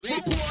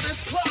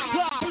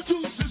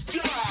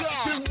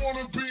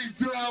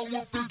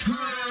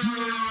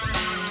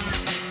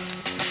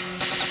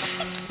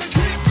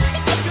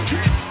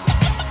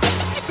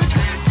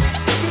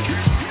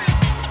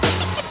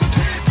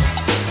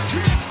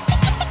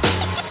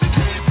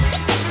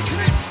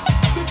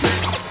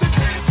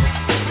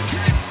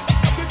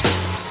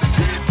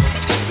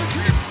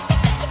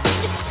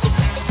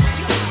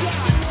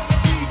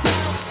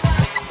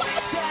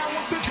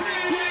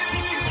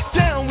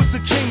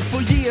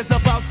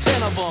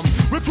10 of them.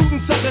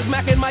 Recruiting suckers,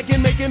 macking, Mike,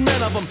 and making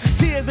men of them.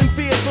 Tears and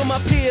fears for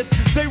my peers,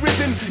 they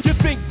risen. You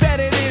think that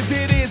it is,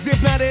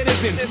 if not it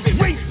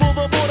isn't. Race for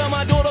the border,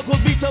 my daughter,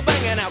 cause beats are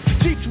banging out.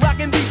 Cheeks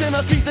rocking beats in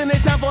the streets and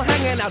it's time for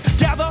hanging out.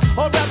 Gather,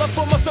 or rather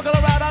form a circle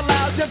around out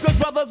loud. Just cause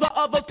brothers or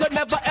others could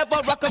never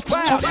ever rock a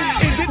crowd.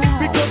 Is it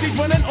because he's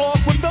running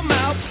off with the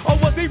mouth? Or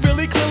was he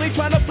really clearly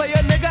trying to play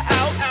a nigga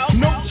out?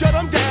 No, shut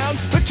him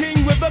down, the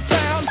king with the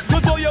crown.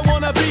 Cause all you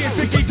wanna be is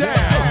Dickie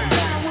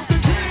down.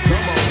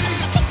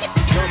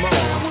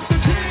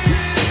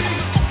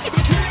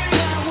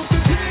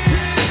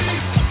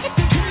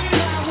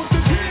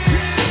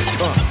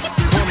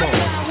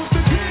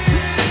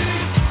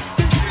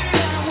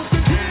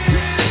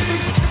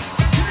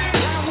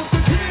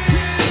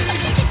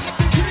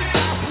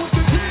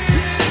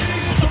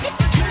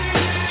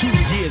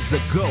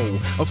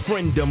 A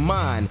friend of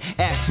mine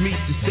asked me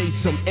to say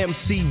some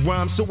MC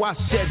rhyme, so I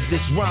said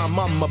this rhyme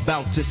I'm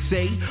about to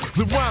say.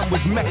 The rhyme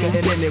was Mecca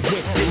and then it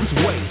went this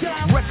way.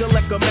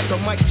 Recollect a Mecca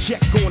mic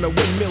check on a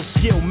windmill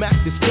skill. Mac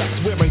the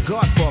stacks wearing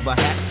Godfather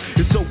hats.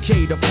 It's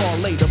okay to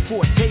parlay the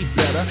forte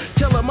better.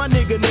 Tell her my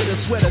nigga need a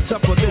sweater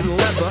tougher than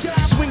leather.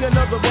 Swing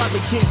another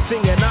Bobby King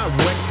thing and I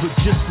wreck. But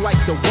just like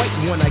the white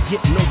one, I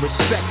get no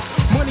respect.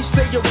 Money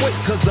stay awake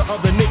cause the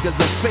other niggas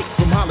are fake.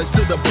 From Hollis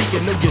to the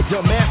Beacon, know your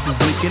dumb ass is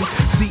leaking.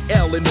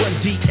 CL and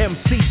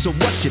RUN-DMC, so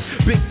rush it.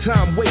 Big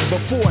time way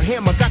before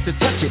Hammer got to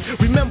touch it.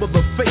 Remember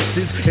the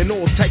faces in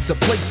all types of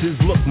places.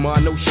 Look, ma,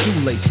 no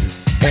shoelaces.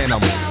 And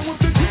I'm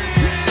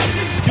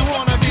you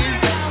wanna be?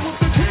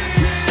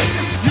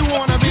 You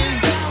wanna be?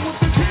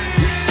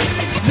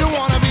 You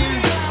wanna be?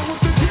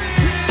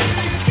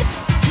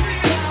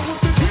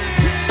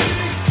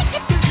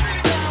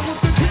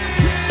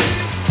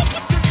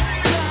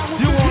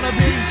 You wanna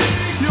be?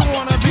 You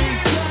wanna be?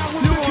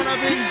 You wanna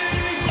be?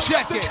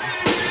 Check it.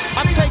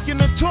 I'm taking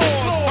a tour,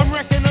 I'm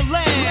wrecking the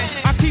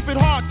land. I keep it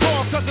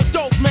hardcore cause it's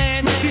dope,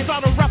 man. These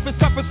are the roughest,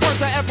 toughest words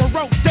I ever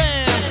wrote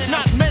down.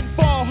 Not meant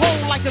for a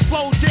hole like a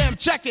slow jam,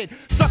 check it.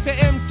 Sucker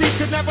MC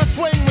could never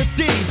swing with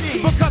D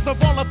because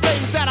of all the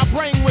things that I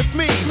bring with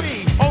me.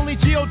 Only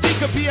G.O.D.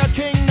 could be a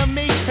king to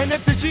me. And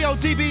if the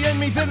G.O.D. be in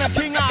me, then a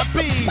king I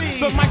be.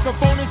 The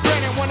microphone is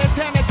granted when it's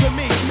handed to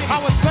me. I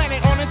was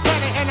planted on this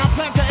planet and I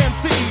plan to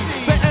MC.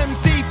 The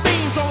MC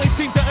themes only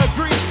seem to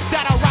agree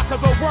that I rock the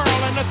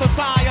world and the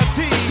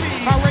society.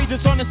 Outrageous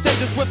on the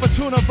stages with a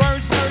tuna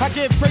verse. I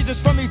give praises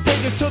from these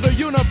stages to the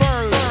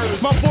universe.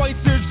 My voice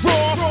is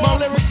raw, my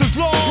lyrics is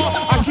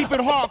law. I keep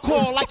it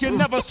hardcore like you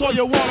never saw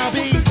you wanna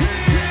be.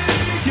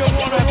 You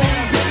wanna be.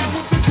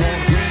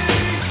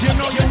 You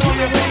know you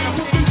wanna be.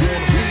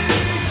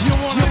 You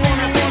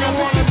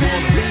wanna be.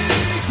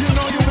 You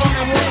know you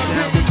wanna be.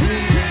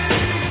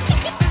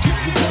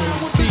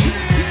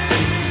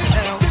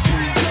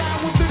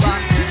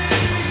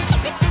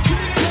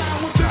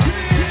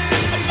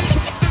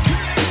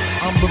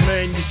 I'm the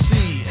man you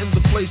see in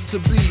the place to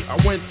be. I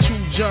went to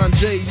John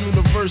Jay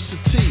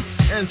University,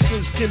 and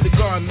since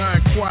kindergarten I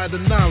acquired the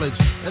knowledge.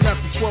 And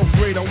after 12th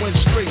grade I went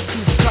straight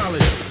to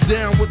college.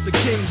 Down with the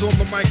kings on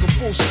the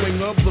microphone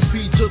swinger. The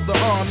P to the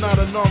R, not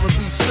an R&B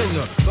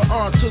singer. The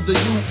R to the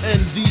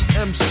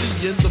UNDMC,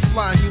 and the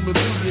fly human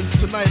beings.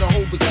 Tonight I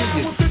hold the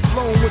key.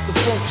 Flowing with the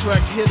funk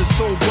track, hit it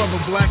soul brother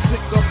black.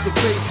 Pick up the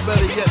pace,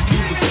 better yet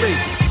leave the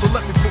space. So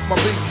let me put my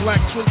big black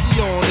 20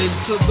 on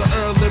into the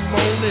early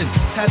morning.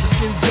 Had the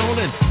skin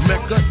zoning,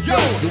 Mecca, yo.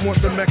 You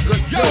want the Mecca,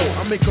 yo?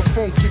 I make a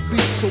funky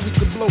beat so we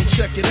can blow,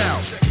 check it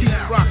out. He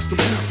rocks the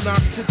boot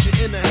knock, put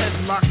you in a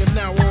headlock, and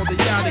now all the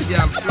yada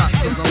yada flock,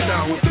 cause I'm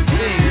down with the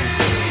thing.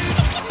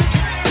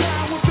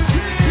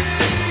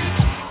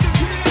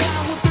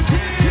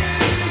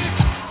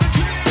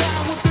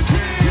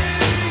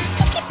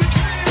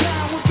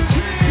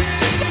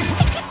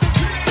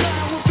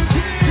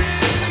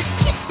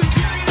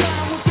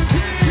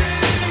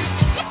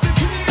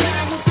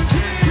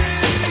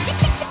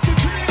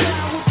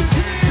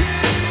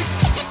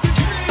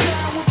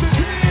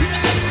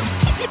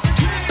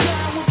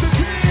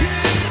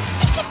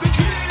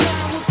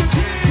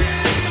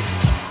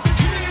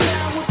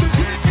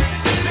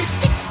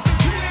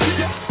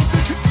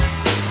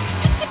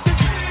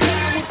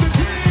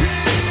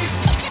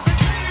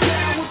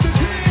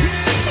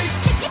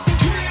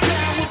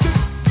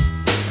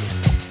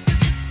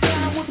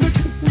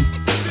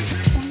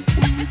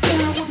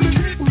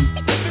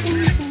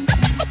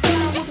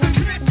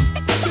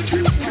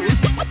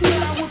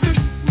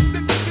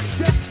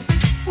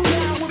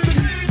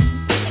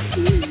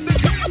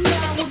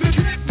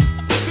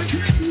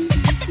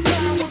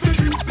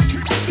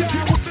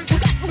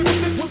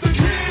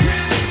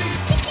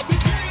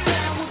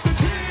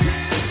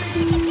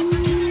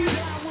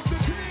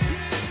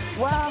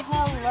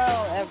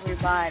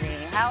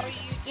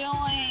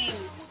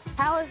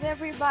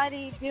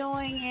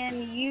 Doing in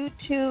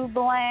YouTube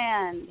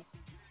land.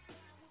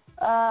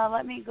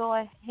 Let me go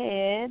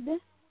ahead.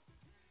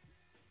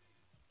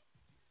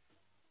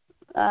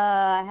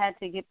 I had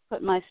to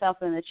put myself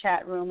in the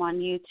chat room on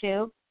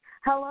YouTube.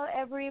 Hello,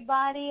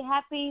 everybody.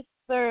 Happy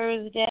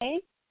Thursday.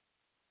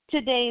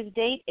 Today's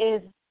date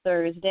is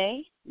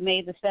Thursday,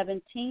 May the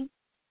 17th,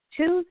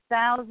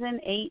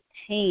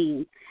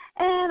 2018.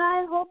 And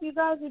I hope you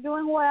guys are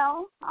doing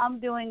well. I'm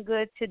doing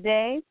good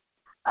today.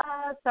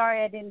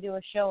 Sorry I didn't do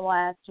a show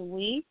last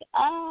week.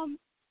 I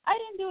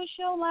didn't do a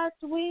show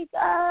last week.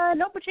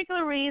 No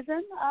particular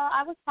reason.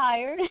 I was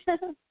tired.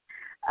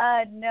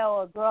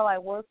 No, a girl I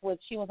work with,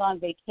 she was on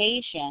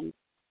vacation.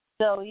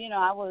 So,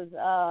 I was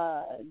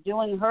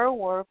doing her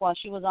work while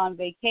she was on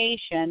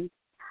vacation,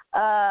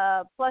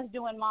 plus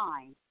doing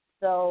mine.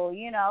 So,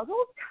 I was a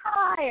little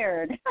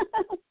tired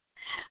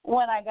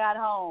when I got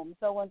home.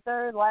 So when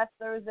last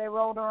Thursday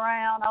rolled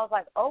around, I was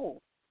like,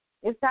 oh,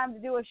 it's time to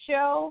do a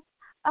show.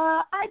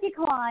 I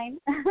declined.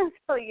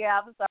 So,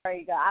 yeah, I'm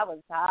sorry, I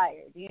was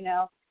tired,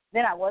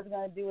 Then I was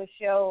going to do a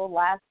show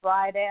last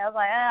Friday. I was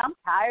like, I'm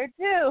tired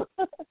too.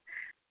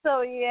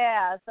 So,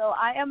 yeah, so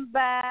I am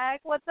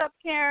back. What's up,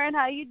 Karen?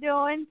 How you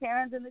doing?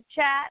 Karen's in the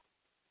chat.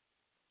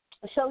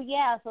 So,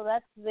 yeah, so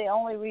that's the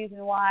only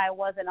reason why I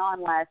wasn't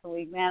on last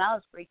week, man. I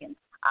was freaking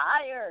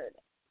tired.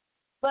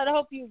 But I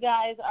hope you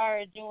guys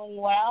are doing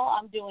well.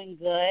 I'm doing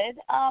good.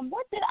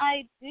 What did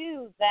I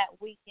do that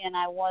weekend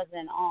I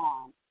wasn't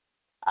on?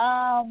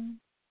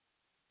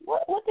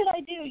 What did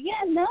I do?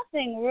 Yeah,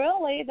 nothing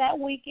really that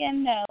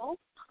weekend, no.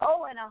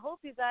 Oh, and I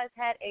hope you guys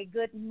had a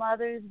good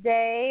Mother's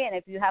Day. And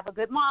if you have a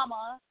good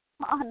mama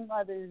on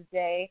Mother's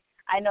Day,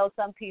 I know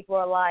some people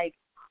are like,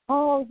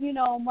 oh,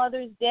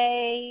 Mother's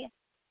Day,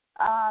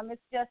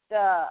 it's just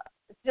a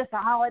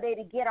holiday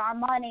to get our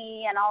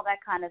money and all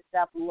that kind of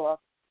stuff. Look,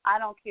 I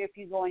don't care if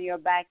you go in your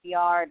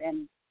backyard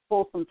and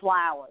pull some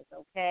flowers,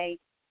 okay?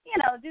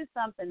 Do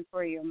something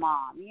for your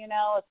mom,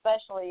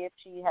 especially if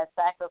she has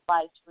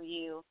sacrificed for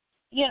you,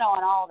 and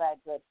all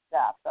that good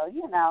stuff. So,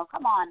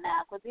 come on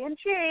now, quit being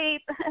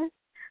cheap.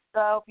 So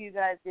I hope you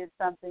guys did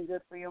something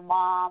good for your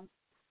mom.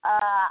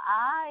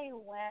 I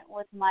went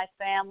with my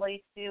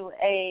family to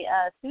a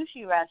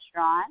sushi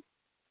restaurant.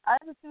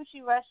 There's a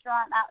sushi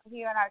restaurant out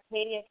here in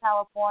Arcadia,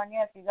 California,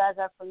 if you guys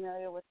are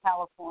familiar with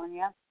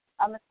California.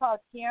 It's called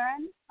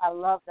Kieran. I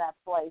love that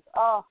place.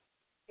 Oh,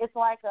 it's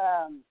like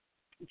a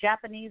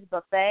Japanese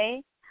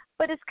buffet,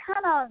 but it's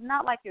kind of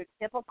not like your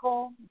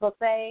typical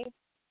buffet.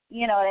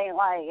 It ain't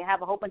like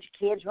have a whole bunch of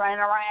kids running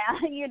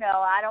around.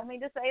 I don't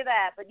mean to say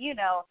that, but,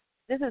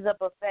 this is a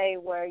buffet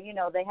where,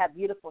 they have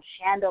beautiful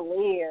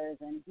chandeliers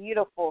and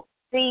beautiful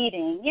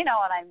seating. You know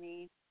what I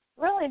mean?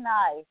 Really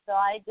nice. So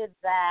I did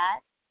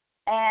that.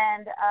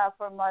 And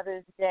for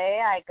Mother's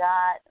Day, I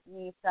got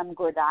me some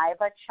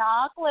Godiva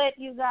chocolate,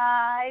 you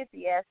guys.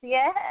 Yes,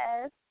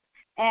 yes.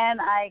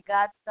 And I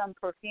got some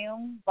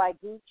perfume by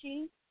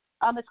Gucci.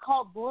 It's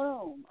called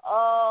Bloom.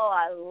 Oh,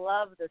 I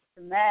love the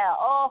smell.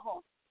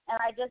 Oh, and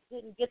I just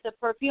didn't get the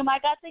perfume. I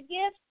got the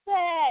gift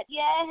set.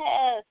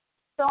 Yes.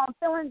 So I'm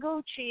feeling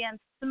Gucci and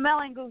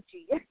smelling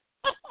Gucci.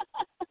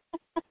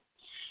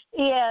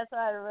 Yes,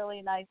 I had a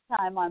really nice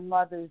time on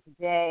Mother's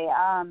Day.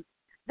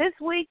 This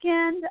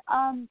weekend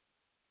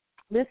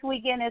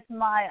is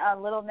my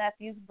little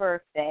nephew's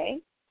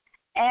birthday.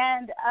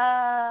 And,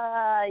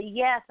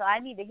 so I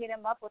need to hit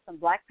him up with some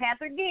Black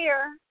Panther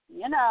gear,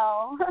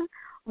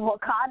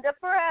 Wakanda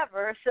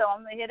forever. So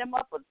I'm going to hit him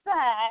up with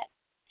that.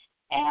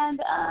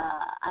 And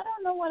I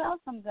don't know what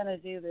else I'm going to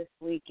do this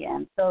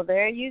weekend. So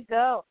there you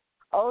go.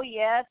 Oh,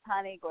 yes,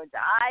 honey,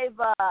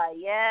 Godiva.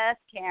 Yes,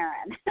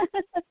 Karen.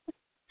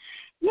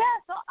 Yeah,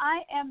 so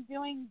I am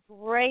doing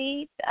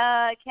great.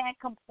 Can't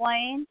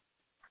complain.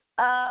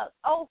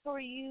 For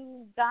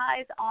you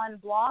guys on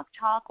Blog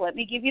Talk, let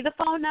me give you the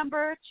phone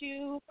number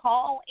to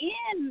call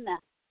in.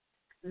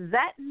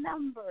 That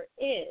number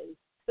is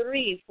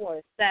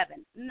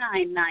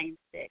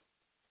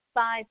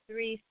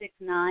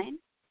 347-996-5369.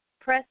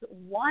 Press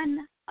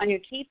 1 on your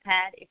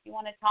keypad if you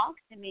want to talk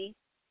to me,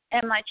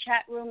 and my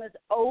chat room is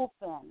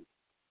open.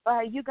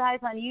 You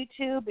guys on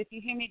YouTube, if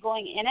you hear me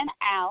going in and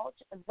out,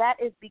 that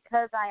is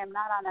because I am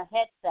not on a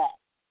headset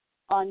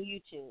on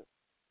YouTube.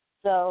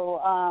 So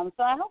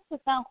I hope the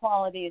sound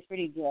quality is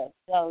pretty good.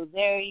 So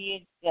there you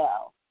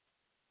go.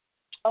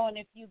 Oh, and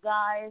if you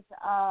guys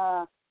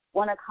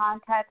want to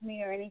contact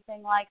me or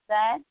anything like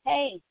that,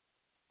 hey,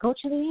 go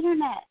to the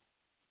internet.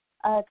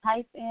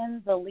 Type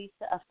in the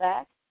Lisa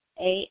Effect,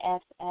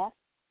 AFFECT,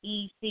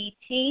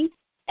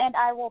 and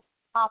I will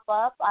pop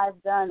up.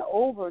 I've done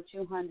over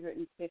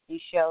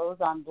 250 shows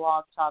on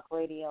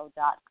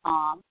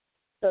blogtalkradio.com.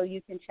 So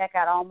you can check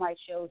out all my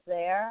shows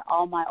there.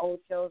 All my old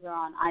shows are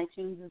on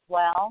iTunes as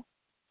well.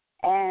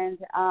 And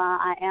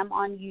I am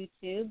on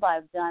YouTube.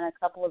 I've done a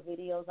couple of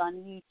videos on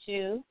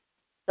YouTube.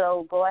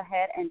 So go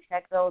ahead and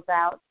check those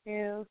out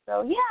too.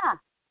 So, yeah,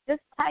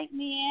 just type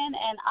me in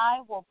and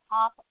I will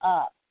pop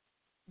up.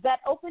 That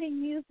opening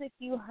music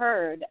you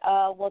heard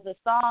was a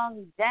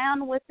song,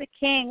 Down with the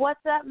King.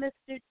 What's up,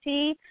 Mr.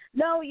 T?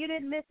 No, you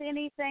didn't miss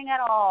anything at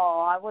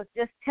all. I was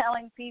just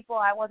telling people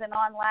I wasn't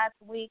on last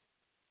week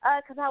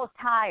because I was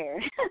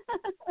tired.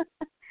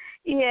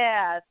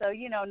 Yeah, so,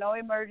 no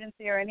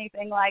emergency or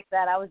anything like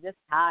that. I was just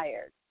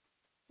tired.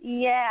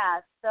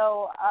 Yeah,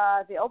 so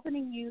the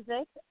opening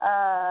music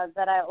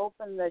that I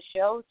opened the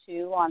show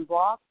to on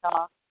Blog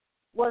Talk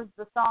was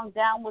the song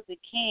Down with the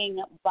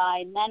King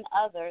by none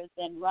other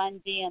than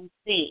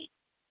RUN-DMC.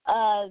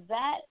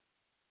 That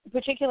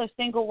particular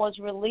single was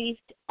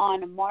released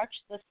on March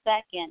the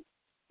 2nd,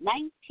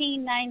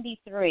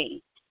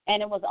 1993,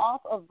 and it was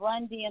off of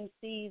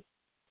RUN-DMC's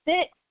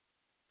 6th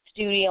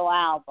studio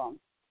album,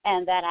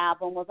 and that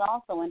album was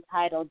also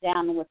entitled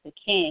Down with the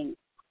King.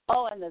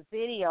 Oh, and the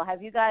video.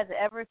 Have you guys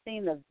ever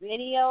seen the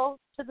video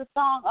to the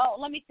song? Oh,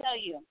 let me tell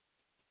you.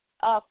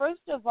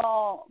 First of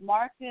all,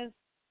 Marcus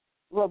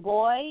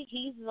Raboy,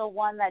 he's the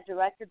one that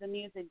directed the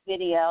music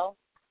video.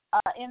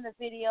 In the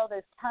video,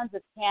 there's tons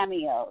of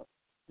cameos.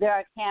 There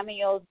are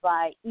cameos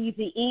by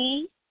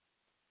Eazy-E,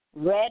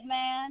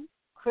 Redman,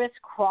 Criss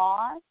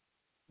Cross,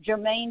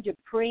 Jermaine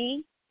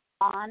Dupri,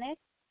 Onyx,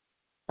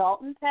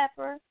 Salt and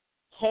Pepper,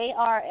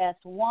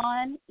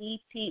 KRS-One,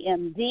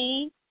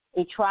 EPMD,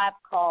 A Tribe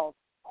Called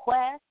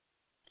Quest,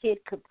 Kid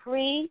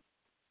Capri,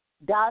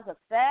 Daz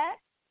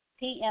Effect,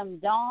 PM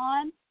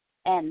Dawn,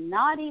 and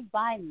Naughty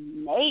by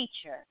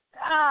Nature.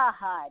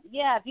 God,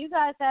 yeah, if you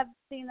guys haven't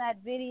seen that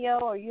video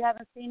or you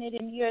haven't seen it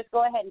in years,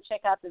 go ahead and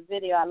check out the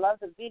video. I love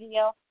the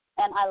video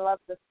and I love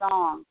the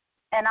song.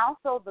 And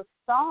also the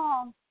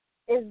song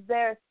is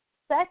their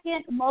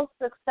second most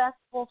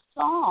successful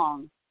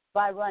song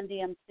by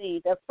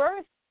RUN-DMC. Their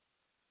first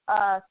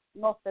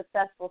most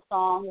successful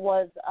song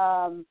was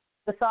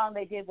the song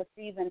they did with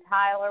Steven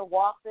Tyler,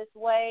 Walk This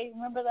Way.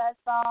 Remember that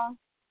song?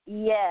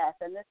 Yes,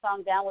 and this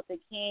song, Down with the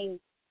King,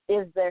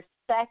 is their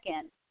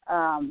second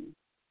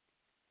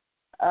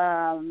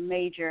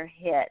major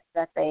hit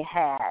that they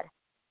had.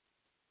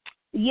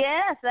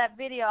 Yes, that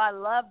video, I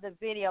love the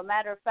video.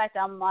 Matter of fact,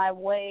 on my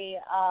way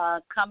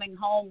coming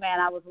home, man,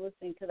 I was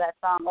listening to that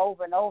song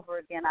over and over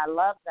again. I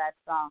love that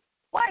song.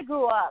 Well, I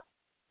grew up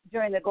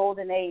during the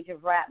golden age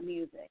of rap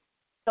music.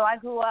 So I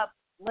grew up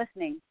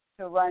listening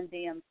to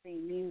RUN-DMC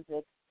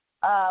music,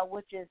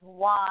 which is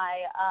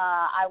why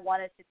I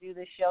wanted to do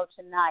this show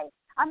tonight.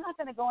 I'm not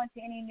going to go into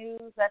any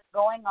news that's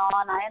going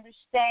on. I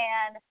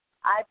understand.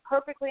 I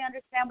perfectly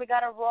understand we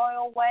got a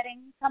royal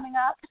wedding coming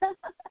up.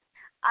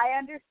 I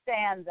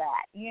understand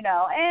that, you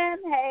know.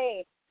 And,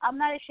 hey, I'm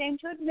not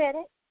ashamed to admit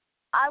it.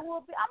 I'm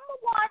going to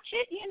watch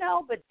it, you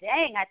know. But,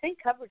 dang, I think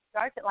coverage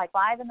starts at like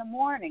 5 in the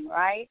morning,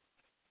 right?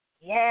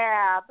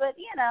 Yeah, but,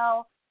 you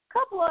know, a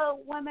couple of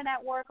women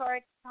at work are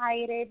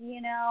excited,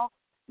 you know.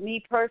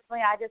 Me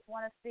personally, I just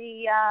want to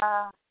see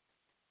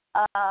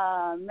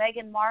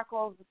Meghan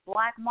Markle's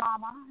black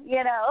mama,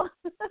 you know.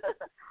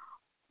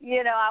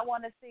 You know, I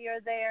want to see her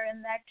there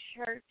in that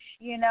church,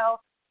 you know,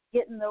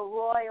 getting the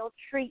royal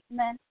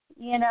treatment,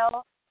 you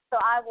know. So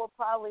I will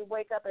probably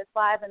wake up at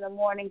 5 in the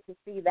morning to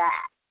see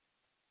that,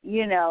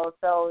 you know.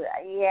 So,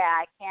 yeah,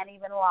 I can't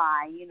even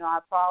lie. You know,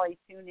 I'll probably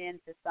tune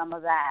in to some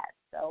of that.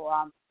 So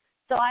I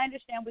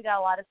understand we got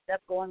a lot of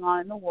stuff going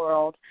on in the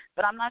world,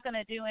 but I'm not going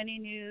to do any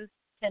news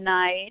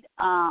tonight.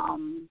 I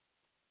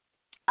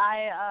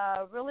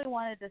really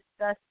want to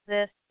discuss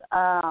this.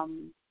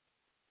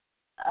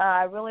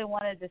 I really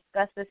want to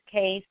discuss this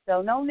case.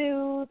 So no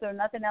news or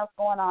nothing else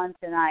going on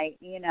tonight,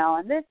 you know.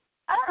 And this,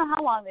 I don't know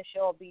how long the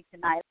show will be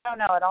tonight. I don't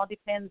know. It all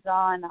depends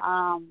on,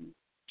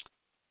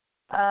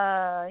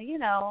 you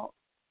know,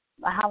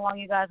 how long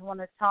you guys want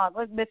to talk.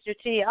 Look, Mr.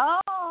 T.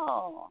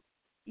 Oh,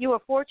 you were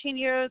 14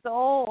 years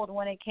old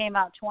when it came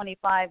out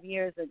 25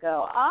 years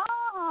ago.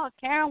 Oh,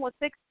 Karen was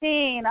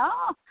 16.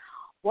 Oh,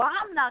 well,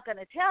 I'm not going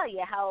to tell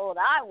you how old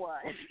I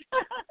was.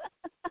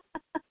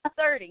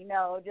 30,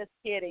 no, just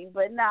kidding.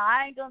 But no,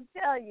 I ain't going to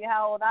tell you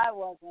how old I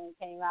was when it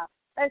came out.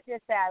 Let's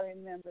just say I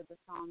remember the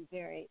song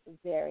very,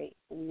 very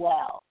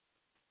well.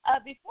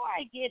 Before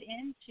I get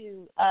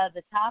into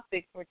the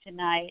topic for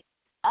tonight,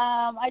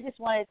 I just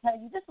want to tell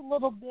you just a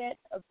little bit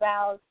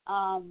about,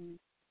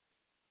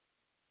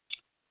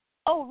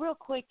 real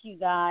quick, you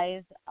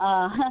guys.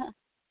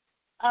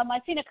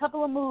 I've seen a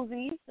couple of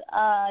movies.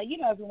 You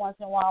know, every once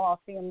in a while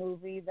I'll see a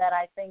movie that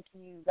I think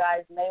you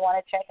guys may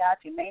want to check out.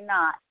 You may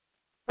not.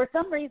 For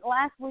some reason,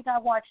 last week I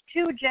watched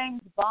 2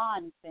 James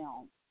Bond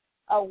films.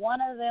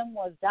 One of them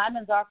was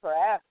Diamonds Are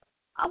Forever.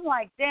 I'm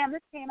like, damn,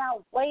 this came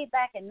out way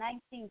back in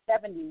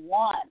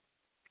 1971.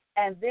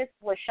 And this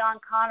was Sean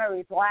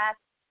Connery's last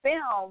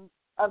film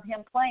of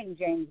him playing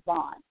James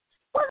Bond.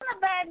 Wasn't a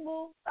bad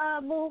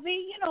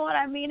movie, you know what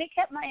I mean? It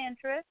kept my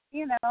interest,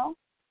 you know.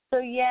 So,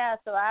 yeah,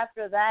 so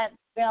after that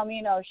film,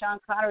 you know, Sean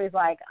Connery's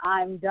like,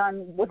 I'm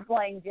done with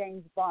playing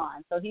James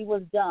Bond. So he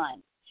was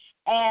done.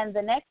 And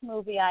the next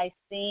movie I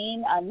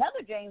seen,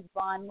 another James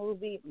Bond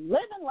movie,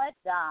 Live and Let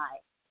Die.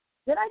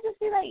 Did I just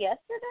see that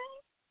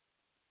yesterday?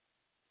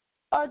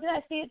 Or did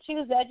I see it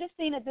Tuesday? I just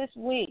seen it this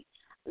week.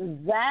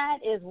 That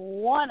is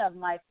one of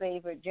my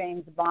favorite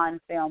James Bond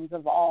films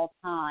of all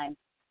time.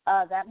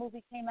 That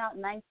movie came out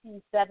in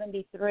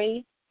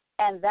 1973,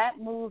 and that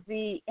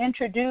movie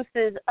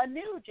introduces a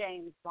new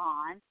James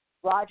Bond,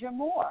 Roger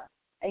Moore.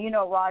 And you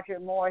know Roger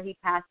Moore, he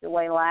passed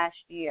away last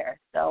year.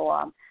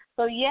 So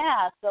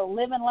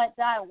Live and Let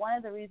Die, one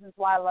of the reasons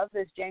why I love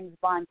this James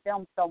Bond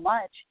film so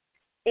much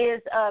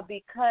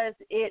because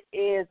it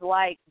is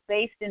like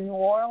based in New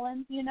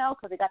Orleans,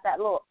 because it got that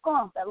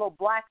little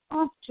black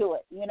to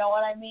it. You know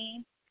what I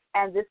mean?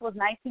 And this was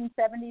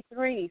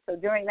 1973, so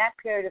during that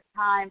period of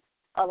time,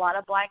 a lot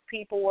of black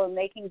people were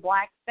making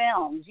black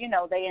films.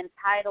 They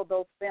entitled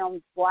those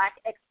films black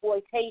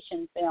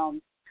exploitation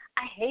films.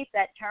 I hate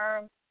that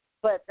term,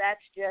 but that's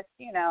just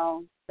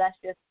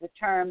the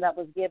term that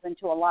was given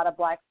to a lot of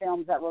black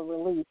films that were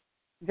released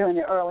during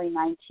the early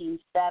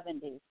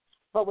 1970s.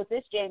 But with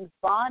this James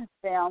Bond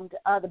film,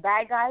 the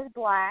bad guy is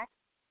black.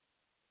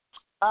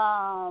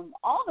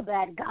 All the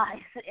bad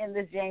guys in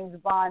this James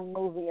Bond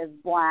movie is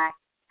black.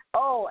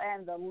 Oh,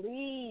 and the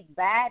lead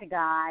bad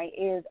guy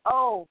is,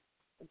 the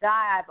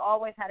guy I've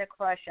always had a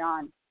crush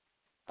on.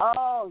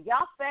 Oh,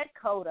 Yaphet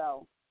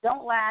Kotto.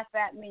 Don't laugh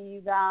at me,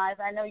 you guys.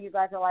 I know you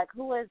guys are like,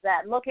 who is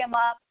that? Look him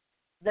up.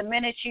 The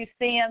minute you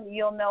see him,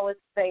 you'll know his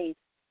face.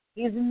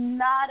 He's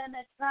not an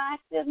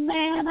attractive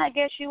man, I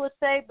guess you would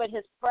say, but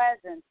his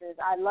presence is,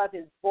 I love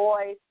his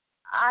voice.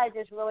 I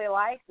just really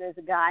like this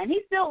guy. And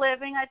he's still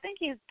living. I think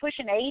he's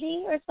pushing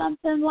 80 or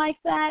something like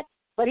that.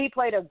 But he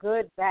played a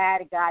good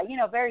bad guy,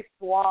 very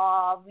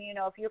suave.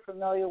 If you're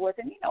familiar with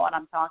him, you know what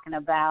I'm talking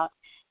about.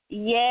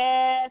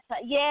 Yes,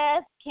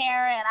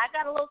 Karen. I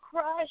got a little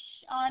crush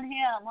on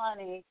him,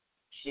 honey.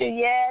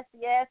 Yes.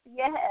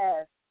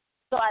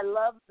 So I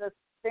love the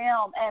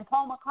film. And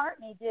Paul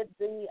McCartney did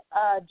the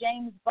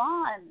James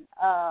Bond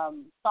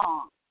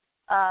song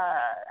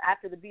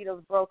after the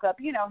Beatles broke up.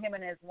 Him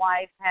and his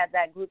wife had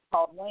that group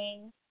called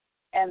Wings,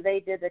 and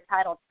they did the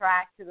title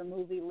track to the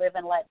movie Live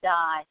and Let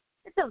Die.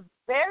 It's a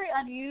very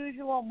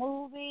unusual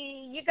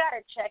movie. You got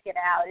to check it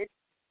out. It's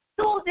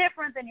a little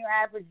different than your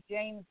average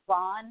James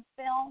Bond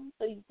film,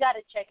 so you got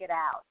to check it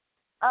out.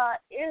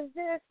 Is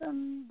there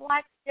some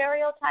black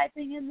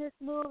stereotyping in this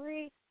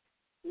movie?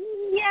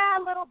 Yeah,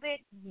 a little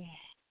bit, yeah.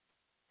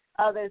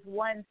 There's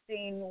one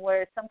scene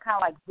where it's some kind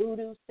of like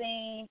voodoo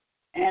scene,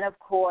 and of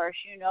course,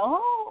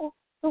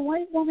 the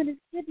white woman is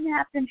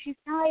kidnapped and she's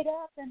tied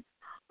up, and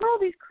all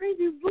these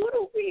crazy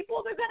voodoo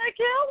people, they're going to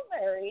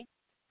kill Mary.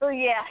 So,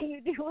 yeah,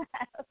 you do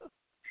have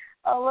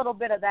a little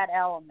bit of that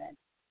element,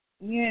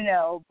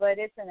 but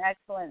it's an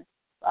excellent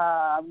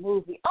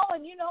movie. Oh,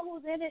 and you know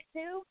who's in it,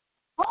 too?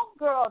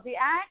 Homegirl, the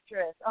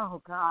actress.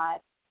 Oh, God.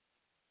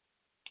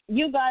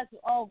 You guys,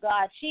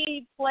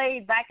 she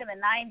played back in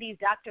the 90s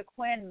Dr.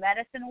 Quinn,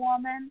 Medicine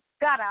Woman.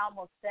 God, I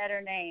almost said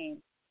her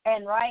name.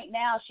 And right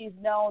now she's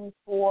known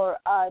for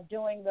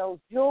doing those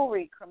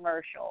jewelry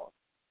commercials.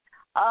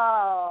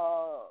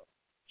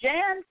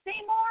 Jane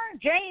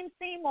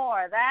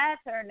Seymour,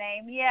 that's her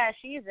name. Yeah,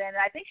 she's in it.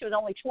 I think she was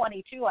only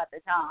 22 at the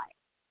time,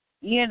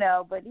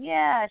 but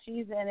yeah,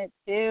 she's in it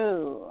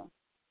too.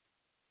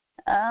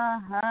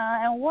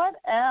 And what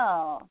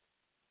else?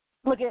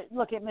 Look at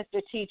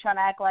Mr. T trying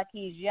to act like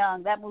he's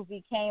young. That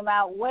movie came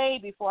out way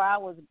before I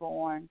was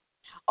born.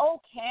 Oh,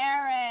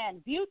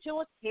 Karen, View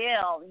to a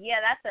Kill. Yeah,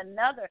 that's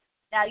another.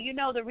 Now,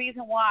 the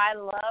reason why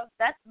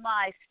that's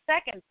my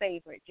second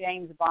favorite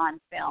James Bond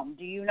film.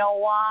 Do you know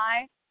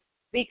why?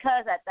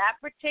 Because at that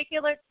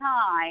particular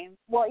time,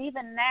 well,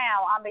 even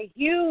now, I'm a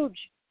huge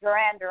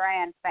Duran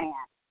Duran fan.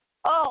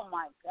 Oh,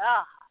 my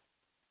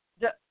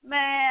God.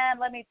 Man,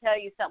 let me tell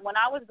you something. When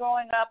I was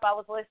growing up, I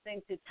was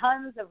listening to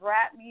tons of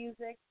rap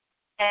music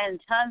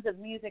and tons of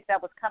music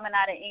that was coming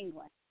out of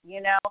England,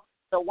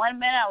 So one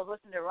minute I was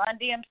listening to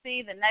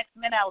RUN-DMC, the next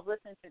minute I was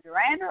listening to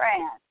Duran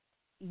Duran.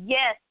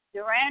 Yes,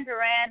 Duran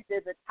Duran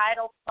did the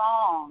title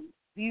song,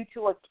 View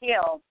to a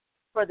Kill,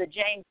 for the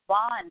James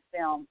Bond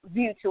film,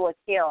 View to a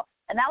Kill.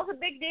 And that was a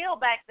big deal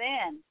back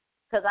then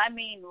because,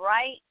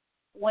 right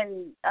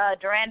when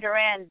Duran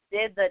Duran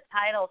did the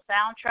title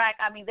soundtrack,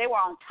 they were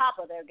on top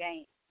of their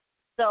game.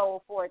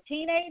 So for a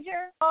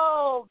teenager,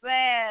 oh,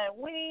 man,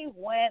 we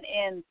went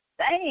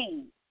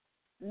insane.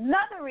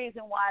 Another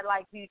reason why I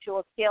like View to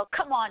a Kill,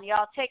 come on,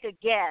 y'all, take a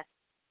guess.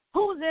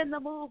 Who's in the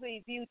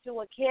movie View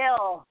to a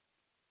Kill?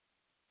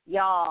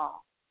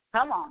 Y'all,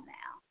 come on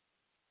now.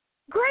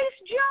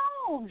 Grace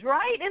Jones,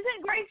 right?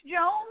 Isn't Grace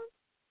Jones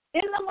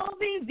in the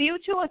movie View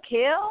to a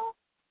Kill?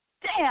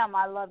 Damn,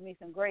 I love me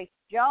some Grace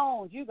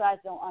Jones. You guys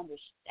don't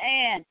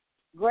understand.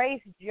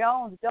 Grace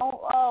Jones,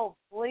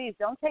 please,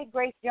 don't take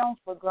Grace Jones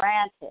for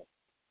granted.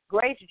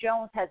 Grace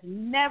Jones has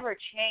never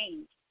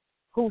changed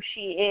who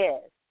she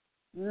is.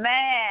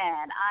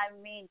 Man,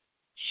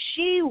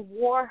 she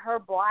wore her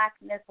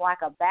blackness like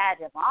a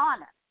badge of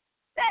honor.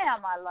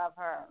 Damn, I love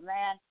her,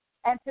 man.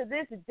 And to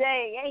this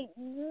day, ain't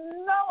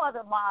no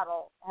other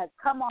model has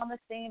come on the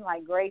scene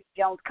like Grace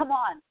Jones. Come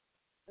on.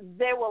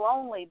 There will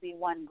only be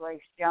one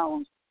Grace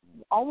Jones.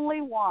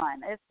 Only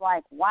one. It's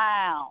like,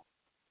 wow.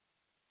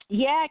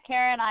 Yeah,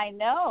 Karen, I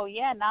know.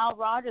 Yeah, Nile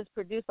Rodgers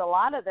produced a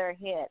lot of their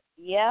hits.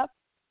 Yep.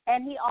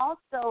 And he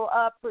also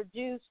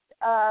produced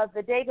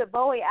the David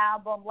Bowie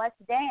album, Let's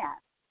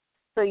Dance.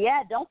 So,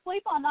 yeah, don't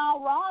sleep on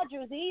Nile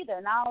Rodgers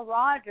either. Nile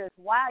Rodgers,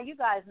 wow, you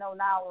guys know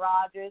Nile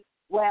Rodgers.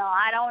 Well,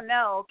 I don't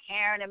know,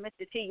 Karen and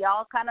Mr. T,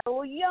 y'all kind of a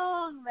little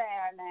young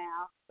there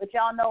now. But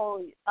y'all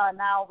know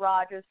Nile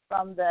Rodgers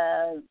from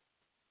the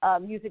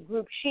music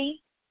group Chic.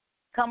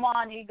 Come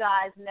on, you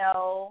guys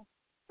know.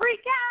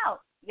 Freak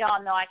Out.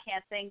 Y'all know I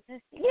can't sing.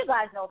 You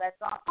guys know that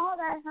song. Oh,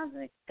 that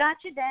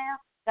got you down,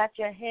 got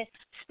your head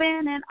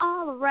spinning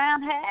all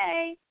around.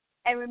 Hey.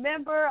 And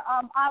remember,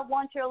 I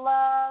Want Your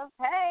Love.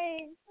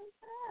 Hey.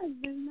 Come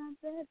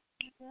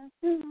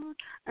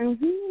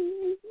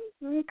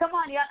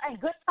on, y'all. Hey,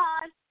 good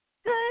times.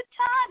 Good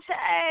times.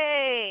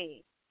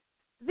 Hey.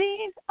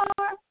 These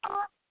are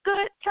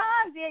good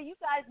times. Yeah, you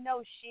guys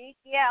know Chic.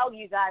 Yeah, oh,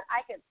 you guys.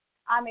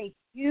 I'm a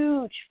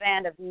huge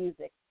fan of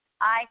music.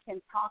 I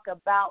can talk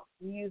about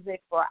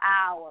music for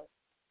hours.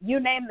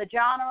 You name the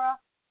genre,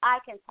 I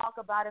can talk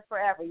about it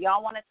forever.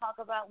 Y'all want to talk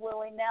about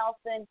Willie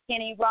Nelson,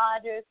 Kenny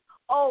Rogers?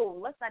 Oh,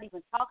 let's not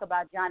even talk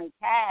about Johnny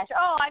Cash.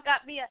 Oh, I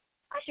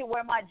should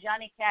wear my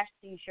Johnny Cash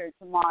T-shirt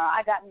tomorrow.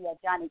 I got me a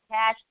Johnny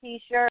Cash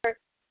T-shirt.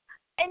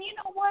 And you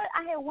know what?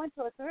 I had went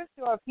to a thrift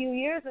store a few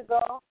years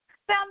ago,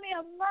 found me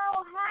a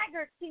Merle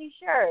Haggard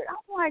T-shirt.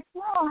 I'm like,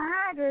 Merle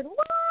Haggard,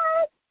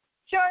 what?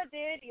 Sure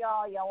did,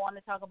 y'all. Y'all want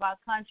to talk about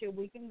country?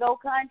 We can go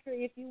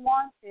country if you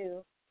want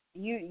to.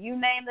 You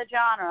name the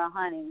genre,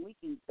 honey. We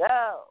can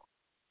go.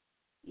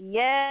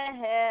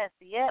 Yes,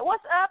 yeah.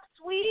 What's up,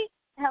 sweetie?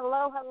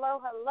 Hello.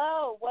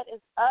 What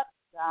is up,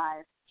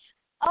 guys?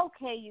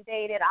 Okay, you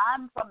dated.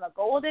 I'm from the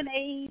golden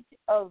age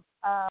of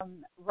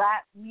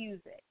rap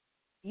music.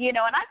 You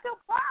know, and I feel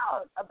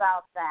proud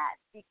about that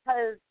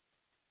because,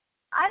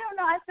 I don't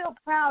know, I feel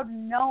proud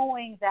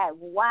knowing that,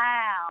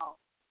 wow,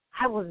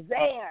 I was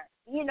there.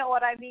 You know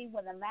what I mean?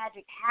 When the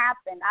magic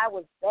happened, I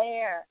was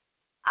there.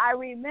 I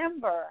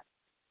remember,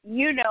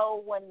 you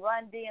know, when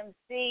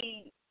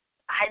RUN-DMC,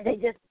 they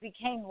just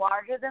became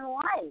larger than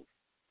life.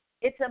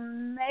 It's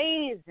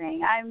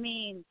amazing. I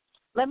mean,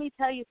 let me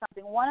tell you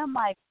something. One of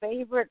my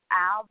favorite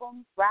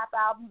albums, rap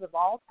albums of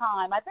all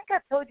time, I think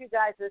I've told you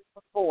guys this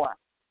before,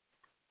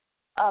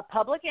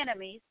 Public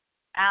Enemy's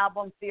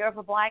album, Fear of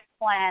a Black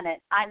Planet.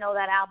 I know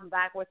that album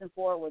backwards and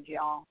forwards,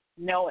 y'all.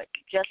 Know it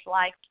just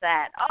like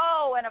that.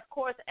 Oh, and of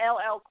course,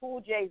 LL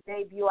Cool J's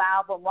debut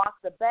album, Rock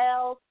the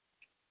Bells.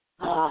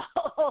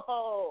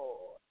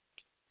 Oh,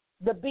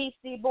 the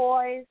Beastie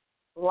Boys,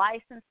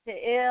 License to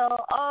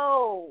Ill.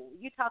 Oh,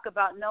 you talk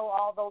about know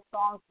all those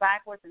songs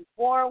backwards and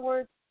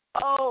forwards.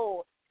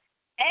 Oh,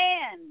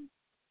 and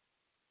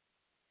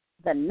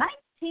the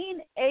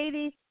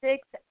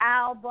 1986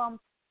 album,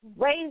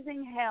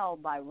 Raising Hell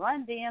by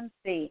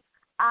RUN-DMC.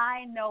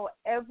 I know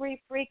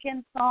every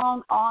freaking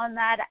song on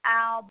that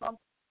album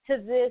to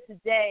this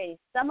day.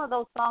 Some of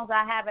those songs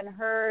I haven't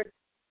heard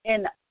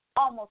in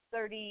almost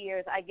 30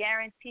 years. I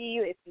guarantee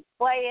you, if you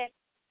play it,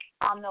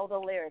 I'll know the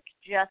lyrics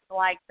just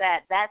like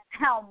that. That's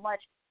how much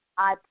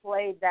I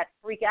played that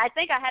freaking. I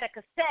think I had a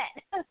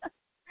cassette.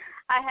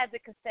 I had the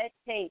cassette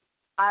tape.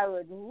 I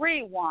would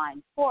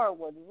rewind,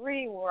 forward,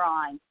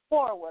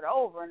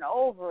 over and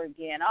over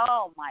again.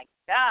 Oh, my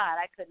God.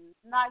 I could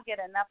not get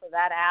enough of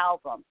that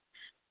album.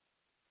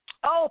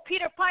 Oh,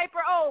 Peter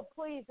Piper. Oh,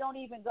 please don't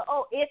even go.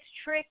 Oh, It's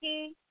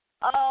Tricky.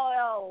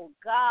 Oh,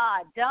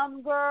 God.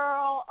 Dumb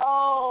Girl.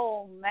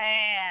 Oh,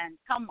 man.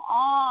 Come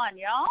on,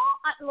 y'all.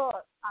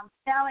 Look, I'm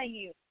telling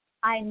you.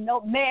 I know.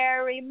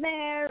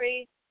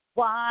 Mary,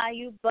 why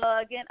you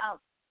bugging? Oh,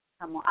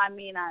 come on. I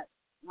mean,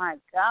 my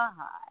God.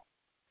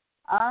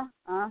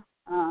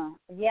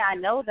 Yeah, I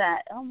know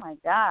that. Oh, my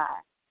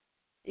God.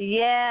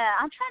 Yeah,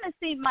 I'm trying to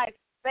see my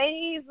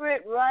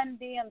favorite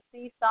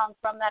RUN-DMC song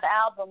from that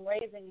album,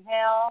 Raising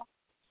Hell.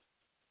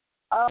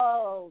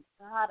 Oh,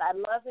 God, I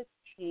love It's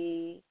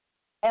Key.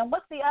 And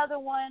what's the other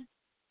one?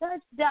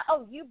 Touchdown.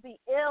 Oh, You Be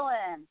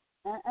Illin'.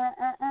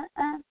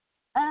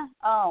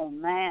 Oh,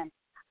 man.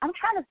 I'm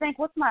trying to think,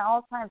 what's my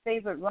all-time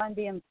favorite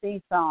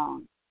RUN-DMC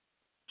song?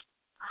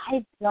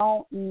 I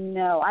don't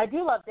know. I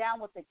do love Down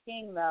with the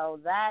King, though.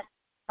 That's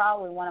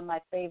probably one of my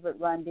favorite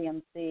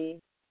RUN-DMC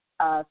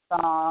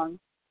songs.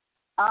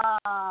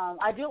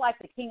 I do like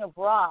The King of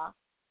Rock.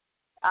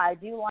 I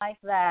do like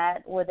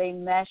that, where they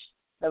meshed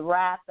the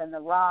rap and the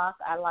rock.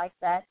 I like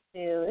that,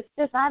 too. It's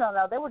just, I don't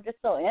know. They were just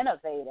so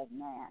innovative,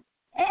 man.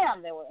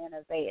 And they were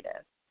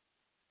innovative.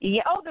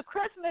 Yeah. Oh, the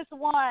Christmas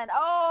one.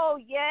 Oh,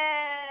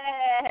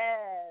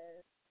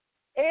 yes.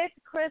 It's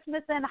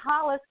Christmas in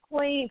Hollis,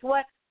 Queens.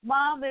 What?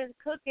 Mom is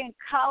cooking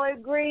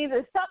collard greens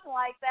or something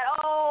like that.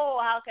 Oh,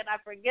 how can I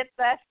forget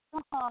that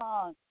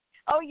song?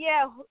 Oh,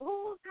 yeah.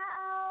 Whose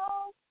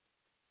house?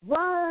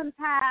 Run's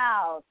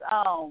house.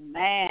 Oh,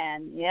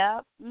 man.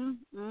 Yep.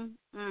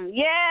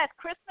 Yes,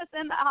 Christmas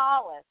in the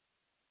Hollis.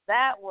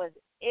 That was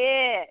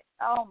it.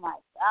 Oh, my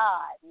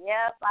God.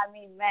 Yep. I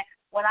mean, man,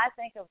 when I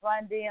think of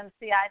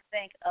RUN-DMC, I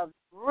think of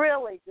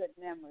really good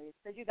memories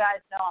because you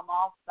guys know I'm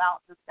all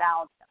about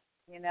nostalgia,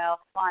 you know,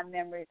 fond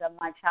memories of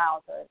my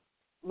childhood,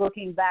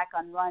 looking back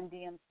on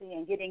RUN-DMC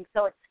and getting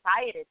so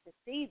excited to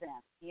see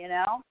them, you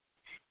know.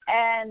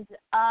 And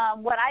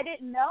what I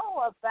didn't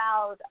know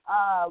about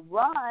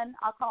Run,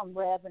 I'll call him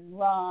Rev and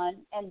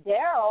Run, and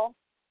Daryl,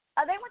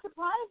 they went to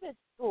private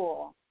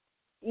school.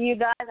 You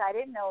guys, I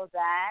didn't know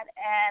that.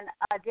 And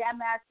Jam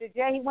Master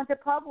Jay, he went to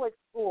public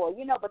school,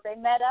 you know, but they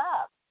met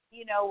up,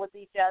 you know, with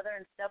each other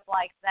and stuff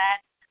like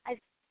that. I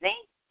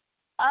think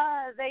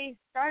They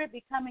started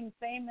becoming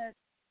famous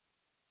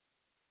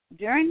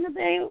during the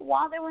day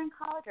while they were in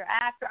college or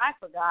after. I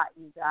forgot,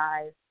 you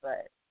guys.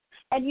 But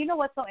and you know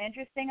what's so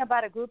interesting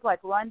about a group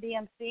like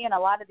RUN-DMC and a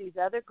lot of these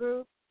other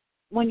groups?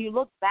 When you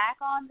look back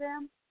on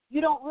them,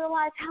 you don't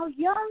realize how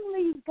young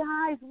these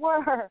guys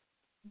were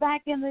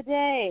back in the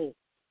day.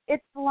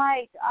 It's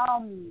like,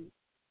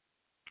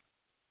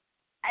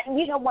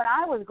 you know, when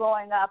I was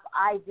growing up,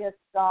 I just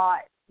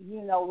thought,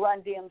 you know,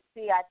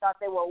 RUN-DMC, I thought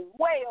they were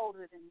way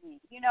older than me,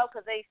 you know,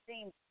 because they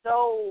seemed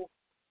so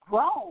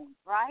grown,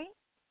 right?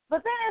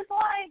 But then it's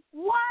like,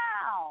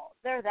 wow,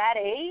 they're that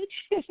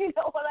age. You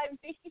know what I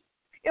mean?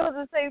 It was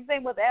the same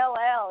thing with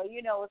LL.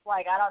 You know, it's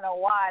like, I don't know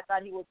why I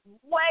thought he was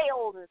way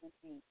older than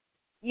me.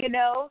 You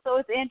know, so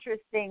it's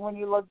interesting when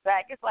you look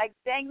back. It's like,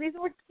 dang, these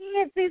were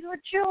kids. These were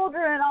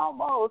children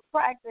almost,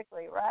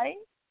 practically, right?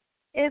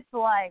 It's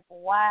like,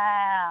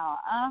 wow.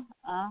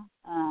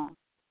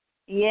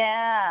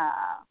 Yeah.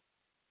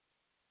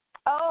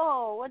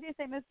 Oh, what do you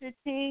say, Mr.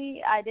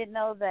 T? I didn't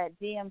know that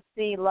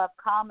DMC loved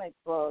comic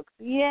books.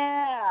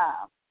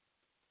 Yeah.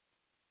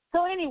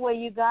 So anyway,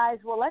 you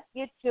guys, well, let's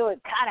get to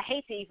it. God, I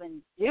hate to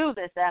even do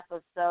this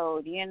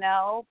episode, you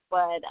know,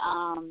 but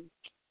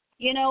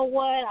you know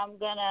what? I'm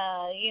going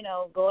to, you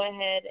know, go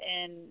ahead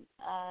and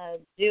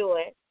do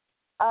it.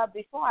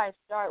 Before I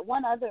start,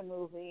 one other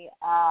movie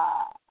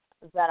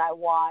that I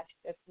watched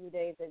a few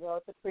days ago,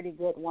 it's a pretty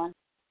good one,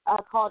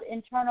 called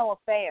Internal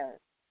Affairs.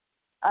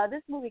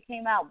 This movie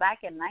came out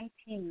back in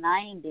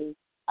 1990.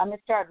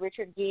 It starred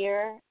Richard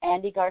Gere,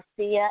 Andy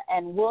Garcia,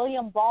 and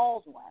William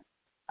Baldwin.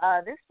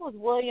 This was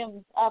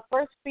William's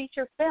first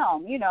feature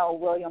film. You know,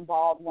 William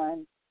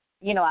Baldwin,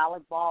 you know,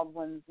 Alec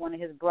Baldwin's one of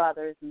his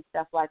brothers and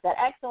stuff like that.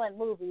 Excellent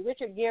movie.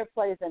 Richard Gere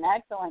plays an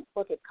excellent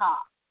crooked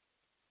cop.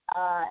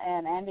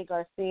 And Andy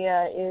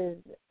Garcia is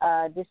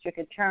a district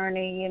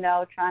attorney, you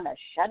know, trying to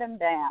shut him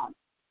down.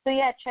 So,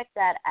 yeah, check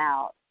that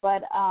out.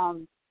 But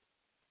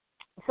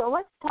so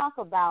let's talk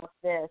about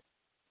this.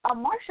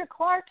 Marcia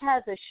Clark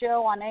has a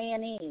show on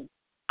A&E.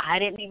 I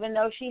didn't even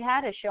know she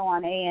had a show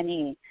on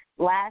A&E.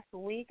 Last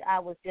week I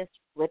was just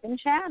flipping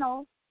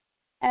channels,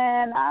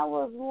 and I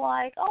was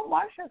like, oh,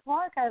 Marcia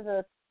Clark has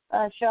a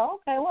show.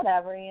 Okay,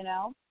 whatever, you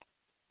know.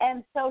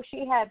 And so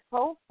she had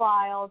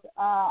profiled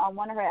on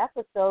one of her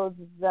episodes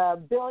the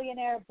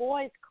Billionaire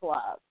Boys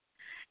Club.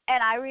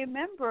 And I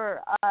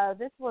remember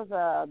this was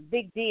a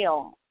big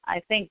deal,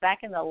 I think,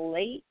 back in the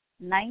late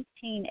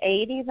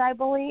 1980s, I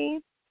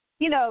believe.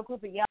 You know, a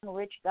group of young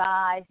rich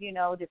guys, you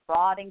know,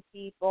 defrauding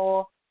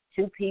people.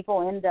 2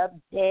 people end up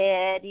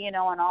dead, you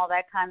know, and all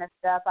that kind of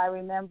stuff. I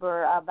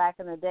remember back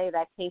in the day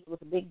that case was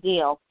a big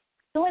deal.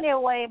 So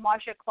anyway,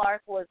 Marcia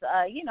Clark was,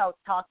 you know,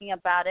 talking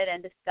about it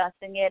and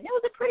discussing it. And it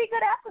was a pretty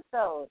good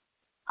episode.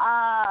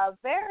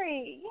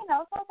 Very, you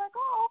know, so I was like,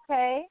 oh,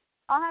 okay.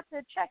 I'll have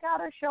to check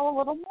out her show a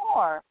little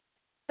more.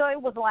 So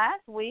it was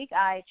last week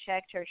I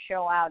checked her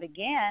show out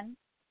again,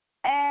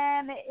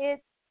 and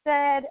it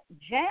said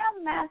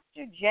Jam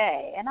Master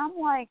Jay. And I'm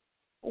like,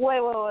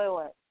 wait.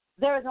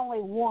 There is only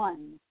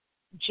one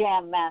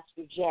Jam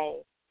Master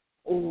Jay.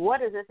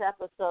 What is this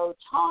episode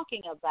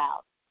talking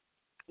about?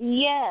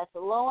 Yes,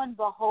 lo and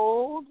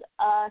behold,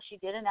 she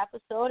did an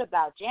episode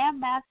about Jam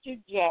Master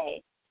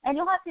Jay, and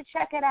you'll have to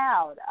check it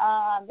out.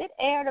 It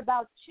aired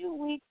about 2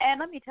 weeks, and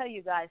let me tell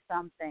you guys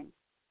something.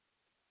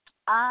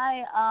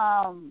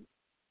 Oh,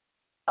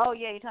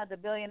 yeah, you're talking about the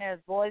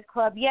Billionaires Boys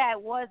Club? Yeah,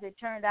 it was. It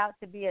turned out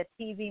to be a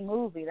TV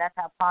movie. That's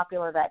how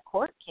popular that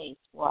court case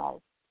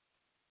was.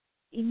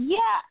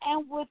 Yeah,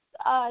 and with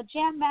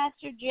Jam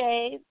Master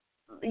Jay,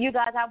 you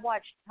guys, I've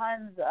watched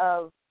tons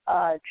of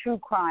true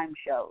crime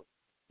shows.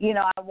 You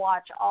know, I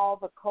watch all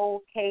the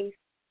cold case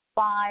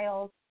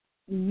files.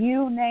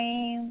 You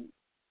name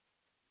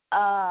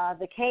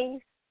the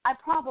case, I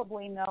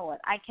probably know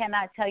it. I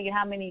cannot tell you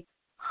how many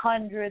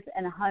hundreds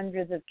and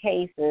hundreds of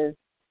cases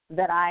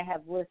that I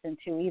have listened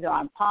to, either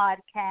on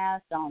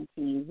podcasts, on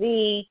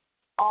TV,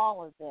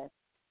 all of this.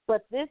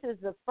 But this is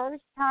the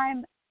first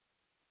time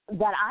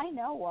that I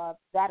know of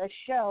that a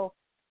show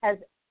has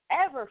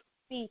ever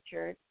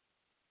featured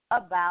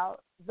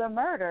about the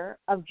murder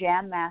of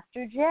Jam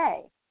Master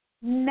Jay.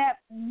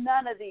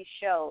 None of these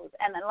shows.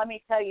 And let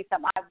me tell you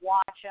something. I've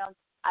watched them.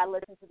 I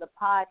listen to the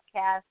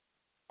podcast.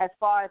 As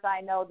far as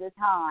I know, the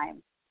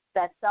time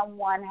that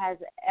someone has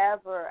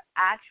ever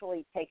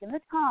actually taken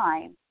the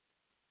time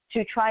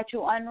to try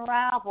to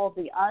unravel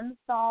the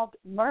unsolved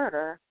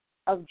murder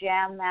of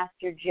Jam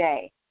Master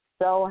Jay.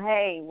 So,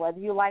 hey, whether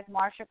you like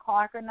Marcia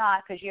Clark or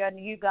not, because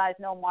you guys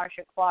know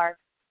Marcia Clark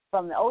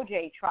from the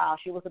O.J. trial.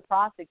 She was a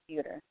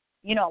prosecutor,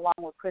 you know, along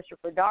with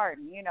Christopher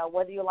Darden. You know,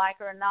 whether you like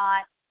her or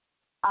not,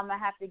 I'm going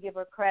to have to give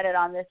her credit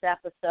on this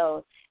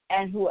episode.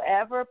 And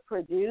whoever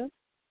produced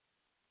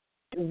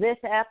this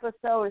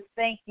episode,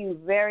 thank you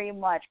very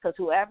much, because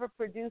whoever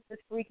produced this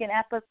freaking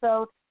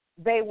episode,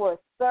 they were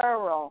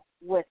thorough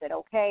with it,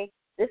 okay?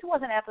 This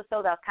was an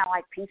episode that was kind of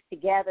like pieced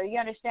together. You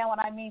understand what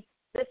I mean?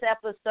 This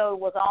episode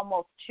was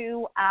almost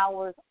 2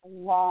 hours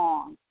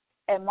long.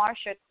 And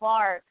Marcia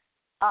Clark,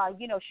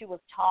 she was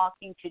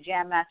talking to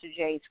Jam Master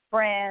Jay's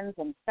friends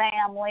and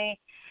family,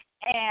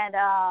 and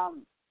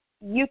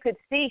you could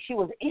see she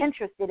was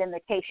interested in the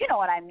case. You know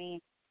what I mean?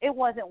 It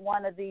wasn't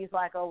one of these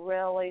like, oh,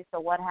 really? So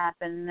what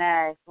happened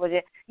next? Was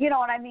it, you know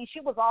what I mean?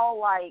 She was all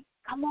like,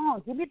 come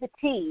on, give me the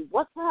tea.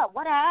 What's up?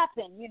 What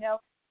happened?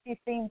 She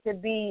seemed to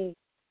be,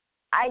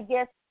 I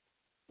guess,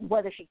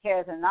 whether she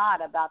cares or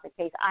not about the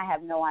case, I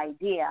have no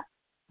idea.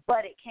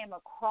 But it came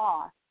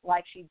across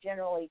like she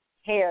generally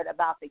cared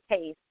about the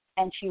case,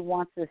 and she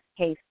wants this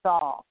case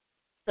solved.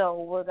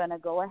 So we're going to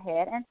go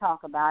ahead and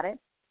talk about it.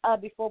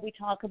 Before we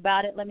talk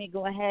about it, let me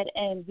go ahead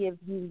and give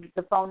you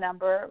the phone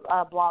number,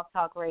 Blog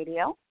Talk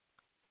Radio.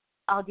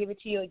 I'll give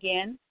it to you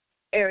again,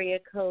 area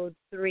code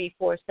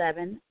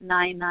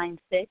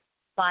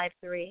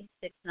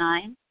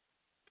 347-996-5369.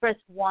 Press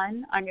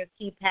 1 on your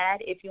keypad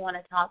if you want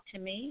to talk to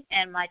me,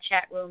 and my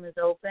chat room is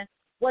open.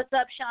 What's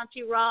up,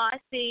 Shanti Raw? I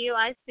see you.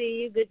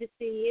 Good to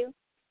see you.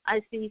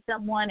 I see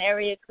someone,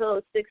 area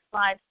code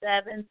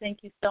 657.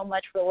 Thank you so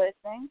much for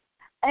listening.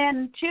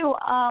 And 2,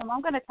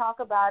 I'm going to talk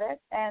about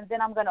it, and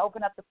then I'm going to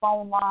open up the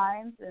phone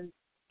lines in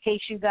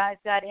case you guys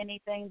got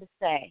anything to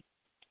say.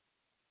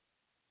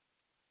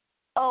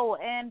 Oh,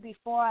 and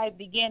before I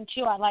begin,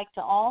 too, I'd like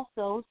to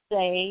also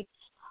say,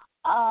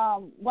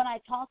 when I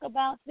talk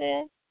about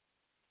this,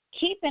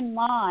 keep in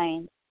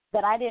mind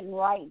that I didn't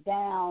write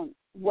down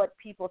what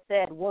people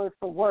said word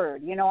for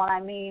word. You know what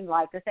I mean?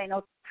 Like, this ain't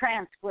no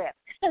transcript,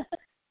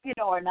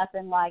 or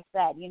nothing like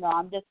that.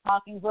 I'm just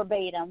talking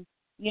verbatim.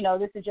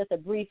 This is just a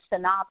brief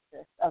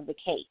synopsis of the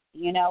case.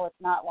 It's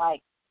not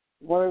like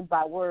word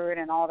by word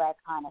and all that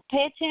kind of.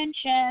 Pay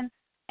attention,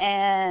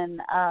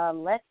 and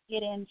let's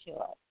get into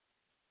it.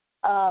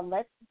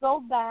 Let's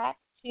go back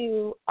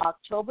to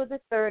October the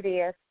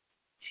 30th,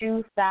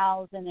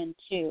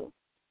 2002.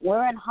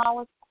 We're in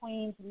Hollis,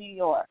 Queens, New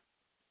York.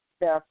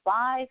 There are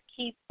 5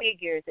 key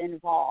figures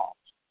involved.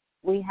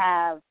 We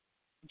have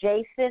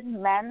Jason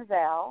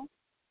Manziel,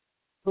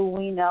 who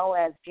we know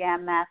as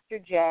Jam Master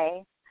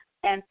Jay.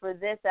 And for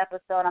this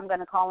episode, I'm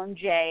going to call him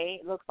Jay.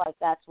 It looks like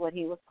that's what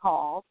he was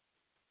called.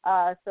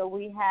 So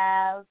we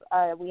have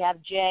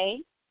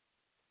Jay.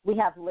 We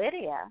have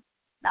Lydia.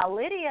 Now,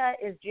 Lydia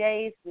is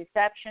Jay's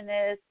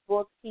receptionist,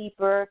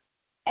 bookkeeper,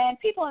 and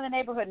people in the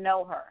neighborhood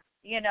know her,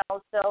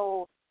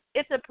 So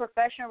it's a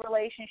professional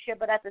relationship,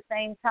 but at the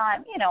same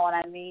time, you know what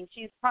I mean?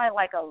 She's probably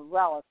like a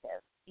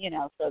relative,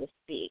 so to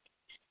speak.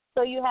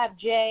 So you have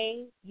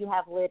Jay, you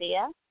have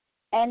Lydia,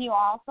 and you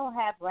also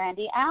have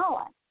Randy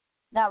Allen.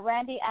 Now,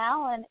 Randy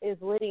Allen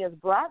is Lydia's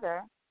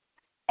brother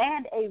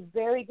and a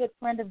very good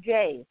friend of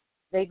Jay's.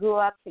 They grew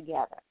up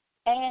together.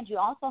 And you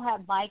also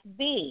have Mike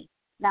B.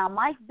 Now,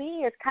 Mike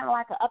B is kind of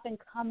like an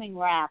up-and-coming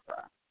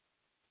rapper.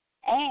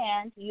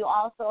 And you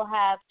also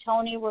have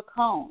Tony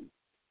Racone.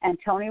 And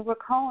Tony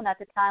Racone at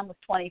the time was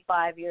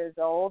 25 years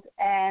old,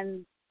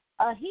 and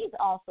he's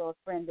also a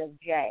friend of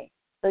Jay.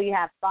 So you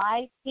have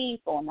 5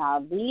 people. Now,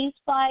 these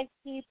 5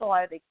 people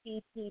are the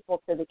key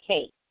people to the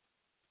case.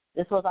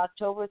 This was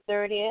October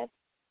 30th,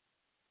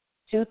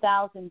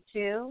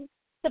 2002.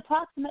 It's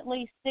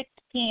approximately 6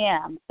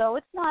 p.m., so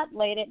it's not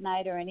late at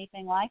night or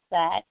anything like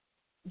that.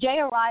 Jay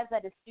arrives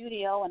at his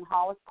studio in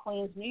Hollis,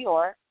 Queens, New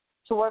York,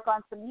 to work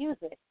on some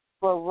music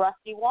for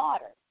Rusty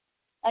Waters.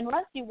 And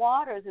Rusty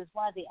Waters is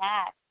one of the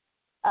acts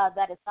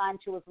that is signed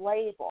to his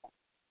label.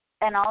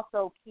 And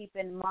also keep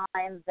in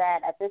mind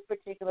that at this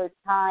particular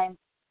time,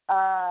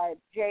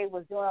 Jay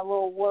was doing a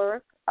little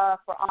work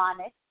for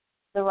Onyx,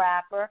 the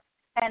rapper,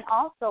 and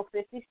also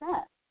 50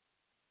 Cent.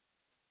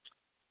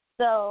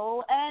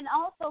 So, and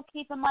also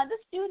keep in mind, the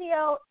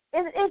studio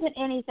isn't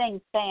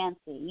anything fancy.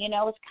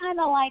 It's kind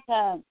of like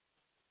a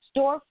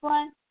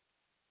storefront.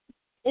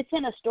 It's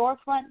in a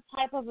storefront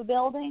type of a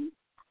building.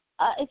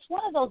 It's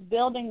one of those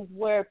buildings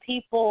where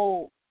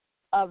people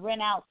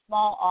rent out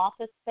small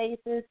office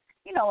spaces.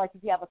 Like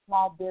if you have a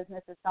small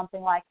business or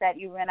something like that,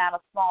 you rent out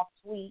a small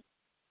suite,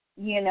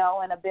 in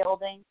a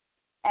building.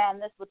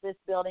 And that's what this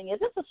building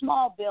is. It's a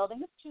small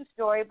building. It's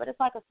 2-story, but it's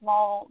like a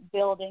small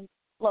building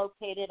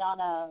located on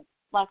a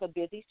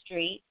busy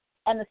street.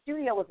 And the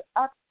studio was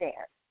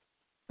upstairs.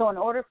 So in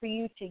order for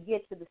you to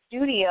get to the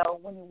studio,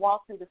 when you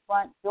walk through the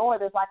front door,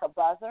 there's like a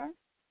buzzer,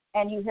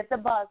 and you hit the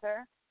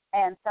buzzer,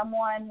 and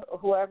someone,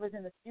 whoever's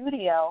in the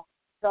studio,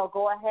 they'll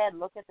go ahead and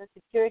look at the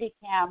security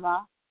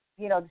camera,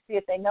 to see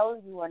if they know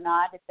you or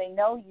not. If they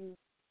know you,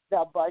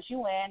 they'll buzz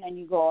you in, and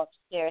you go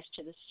upstairs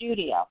to the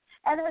studio.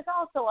 And there's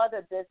also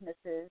other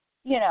businesses,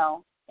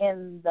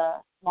 in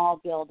the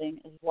small building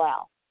as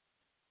well.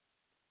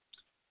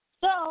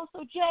 So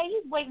Jay,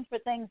 he's waiting for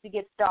things to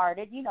get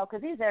started,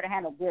 because he's there to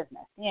handle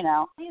business,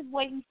 He's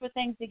waiting for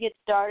things to get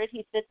started.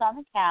 He sits on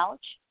the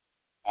couch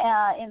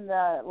in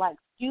the,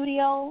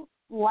 studio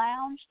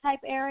lounge type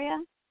area,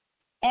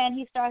 and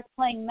he starts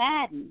playing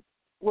Madden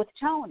with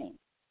Tony.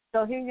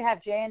 So here you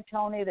have Jay and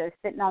Tony. They're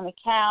sitting on the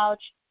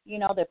couch.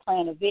 They're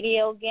playing a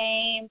video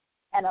game,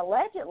 and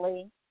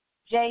allegedly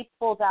Jay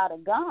pulls out a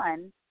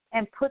gun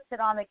and puts it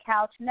on the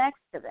couch next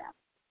to them.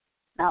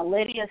 Now,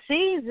 Lydia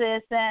sees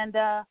this, and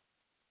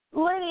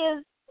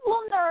Lydia's a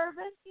little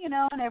nervous,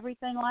 and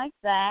everything like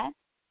that.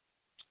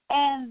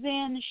 And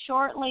then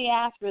shortly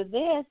after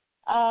this,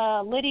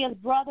 Lydia's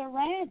brother,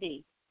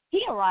 Randy,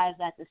 he arrives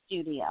at the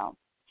studio.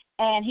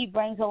 And he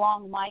brings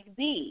along Mike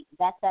B.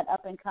 That's that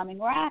up-and-coming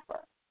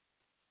rapper.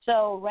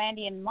 So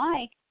Randy and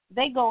Mike,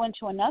 they go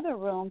into another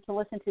room to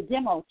listen to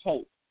demo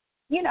tapes.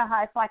 You know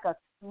how it's like a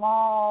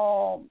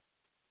small,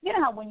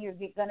 how when you're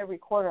going to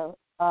record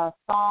a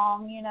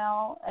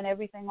song, and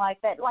everything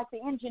like that, like the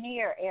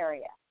engineer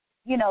area.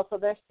 So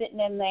they're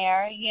sitting in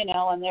there,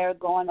 and they're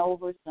going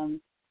over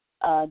some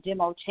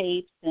demo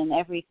tapes and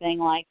everything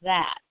like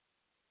that.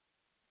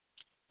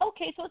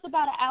 Okay, so it's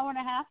about an hour and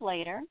a half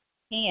later,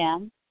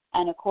 p.m.,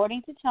 and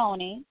according to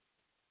Tony,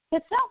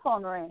 his cell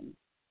phone rings.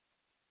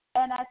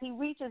 And as he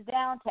reaches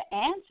down to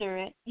answer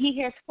it, he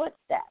hears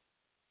footsteps.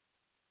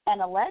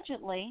 And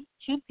allegedly,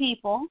 two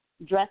people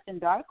dressed in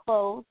dark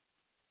clothes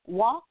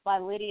walk by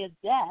Lydia's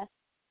desk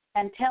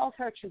and tells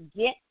her to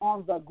get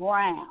on the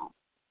ground.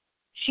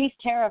 She's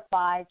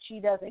terrified.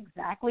 She does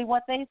exactly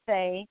what they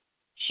say.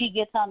 She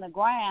gets on the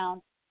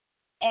ground,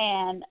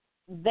 and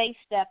they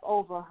step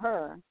over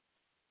her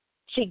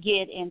to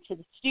get into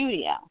the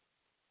studio.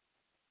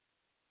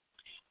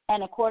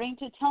 And according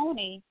to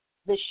Tony,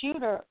 the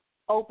shooter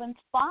opens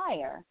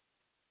fire,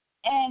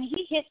 and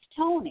he hits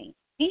Tony.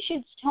 He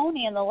shoots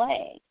Tony in the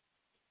leg.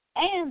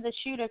 And the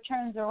shooter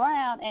turns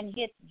around and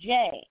hits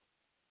Jay.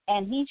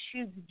 And he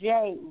shoots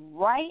Jay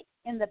right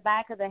in the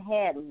back of the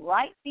head,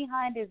 right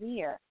behind his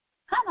ear,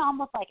 kind of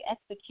almost like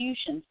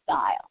execution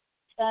style.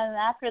 And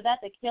after that,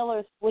 the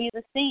killers flee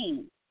the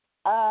scene.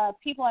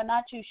 People are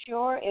not too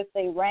sure if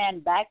they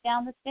ran back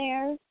down the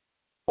stairs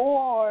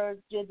or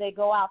did they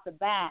go out the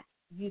back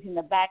using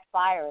the back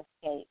fire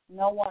escape.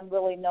 No one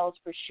really knows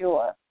for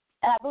sure.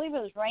 And I believe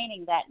it was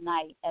raining that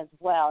night as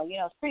well.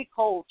 It's pretty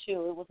cold,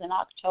 too. It was in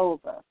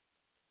October.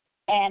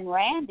 And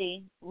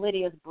Randy,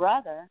 Lydia's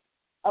brother,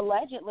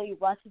 allegedly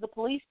runs to the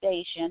police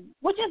station,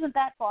 which isn't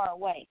that far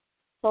away.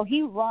 So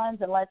he runs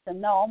and lets them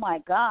know, oh, my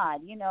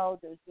God,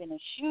 there's been a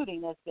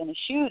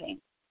shooting.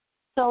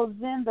 So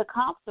then the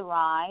cops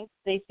arrive.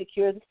 They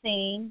secure the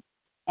scene,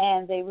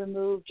 and they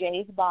remove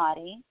Jay's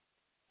body.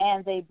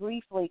 And they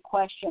briefly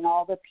question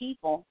all the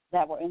people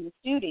that were in the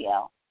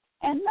studio.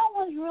 And no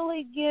one's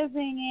really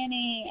giving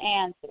any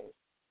answers.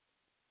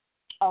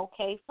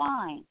 Okay,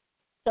 fine.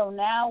 So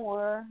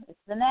now it's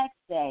the next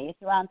day.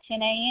 It's around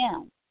 10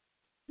 a.m.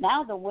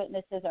 Now the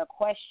witnesses are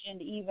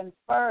questioned even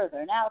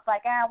further. Now it's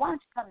like, why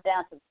don't you come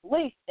down to the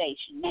police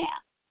station now?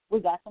 We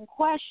got some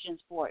questions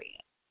for you.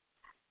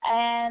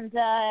 And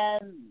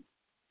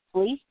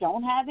police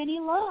don't have any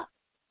luck.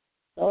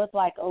 So it's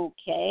like,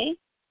 okay.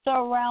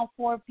 So around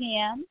 4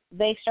 p.m.,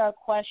 they start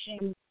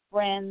questioning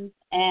friends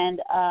and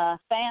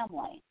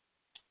family.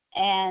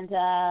 And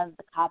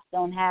the cops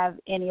don't have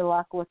any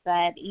luck with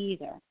that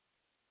either.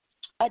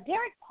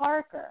 Derek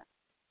Parker,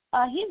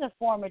 he's a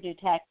former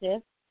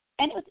detective,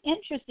 and it was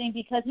interesting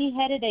because he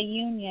headed a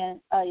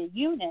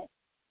unit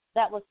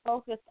that was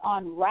focused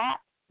on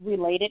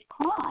rap-related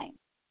crime.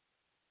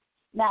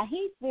 Now,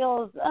 he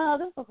feels,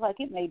 this looks like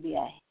it may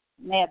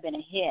have been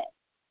a hit.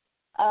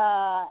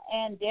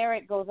 And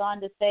Derek goes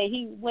on to say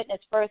he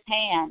witnessed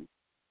firsthand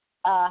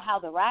how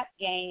the rap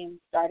game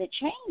started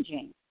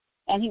changing.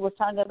 And he was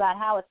talking about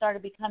how it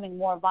started becoming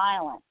more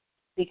violent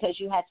because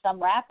you had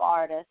some rap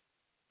artists,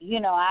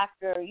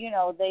 after,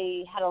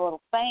 they had a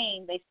little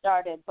fame, they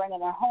started bringing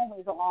their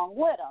homies along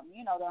with them,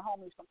 their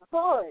homies from the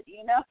hood,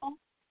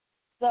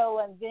 So,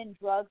 and then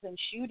drugs and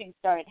shooting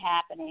started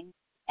happening,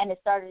 and it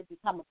started to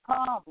become a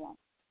problem.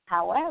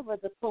 However,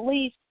 the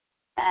police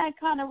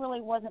kind of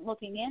really wasn't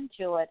looking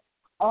into it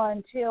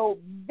until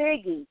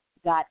Biggie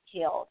got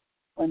killed.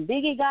 When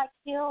Biggie got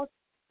killed,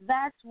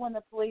 that's when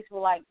the police were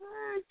like,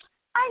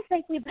 I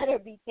think we better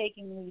be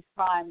taking these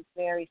crimes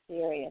very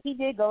serious. He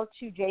did go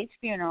to Jay's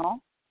funeral,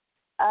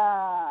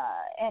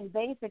 and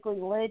basically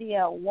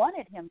Lydia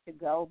wanted him to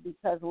go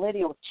because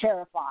Lydia was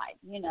terrified,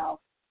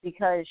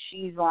 because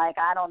she's like,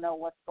 I don't know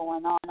what's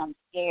going on. I'm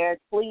scared.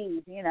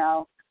 Please,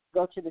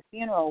 go to the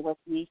funeral with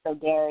me. So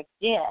Derek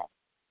did.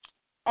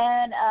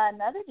 And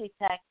another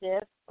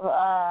detective,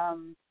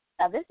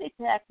 now this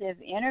detective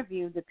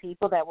interviewed the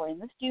people that were in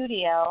the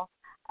studio.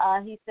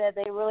 He said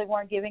they really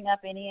weren't giving up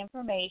any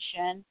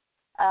information,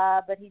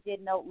 but he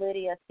did note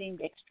Lydia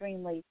seemed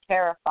extremely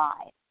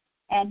terrified.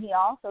 And he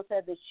also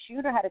said the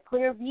shooter had a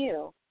clear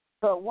view,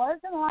 so it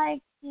wasn't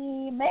like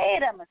he made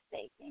a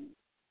mistake and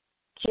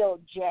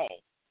killed Jay.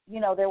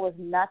 There was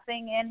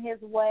nothing in his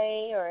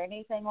way or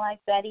anything like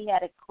that. He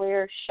had a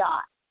clear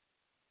shot,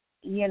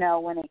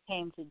 when it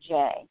came to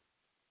Jay.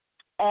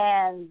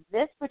 And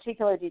this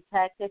particular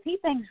detective, he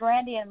thinks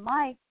Randy and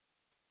Mike,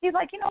 he's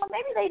like,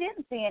 maybe they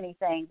didn't see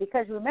anything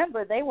because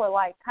remember, they were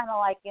like kind of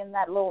like in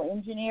that little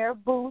engineer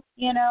booth,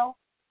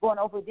 going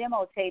over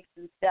demo tapes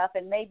and stuff,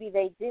 and maybe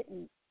they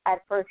didn't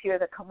at first hear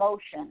the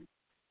commotion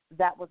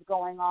that was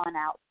going on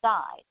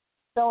outside.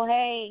 So,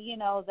 hey,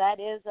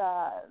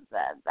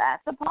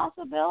 that's a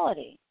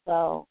possibility.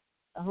 So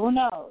who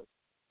knows?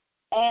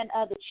 And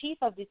the chief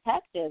of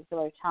detectives at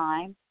the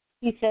time,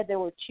 he said there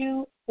were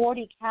two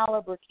 .40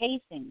 caliber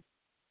casings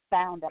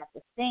found at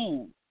the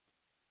scene.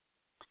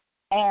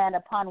 And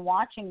upon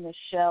watching the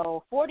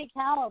show, 40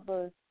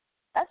 calibers,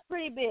 that's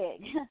pretty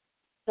big.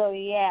 So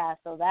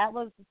that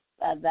was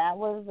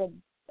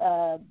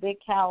a big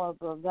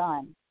caliber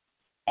gun.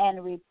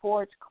 And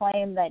reports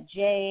claim that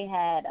Jay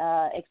had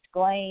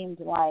exclaimed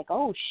like,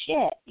 "Oh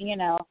shit,"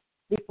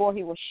 before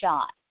he was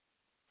shot.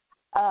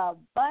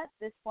 But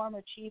this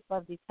former chief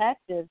of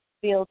detectives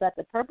feels that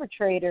the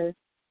perpetrators,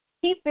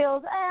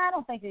 I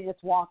don't think they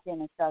just walked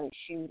in and started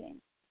shooting.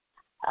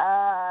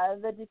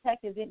 The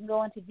detective didn't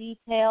go into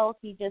details.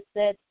 He just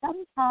said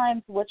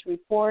sometimes what's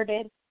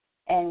reported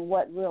and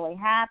what really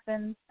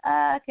happens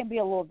can be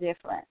a little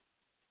different.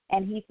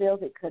 And he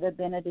feels it could have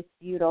been a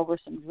dispute over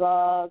some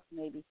drugs,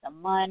 maybe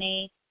some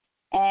money.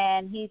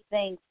 And he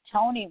thinks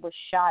Tony was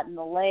shot in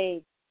the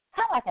leg,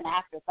 kind of like an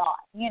afterthought.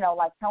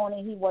 Like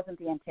Tony, he wasn't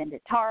the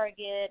intended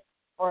target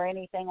or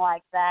anything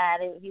like that.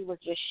 He was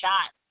just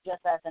shot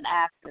just as an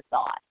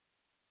afterthought.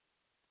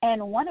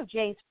 And one of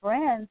Jay's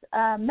friends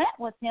met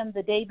with him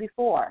the day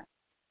before.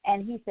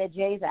 And he said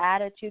Jay's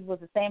attitude was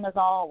the same as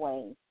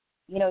always.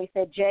 He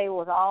said Jay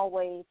was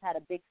always had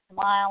a big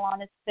smile on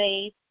his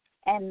face.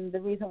 And the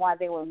reason why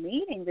they were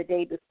meeting the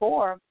day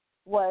before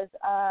was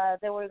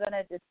they were going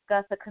to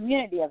discuss a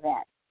community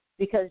event,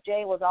 because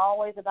Jay was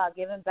always about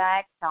giving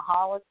back to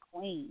Hollis,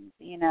 Queens,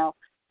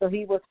 So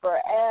he was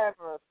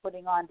forever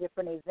putting on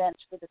different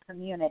events for the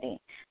community.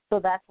 So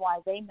that's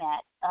why they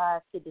met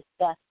to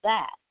discuss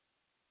that.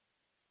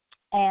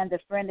 And the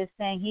friend is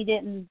saying he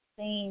didn't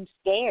seem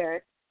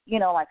scared,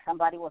 like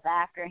somebody was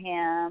after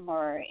him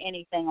or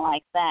anything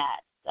like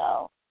that.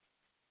 But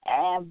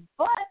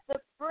the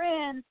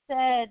friend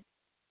said,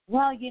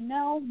 well,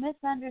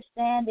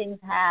 misunderstandings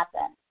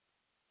happen.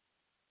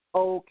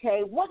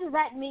 Okay, what does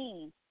that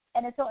mean?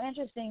 And it's so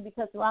interesting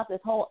because throughout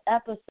this whole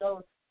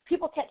episode,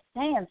 people kept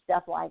saying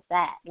stuff like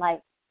that.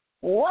 Like,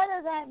 what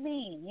does that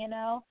mean,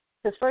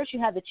 Because first you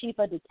have the chief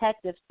of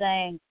detectives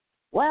saying,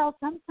 well,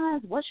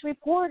 sometimes what's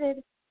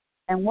reported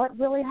and what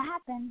really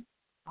happened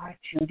are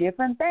two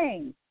different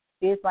things.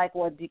 It's like,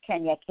 well,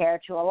 can you care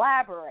to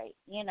elaborate,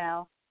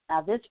 Now,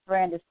 this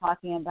friend is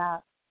talking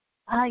about,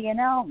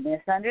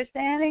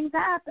 misunderstandings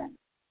happen.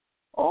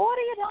 Well, what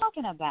are you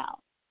talking about?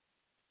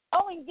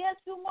 Oh, and guess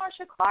who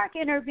Marsha Clark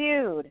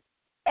interviewed?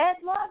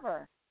 Ed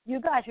Lover. You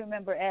guys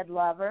remember Ed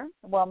Lover?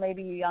 Well,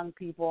 maybe you young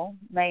people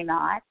may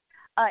not.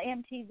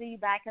 MTV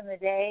back in the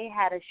day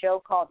had a show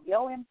called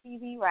Yo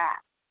MTV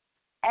Rap.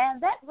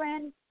 And that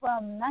ran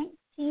from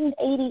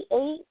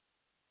 1988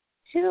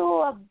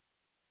 to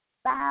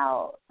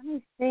about,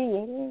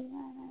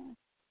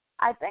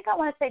 I think I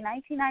want to say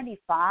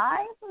 1995,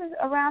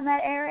 around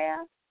that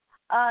area.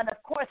 And,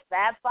 of course,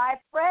 Fab Five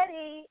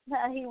Freddy,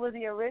 he was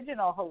the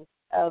original host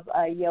of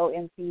Yo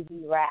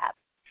MTV Rap.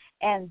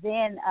 And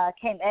then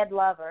came Ed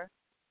Lover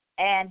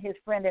and his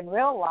friend in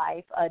real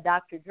life,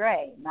 Dr.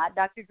 Dre. Not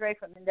Dr. Dre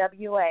from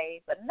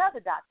NWA, but another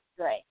Dr.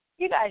 Dre.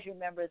 You guys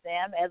remember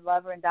them, Ed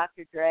Lover and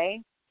Dr.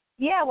 Dre?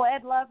 Yeah, well,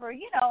 Ed Lover,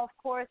 of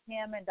course,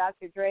 him and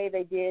Dr. Dre,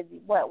 they did,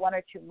 one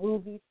or two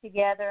movies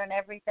together and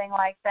everything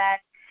like that.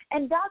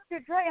 And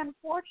Dr. Dre,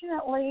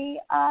 unfortunately,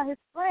 his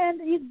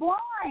friend, he's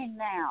blind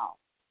now.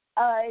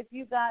 If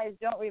you guys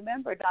don't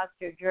remember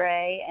Dr.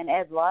 Dre and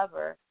Ed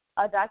Lover,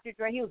 Dr.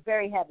 Dre, he was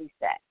very heavy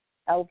set,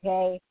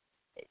 okay?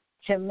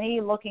 To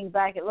me, looking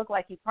back, it looked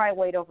like he probably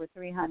weighed over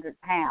 300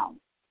 pounds.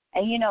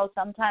 And,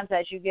 sometimes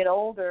as you get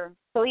older,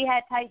 so he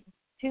had type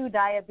 2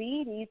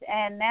 diabetes,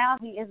 and now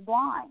he is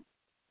blind.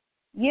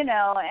 And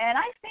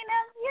I've seen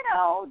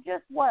him,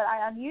 just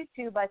on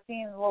YouTube, I've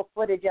seen a little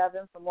footage of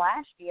him from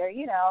last year,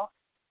 he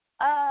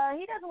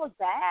doesn't look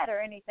bad or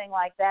anything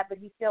like that, but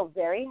he's still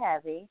very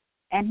heavy,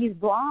 and he's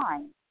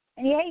blind.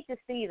 And you hate to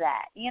see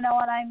that, you know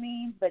what I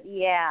mean? But,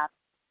 yeah.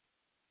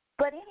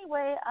 But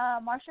anyway,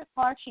 Marsha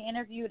Clark, she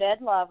interviewed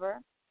Ed Lover,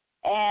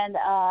 and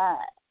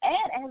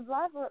Ed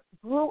Lover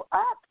grew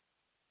up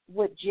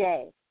with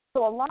Jay.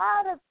 So a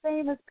lot of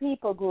famous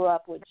people grew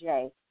up with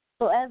Jay.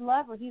 So Ed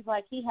Lover, he's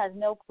like, he has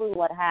no clue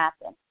what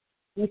happened.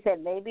 He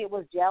said maybe it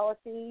was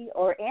jealousy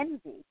or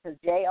envy because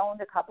Jay owned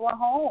a couple of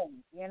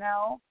homes,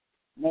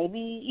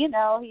 Maybe, he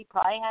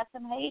probably had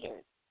some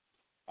haters.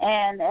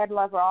 And Ed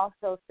Lover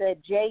also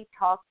said Jay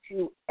talked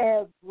to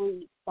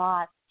everybody.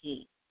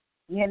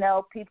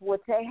 People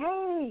would say,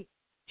 hey,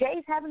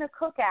 Jay's having a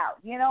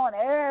cookout, and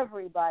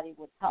everybody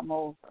would come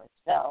over.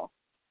 So,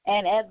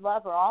 and Ed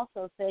Lover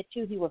also said,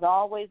 too, he was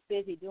always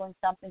busy doing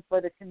something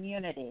for the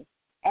community.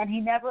 And he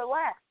never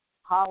left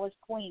Hollis,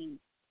 Queens.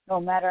 No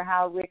matter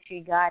how rich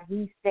he got,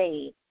 he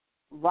stayed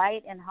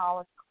right in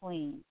Hollis,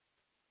 Queens.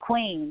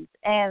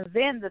 And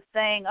then the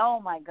thing, oh,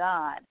 my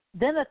God.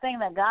 Then the thing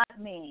that got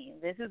me,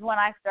 this is when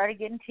I started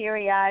getting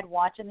teary-eyed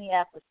watching the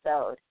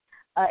episode.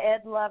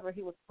 Ed Lover,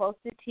 he was close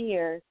to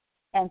tears,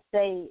 and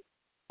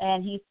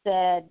he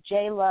said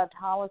Jay loved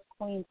Hollis,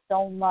 Queens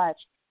so much,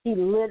 he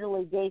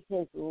literally gave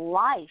his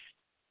life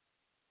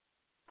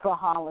for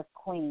Hollis,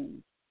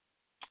 Queens.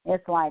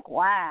 It's like,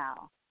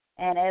 wow.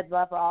 And Ed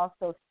Lover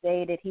also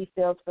stated he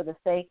feels for the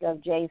sake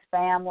of Jay's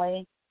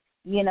family,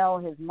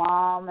 his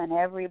mom and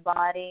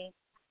everybody,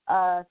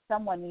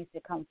 someone needs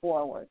to come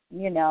forward.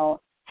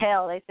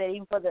 Hell, he said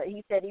even for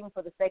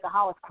the sake of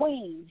Hollis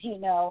Queens,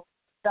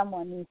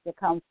 someone needs to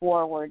come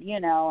forward,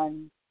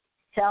 and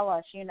tell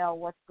us,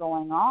 what's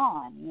going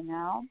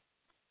on,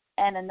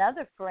 And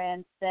another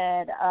friend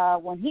said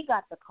when he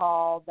got the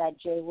call that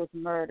Jay was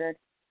murdered,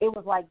 it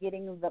was like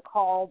getting the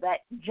call that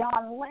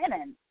John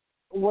Lennon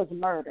was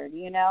murdered,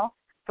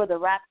 For the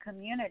rap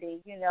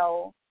community,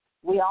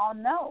 we all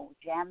know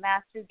Jam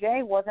Master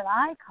Jay was an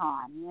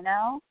icon,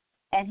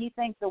 and he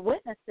thinks the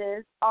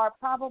witnesses are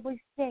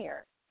probably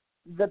scared.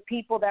 The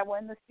people that were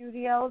in the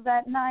studio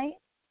that night,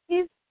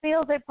 he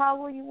feels they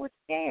probably were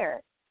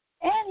scared.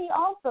 And he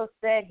also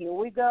said, here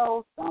we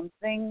go,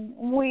 something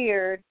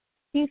weird.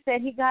 He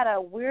said he got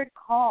a weird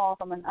call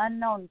from an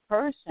unknown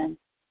person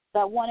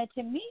that wanted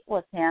to meet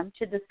with him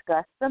to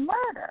discuss the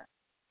murder.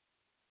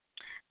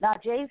 Now,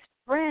 Jay's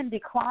friend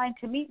declined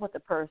to meet with the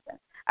person.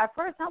 At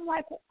first, I'm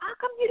like, well, how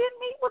come you didn't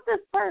meet with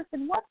this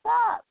person? What's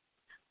up?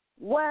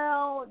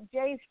 Well,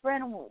 Jay's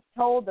friend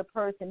told the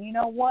person, you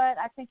know what,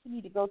 I think you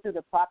need to go through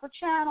the proper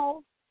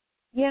channels.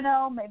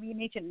 Maybe you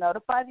need to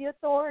notify the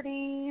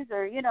authorities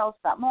or,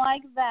 something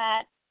like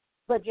that.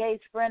 But Jay's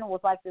friend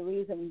was like, the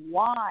reason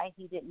why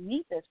he didn't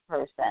meet this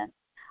person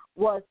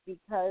was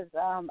because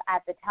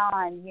at the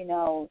time,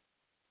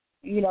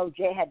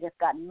 Jay had just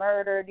gotten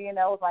murdered. It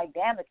was like,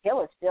 damn, the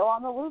killer's still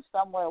on the loose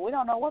somewhere. We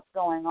don't know what's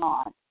going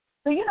on.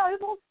 So, he was a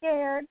little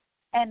scared.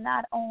 And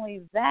not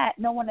only that,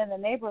 no one in the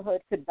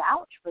neighborhood could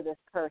vouch for this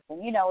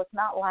person. It's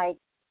not like,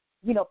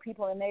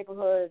 people in the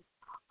neighborhood,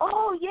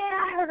 oh, yeah,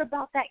 I heard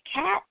about that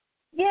cat.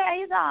 Yeah,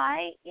 he's all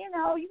right. You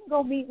can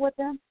go meet with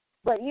him.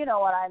 But you know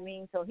what I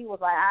mean. So he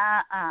was like,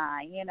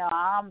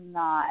 I'm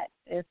not.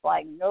 It's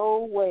like,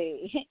 no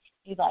way.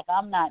 He's like,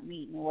 I'm not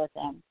meeting with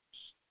him.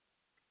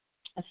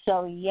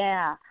 So,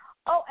 yeah.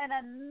 Oh, and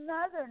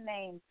another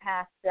name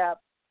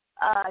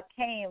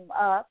came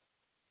up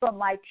from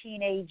my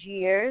teenage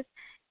years,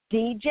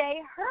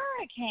 DJ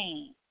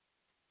Hurricane.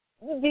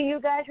 Do you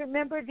guys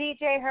remember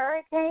DJ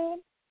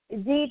Hurricane?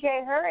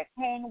 DJ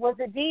Hurricane was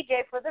a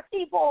DJ for the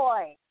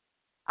T-Boy.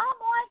 I'm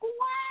like,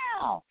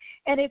 wow.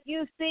 And if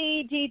you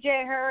see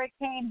DJ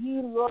Hurricane,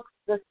 he looks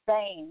the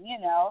same,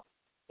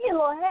 He's a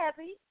little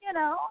heavy,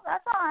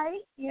 that's all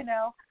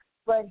right,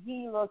 But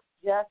he looks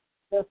just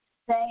the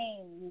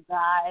same, you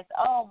guys.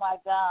 Oh, my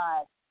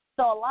God.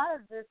 So a lot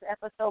of this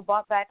episode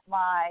brought back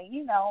my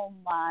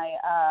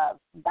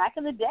back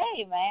in the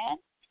day, man.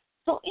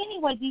 So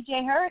anyway,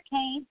 DJ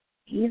Hurricane,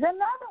 he's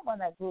another one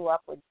that grew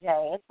up with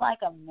Jay. It's like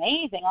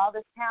amazing, all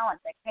this talent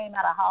that came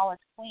out of Hollis,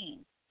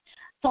 Queens.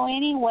 So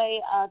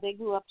anyway, they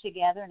grew up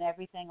together and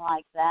everything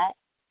like that.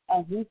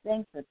 And he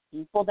thinks the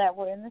people that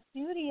were in the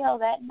studio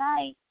that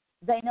night,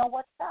 they know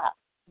what's up.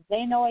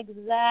 They know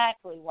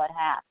exactly what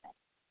happened.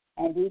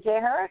 And DJ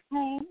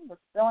Hurricane was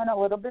spilling a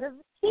little bit of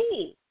the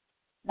tea.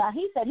 Now,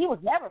 he said he was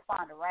never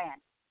fond of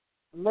Randy.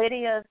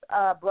 Lydia's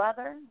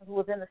brother, who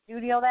was in the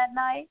studio that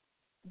night,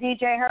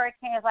 DJ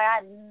Hurricane is like,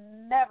 I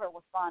never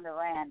was fond of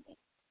Randy.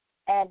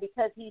 And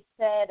because he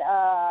said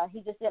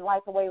he just didn't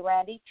like the way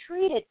Randy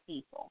treated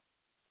people.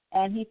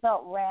 And he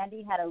felt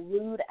Randy had a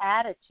rude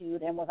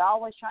attitude and was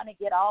always trying to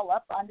get all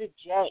up under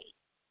Jay,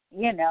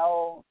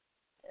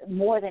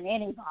 more than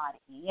anybody,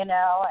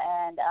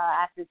 And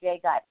after Jay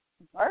got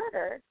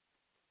murdered,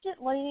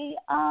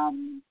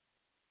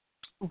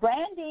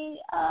 Randy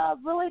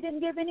really didn't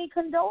give any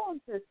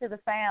condolences to the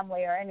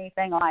family or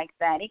anything like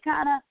that. He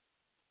kind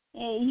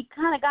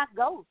of got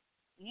ghost,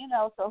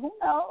 so who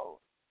knows?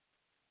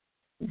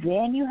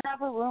 Then you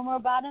have a rumor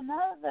about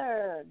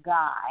another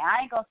guy.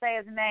 I ain't going to say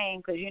his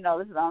name because,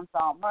 this is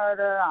unsolved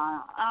murder.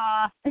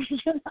 I'm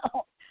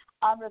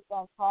just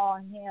going to call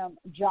him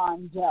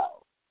John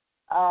Doe.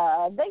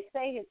 They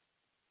say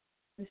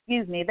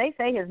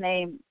his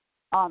name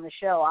on the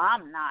show.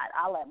 I'm not.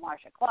 I'll let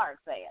Marsha Clark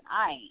say it.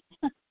 I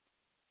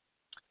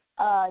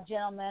ain't.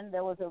 Gentlemen,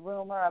 there was a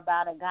rumor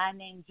about a guy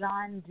named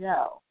John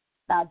Doe.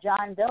 Now,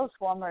 John Doe's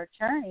former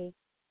attorney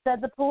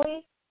said the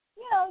police,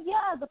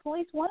 the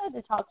police wanted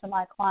to talk to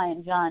my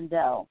client, John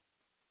Doe.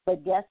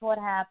 But guess what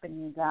happened,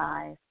 you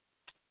guys?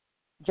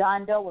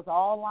 John Doe was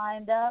all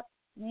lined up,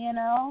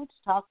 to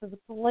talk to the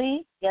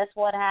police. Guess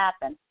what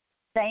happened?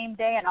 Same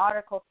day, an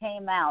article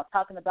came out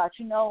talking about,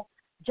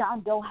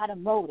 John Doe had a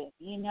motive,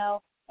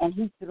 and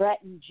he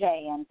threatened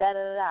Jay and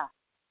da-da-da.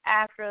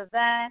 After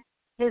that,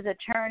 his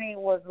attorney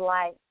was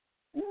like,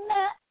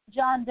 nah,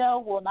 John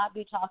Doe will not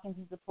be talking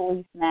to the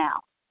police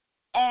now.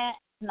 And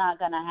it's not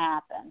going to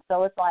happen.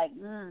 So it's like,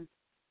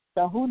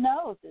 so who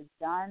knows? Does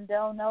John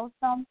Doe know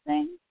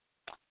something?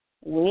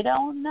 We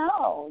don't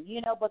know,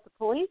 but the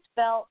police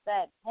felt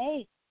that,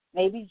 hey,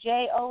 maybe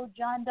Jay owed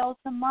John Doe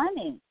some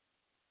money.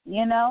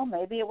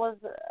 Maybe it was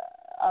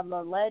an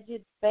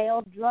alleged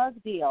failed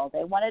drug deal.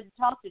 They wanted to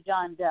talk to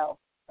John Doe.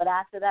 But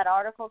after that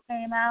article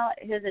came out,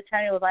 his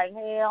attorney was like,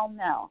 hell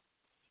no.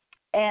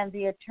 And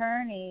the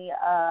attorney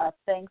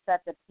thinks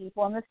that the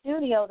people in the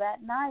studio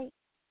that night,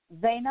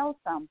 they know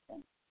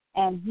something.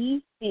 And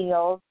he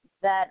feels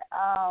that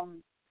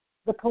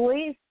the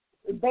police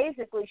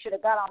basically should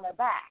have got on their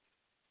back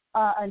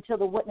until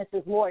the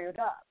witnesses lawyered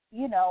up.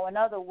 You know, in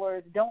other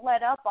words, don't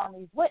let up on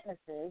these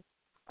witnesses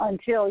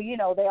until, you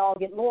know, they all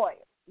get lawyers,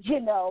 you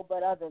know.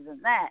 But other than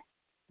that,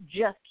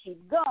 just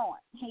keep going,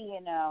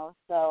 you know.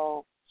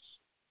 So,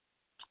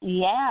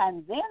 yeah,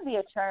 and then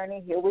the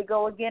attorney, here we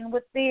go again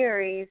with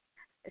theories.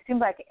 It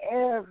seems like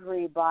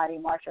everybody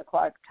Marsha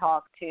Clark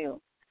talked to,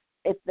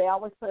 they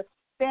always put a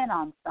spin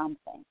on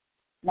something.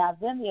 Now,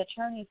 then the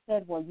attorney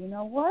said, well, you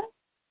know what?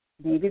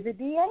 Maybe the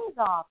DA's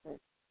office,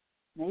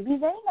 maybe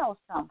they know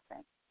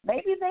something.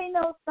 Maybe they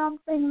know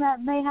something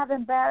that may have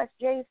embarrassed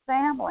Jay's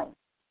family.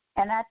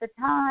 And at the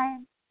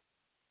time,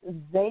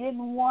 they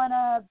didn't want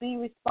to be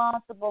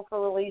responsible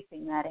for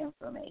releasing that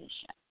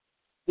information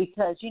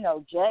because, you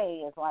know,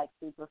 Jay is like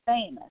super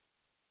famous.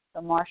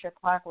 So Marsha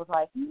Clark was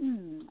like,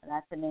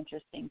 that's an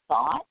interesting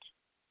thought.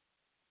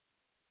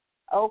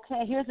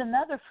 Okay, here's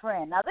another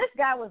friend. Now, this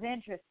guy was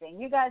interesting.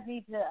 You guys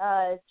need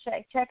to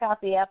check out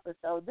the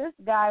episode. This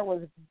guy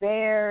was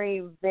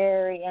very,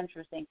 very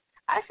interesting.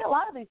 Actually, a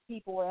lot of these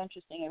people were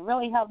interesting. It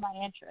really held my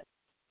interest.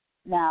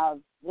 Now,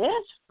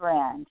 this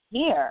friend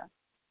here,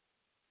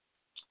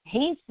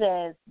 he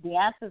says the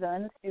answers are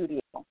in the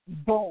studio.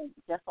 Boom,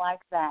 just like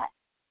that.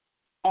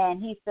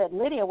 And he said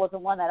Lydia was the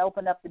one that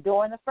opened up the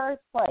door in the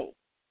first place.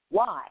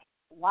 Why?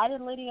 Why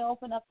did Lydia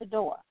open up the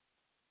door?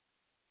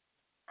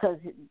 Because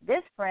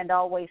this friend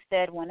always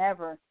said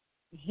whenever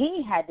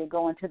he had to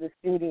go into the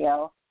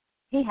studio,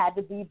 he had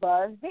to be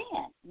buzzed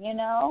in, you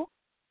know.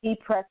 He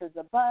presses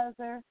a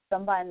buzzer.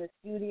 Somebody in the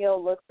studio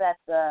looks at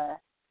the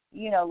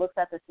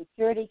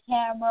security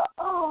camera.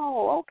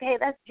 Oh, okay,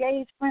 that's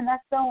Jay's friend.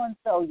 That's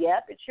so-and-so.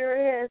 Yep, it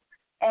sure is.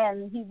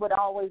 And he would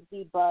always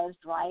be buzzed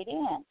right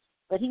in.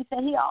 But he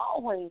said he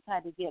always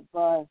had to get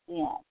buzzed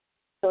in.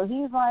 So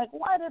he's like,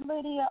 why did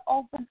Lydia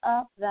open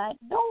up that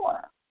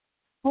door?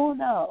 Who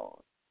knows?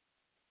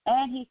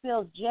 And he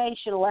feels Jay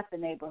should have left the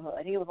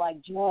neighborhood. He was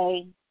like,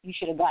 Jay, you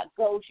should have got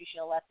ghost. You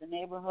should have left the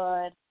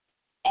neighborhood.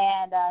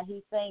 And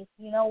he thinks,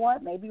 you know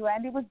what, maybe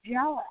Randy was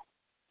jealous.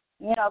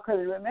 You know,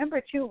 because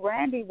remember, too,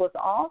 Randy was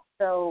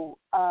also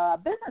a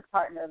business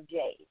partner of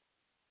Jay's.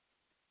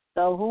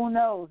 So who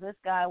knows? This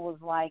guy was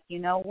like, you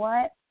know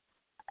what,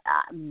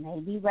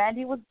 maybe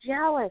Randy was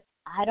jealous.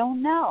 I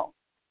don't know.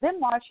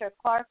 Then Marsha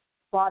Clark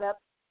brought up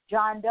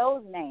John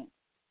Doe's name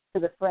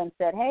to the friend,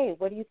 said, hey,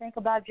 what do you think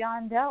about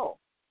John Doe?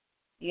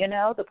 You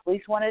know, the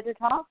police wanted to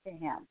talk to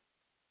him.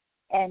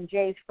 And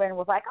Jay's friend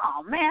was like,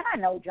 oh, man, I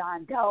know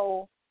John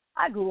Doe.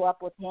 I grew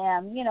up with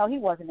him. You know, he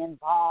wasn't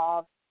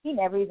involved. He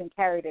never even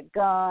carried a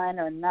gun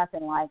or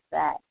nothing like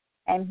that.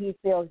 And he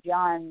feels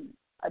John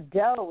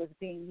Doe is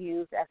being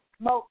used as a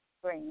smoke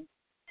screen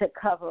to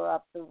cover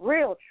up the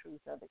real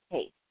truth of the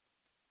case.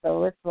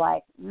 So it's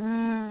like,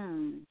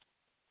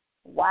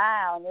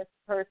 wow. And this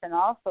person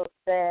also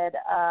said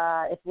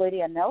if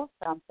Lydia knows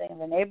something,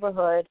 the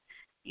neighborhood,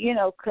 you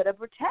know, could have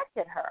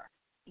protected her,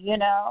 you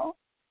know.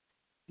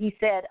 He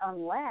said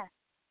unless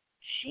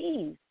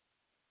she's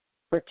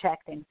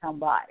protecting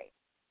somebody.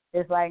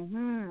 It's like,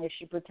 is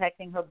she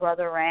protecting her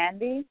brother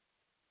Randy?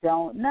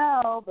 Don't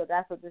know, but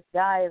that's what this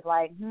guy is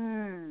like,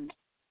 you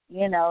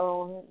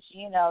know,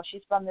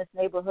 she's from this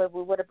neighborhood.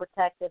 We would have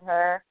protected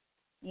her,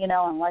 you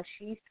know, unless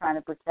she's trying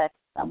to protect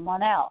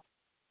someone else.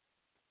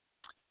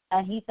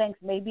 And he thinks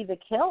maybe the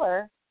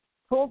killer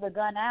pulled the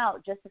gun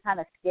out just to kind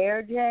of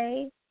scare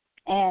Jay,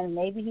 and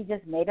maybe he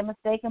just made a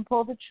mistake and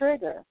pulled the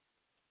trigger.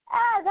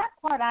 That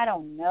part I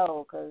don't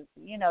know because,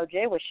 you know,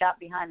 Jay was shot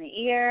behind the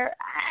ear.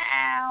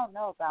 I don't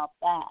know about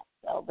that,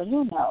 so, but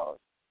who knows?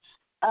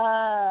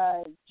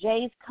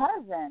 Jay's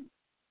cousin,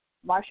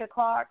 Marsha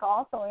Clark,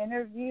 also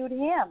interviewed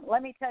him.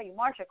 Let me tell you,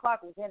 Marsha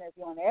Clark was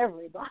interviewing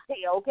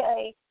everybody,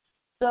 okay?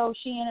 So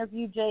she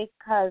interviewed Jay's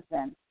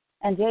cousin,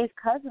 and Jay's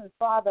cousin's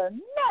father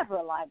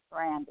never liked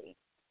Randy,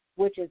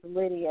 which is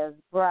Lydia's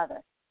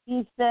brother.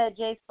 He said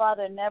Jay's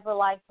father never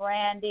liked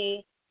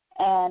Randy,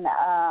 and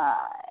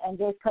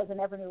Jay's cousin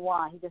never knew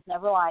why. He just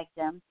never liked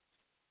him,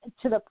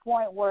 to the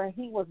point where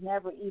he was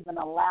never even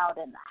allowed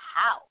in the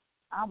house.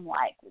 I'm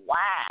like,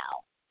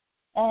 wow.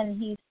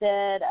 And he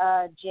said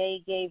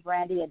Jay gave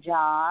Randy a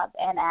job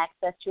and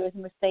access to his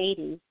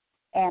Mercedes.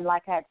 And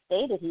like I had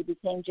stated, he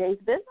became Jay's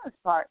business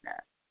partner.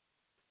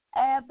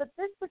 But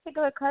this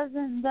particular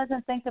cousin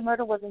doesn't think the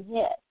murder was a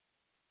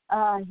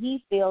hit.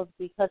 He feels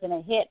because in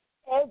a hit,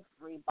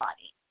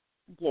 everybody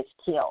gets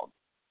killed.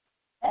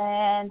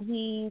 And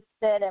he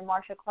said, and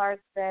Marsha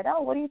Clark said,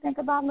 oh, what do you think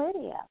about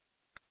Lydia?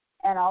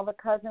 And all the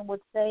cousin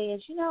would say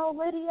is, you know,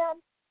 Lydia,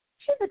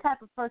 she's the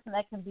type of person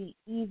that can be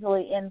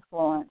easily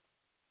influenced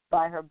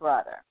by her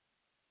brother.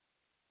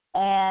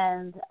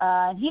 And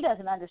he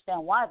doesn't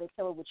understand why the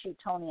killer would shoot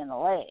Tony in the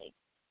leg.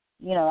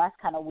 You know, that's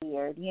kind of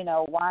weird. You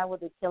know, why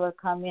would the killer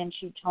come in,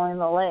 shoot Tony in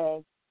the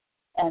leg,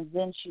 and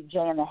then shoot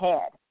Jay in the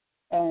head?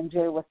 And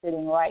Jay was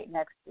sitting right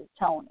next to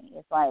Tony.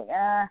 It's like,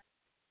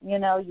 you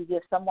know, you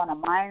give someone a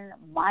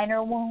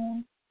minor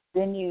wound,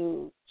 then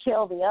you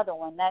kill the other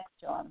one next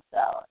to him. So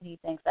he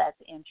thinks that's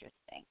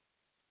interesting.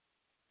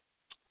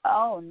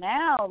 Oh,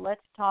 now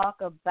let's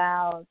talk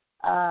about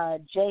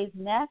Jay's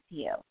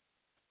nephew.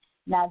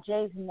 Now,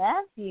 Jay's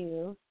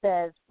nephew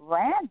says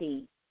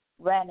Randy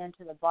ran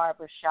into the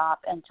barber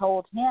shop and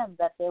told him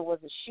that there was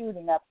a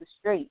shooting up the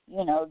street.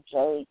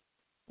 Jay,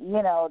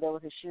 there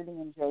was a shooting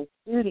in Jay's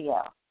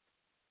studio.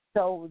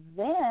 So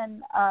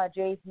then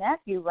Jay's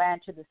nephew ran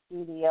to the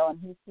studio, and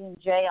he seen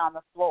Jay on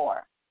the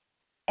floor.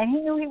 And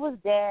he knew he was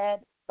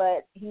dead,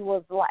 but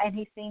and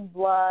he seen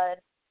blood,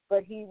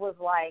 but he was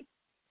like,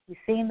 he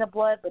seen the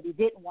blood, but he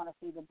didn't want to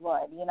see the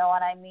blood. You know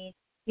what I mean?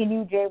 He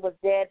knew Jay was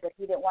dead, but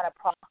he didn't want to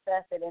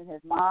process it in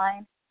his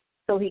mind.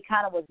 So he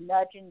kind of was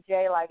nudging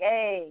Jay like,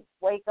 hey,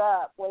 wake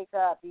up,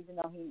 even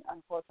though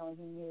unfortunately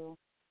he knew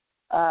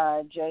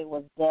Jay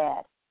was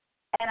dead.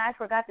 And I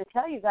forgot to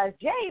tell you guys,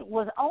 Jay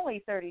was only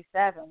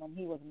 37 when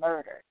he was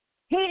murdered.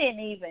 He didn't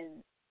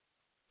even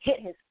hit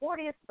his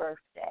 40th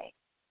birthday.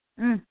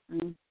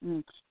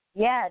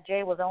 Yeah,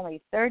 Jay was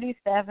only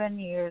 37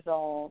 years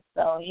old.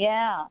 So,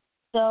 yeah.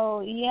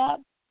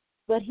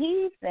 But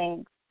he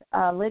thinks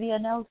Lydia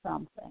knows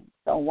something.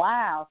 So,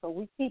 wow. So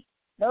we keep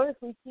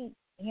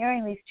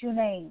hearing these two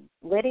names,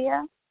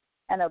 Lydia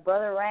and her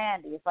brother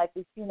Randy. It's like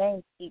these two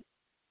names keep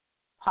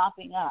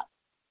popping up.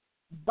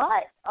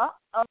 But,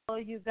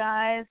 you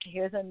guys,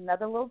 here's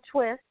another little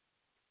twist.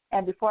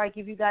 And before I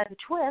give you guys a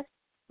twist,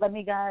 let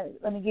me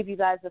give you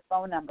guys the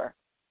phone number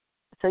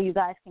so you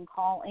guys can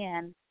call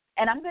in.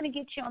 And I'm going to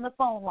get you on the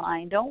phone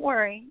line. Don't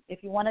worry.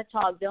 If you want to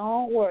talk,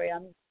 don't worry.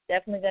 I'm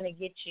definitely going to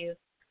get you.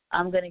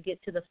 I'm going to get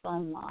to the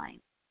phone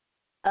line.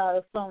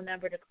 The phone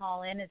number to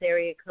call in is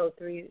area code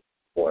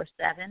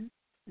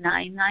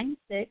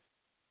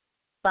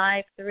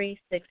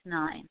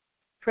 347-996-5369.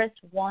 Press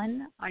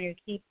 1 on your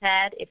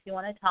keypad if you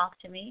want to talk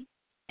to me,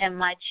 and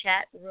my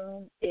chat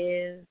room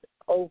is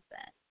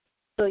open.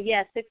 So,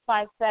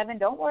 657,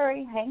 don't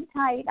worry, hang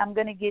tight. I'm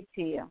going to get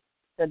to you,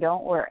 so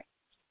don't worry.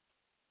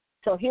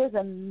 So here's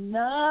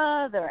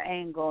another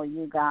angle,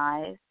 you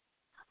guys.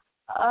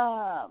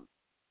 Now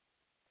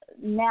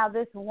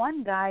this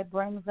one guy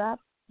brings up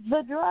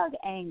the drug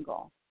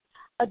angle.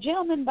 A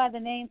gentleman by the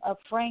name of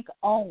Frank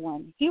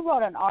Owen, he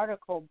wrote an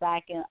article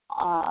back in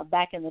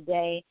the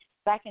day.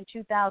 Back in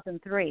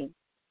 2003,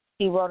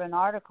 he wrote an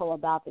article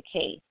about the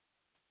case.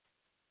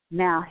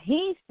 Now,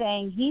 he's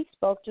saying he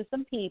spoke to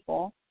some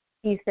people.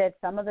 He said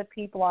some of the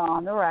people are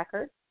on the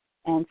record,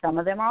 and some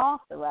of them are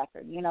off the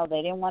record. They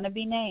didn't want to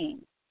be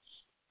named.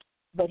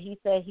 But he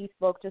said he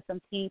spoke to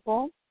some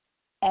people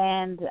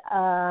and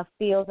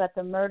feels that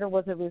the murder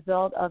was a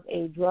result of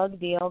a drug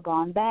deal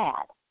gone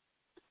bad.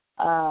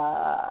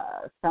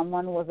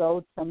 Someone was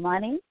owed some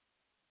money.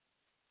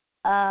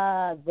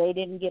 They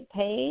didn't get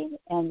paid,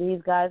 and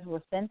these guys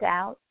were sent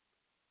out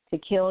to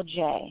kill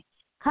Jay.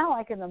 Kind of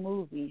like in the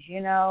movies,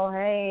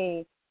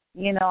 hey,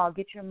 I'll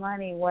get your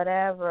money,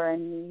 whatever,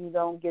 and you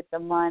don't get the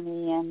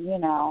money, and,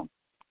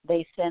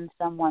 they send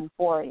someone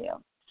for you.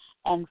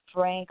 And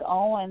Frank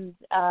Owens,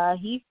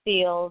 he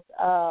feels,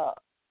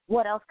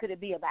 what else could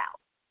it be about?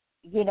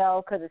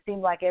 Because it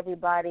seemed like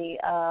everybody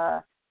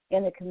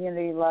in the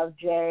community loved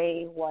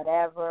Jay,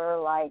 whatever,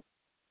 like,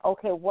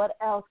 okay, what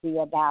else be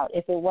about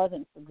if it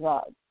wasn't for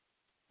drugs?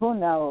 Who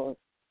knows?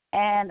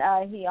 And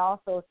he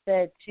also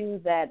said,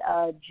 too, that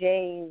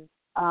Jay's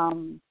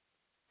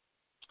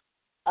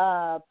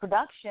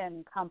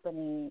production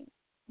company,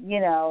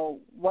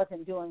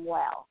 wasn't doing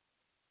well.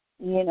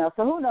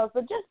 So who knows?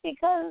 But just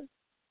because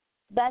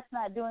that's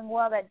not doing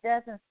well, that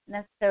doesn't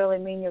necessarily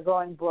mean you're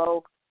going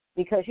broke.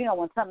 Because,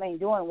 when something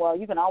ain't doing well,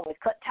 you can always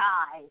cut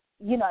ties.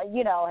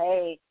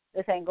 Hey,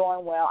 this ain't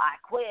going well, I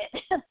quit.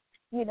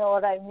 You know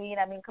what I mean?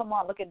 Come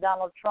on, look at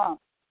Donald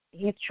Trump.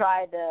 He's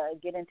tried to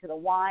get into the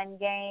wine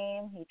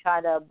game. He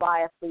tried to buy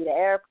a fleet of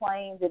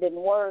airplanes. It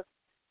didn't work,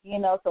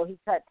 so he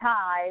cut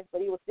ties,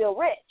 but he was still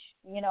rich.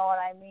 You know what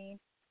I mean?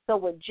 So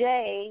with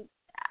Jay,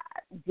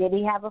 did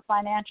he have a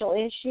financial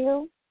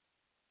issue?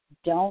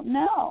 Don't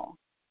know.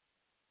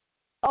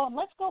 Oh, and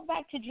let's go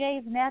back to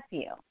Jay's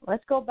nephew.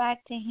 Let's go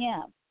back to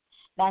him.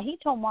 Now, he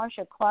told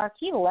Marsha Clark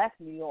he left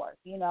New York,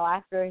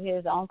 after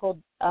his uncle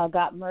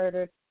got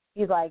murdered.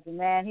 He left New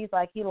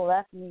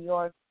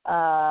York.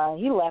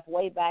 He left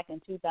way back in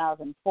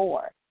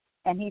 2004.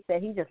 And he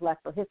said he just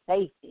left for his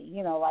safety,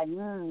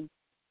 something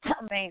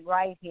ain't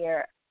right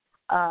here.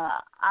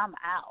 I'm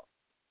out.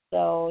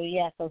 So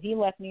he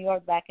left New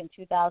York back in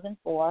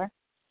 2004.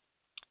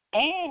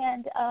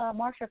 And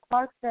Marsha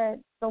Clark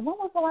said, so when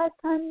was the last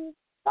time you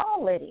saw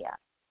Lydia?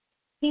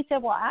 He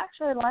said, well,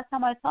 actually, the last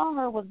time I saw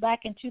her was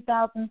back in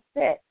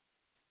 2006.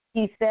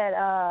 He said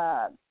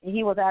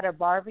he was at her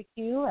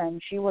barbecue,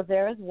 and she was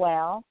there as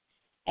well.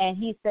 And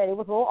he said it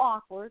was a little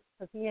awkward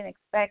because he didn't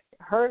expect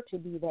her to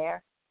be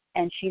there,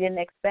 and she didn't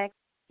expect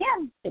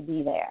him to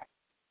be there.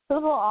 So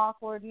it was a little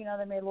awkward. They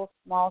made a little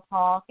small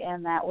talk,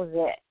 and that was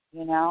it,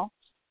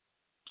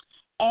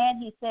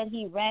 And he said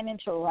he ran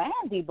into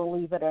Randy,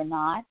 believe it or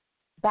not,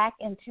 back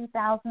in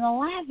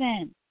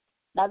 2011.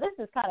 Now, this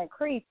is kind of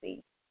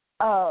creepy.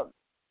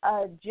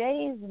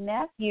 Jay's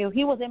nephew,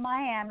 he was in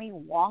Miami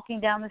walking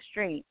down the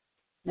street.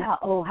 Now,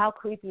 how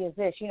creepy is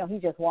this?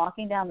 He's just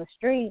walking down the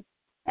street,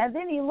 and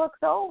then he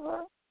looks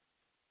over,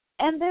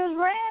 and there's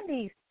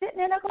Randy sitting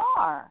in a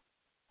car.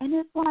 And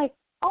it's like,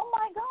 oh,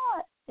 my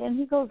God. And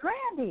he goes,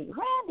 Randy.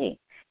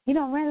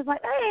 Randy's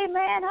like, hey,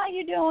 man, how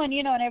you doing?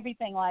 And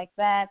everything like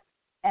that.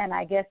 And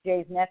I guess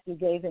Jay's nephew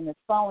gave him his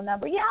phone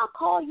number. Yeah, I'll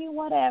call you,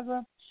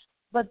 whatever.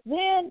 But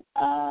then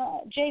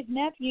Jay's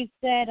nephew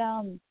said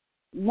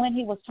when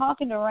he was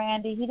talking to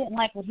Randy, he didn't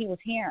like what he was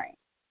hearing.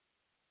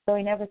 So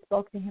he never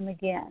spoke to him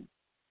again.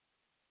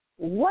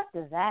 What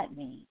does that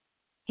mean?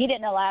 He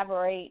didn't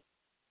elaborate.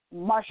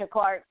 Marsha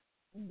Clark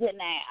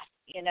didn't ask,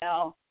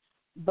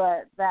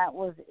 but that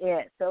was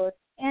it. So it's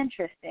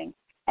interesting.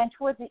 And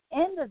towards the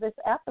end of this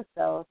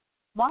episode,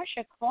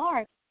 Marsha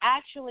Clark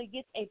actually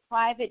gets a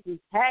private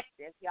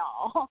detective,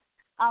 y'all.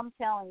 I'm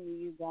telling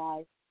you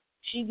guys.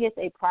 She gets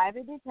a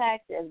private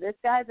detective. This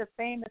guy's a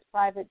famous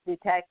private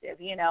detective.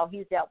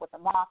 He's dealt with the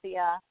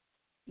mafia,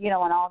 and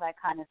all that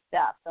kind of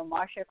stuff. So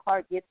Marsha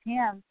Clark gets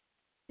him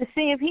to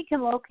see if he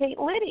can locate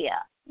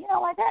Lydia.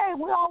 Like, hey,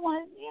 we all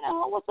want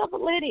to, what's up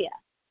with Lydia?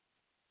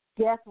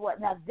 Guess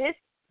what? Now, this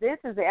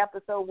is the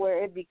episode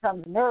where it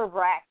becomes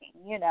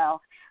nerve-wracking,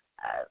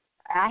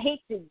 I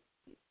hate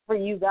for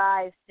you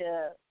guys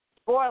to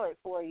spoil it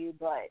for you,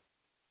 but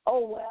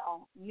oh,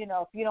 well,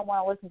 if you don't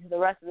want to listen to the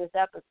rest of this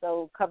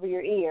episode, cover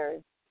your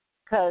ears,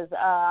 because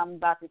I'm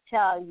about to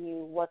tell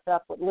you what's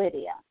up with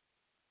Lydia.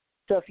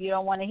 So if you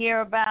don't want to hear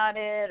about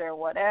it or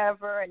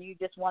whatever, and you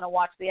just want to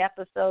watch the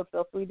episode,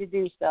 feel free to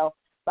do so.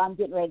 But I'm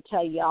getting ready to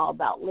tell you all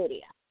about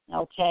Lydia,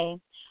 okay?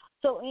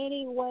 So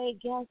anyway,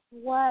 guess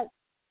what?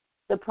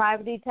 The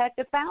private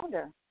detective found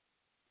her.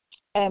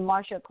 And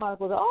Marsha Clark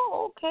was,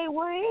 oh, okay,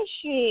 where is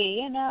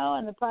she?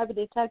 And the private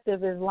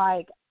detective is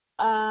like,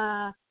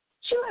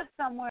 she lives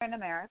somewhere in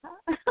America.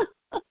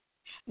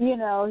 He's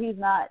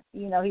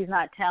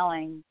not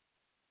telling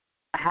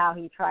how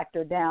he tracked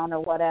her down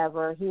or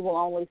whatever. He will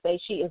only say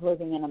she is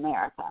living in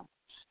America.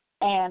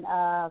 And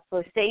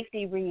for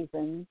safety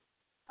reasons,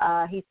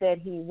 he said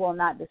he will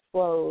not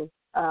disclose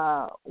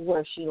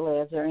where she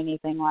lives or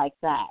anything like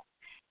that.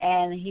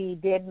 And he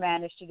did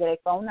manage to get a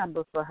phone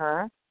number for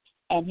her,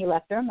 and he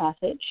left her a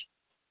message.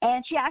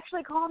 And she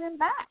actually called him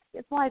back.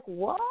 It's like,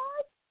 what?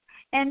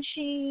 And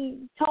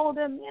she told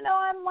him,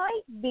 I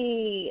might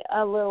be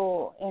a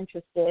little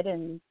interested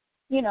in,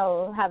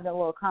 having a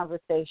little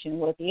conversation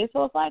with you.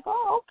 So it's like,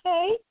 oh,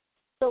 okay.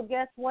 So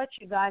guess what,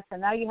 you guys? So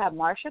now you have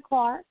Marsha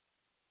Clark,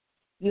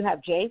 you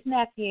have Jay's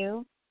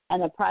nephew,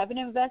 and the private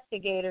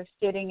investigator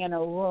sitting in a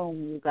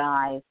room, you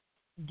guys.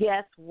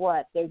 Guess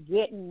what? They're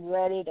getting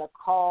ready to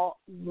call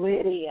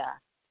Lydia.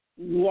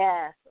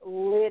 Yes,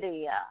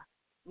 Lydia.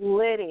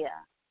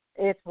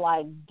 It's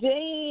like,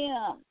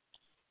 damn.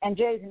 And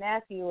Jay's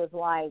nephew was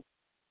like,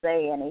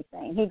 say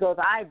anything. He goes,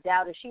 I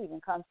doubt if she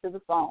even comes to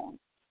the phone.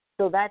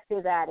 So that's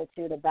his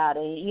attitude about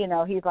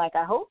it. He's like,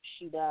 I hope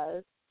she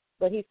does.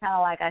 But he's kind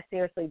of like, I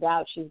seriously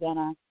doubt she's going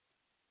to,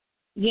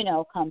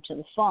 come to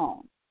the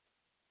phone.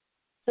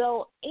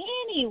 So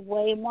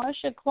anyway,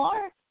 Marsha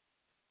Clark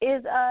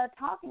is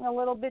talking a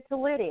little bit to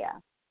Lydia.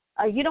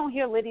 You don't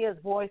hear Lydia's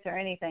voice or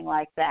anything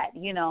like that.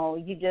 You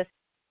just,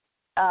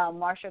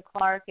 Marsha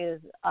Clark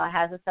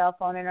has a cell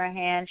phone in her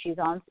hand. She's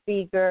on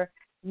speaker.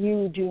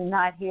 You do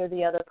not hear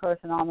the other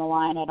person on the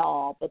line at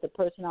all, but the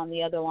person on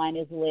the other line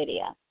is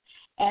Lydia.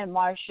 And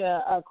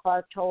Marsha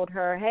Clark told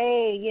her,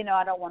 hey,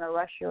 I don't want to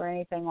rush you or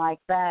anything like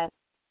that.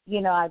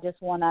 I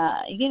just want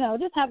to,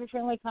 just have a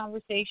friendly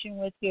conversation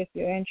with you if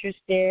you're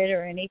interested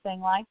or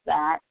anything like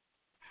that.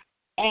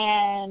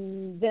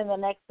 And then the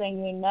next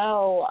thing you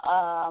know,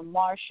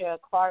 Marsha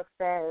Clark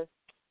says,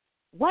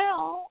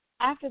 well,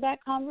 after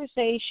that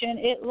conversation,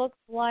 it looks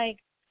like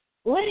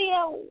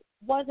Lydia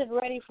wasn't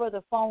ready for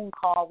the phone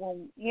call.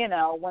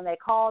 When they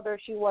called her,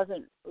 she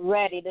wasn't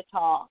ready to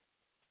talk.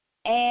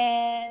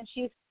 And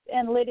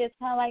Lydia's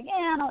kind of like,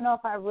 I don't know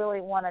if I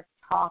really want to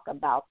talk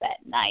about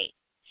that night.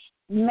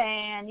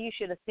 Man, you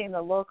should have seen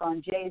the look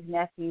on Jay's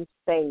nephew's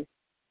face.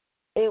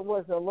 It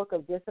was a look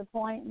of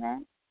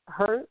disappointment,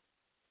 hurt,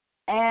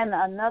 and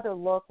another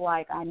look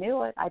like, I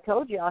knew it. I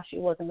told y'all she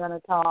wasn't going to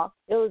talk.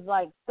 It was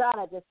like, God,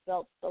 I just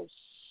felt so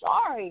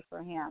sorry for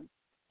him.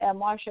 And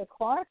Marsha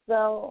Clark,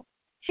 though,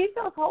 she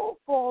feels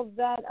hopeful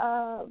that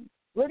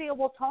Lydia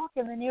will talk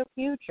in the near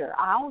future.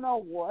 I don't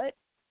know what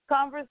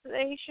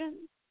conversation,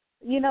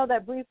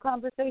 that brief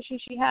conversation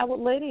she had with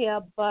Lydia,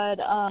 but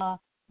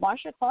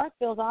Marsha Clark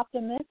feels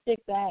optimistic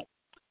that,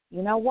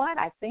 what,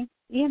 I think,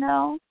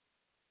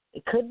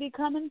 it could be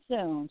coming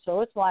soon.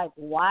 So it's like,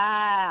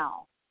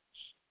 wow.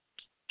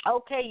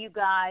 Okay, you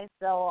guys,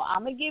 so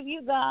I'm going to give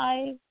you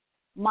guys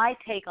my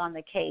take on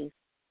the case,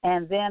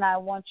 and then I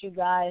want you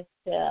guys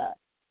to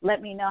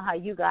let me know how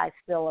you guys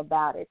feel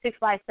about it.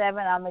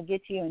 657, I'm going to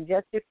get to you in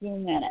just a few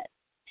minutes.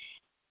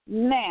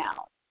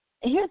 Now,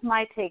 here's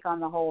my take on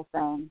the whole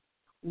thing.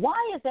 Why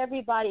is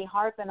everybody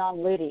harping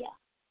on Lydia?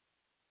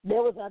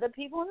 There was other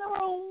people in the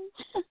room.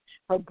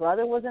 Her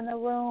brother was in the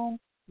room.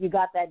 You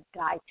got that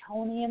guy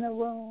Tony in the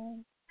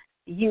room.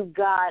 You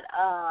got,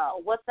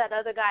 what's that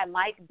other guy,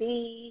 Mike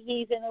B?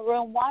 He's in the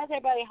room. Why is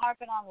everybody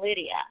harping on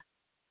Lydia?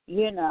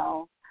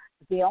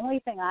 The only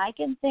thing I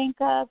can think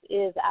of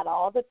is out of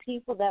all the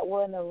people that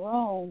were in the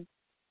room,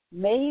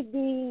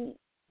 maybe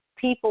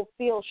people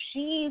feel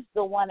she's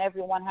the one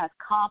everyone has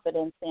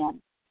confidence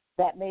in,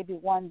 that maybe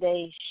one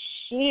day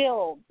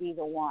she'll be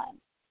the one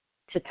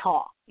to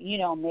talk. You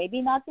know,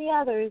 maybe not the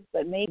others,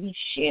 but maybe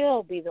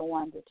she'll be the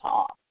one to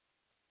talk.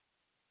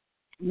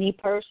 Me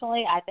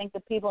personally, I think the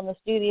people in the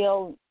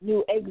studio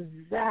knew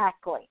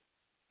exactly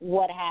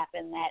what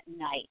happened that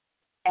night,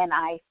 and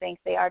I think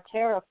they are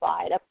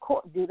terrified. Of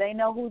course, do they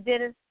know who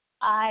did it?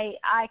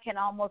 I can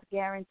almost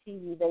guarantee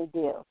you they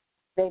do.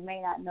 They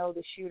may not know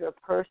the shooter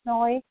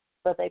personally,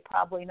 but they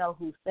probably know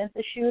who sent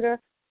the shooter.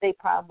 They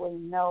probably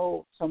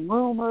know some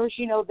rumors.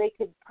 You know, they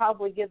could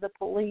probably give the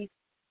police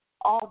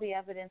all the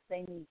evidence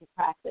they need to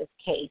crack this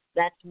case.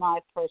 That's my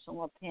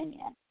personal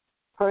opinion.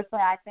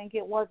 Personally, I think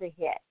it was a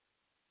hit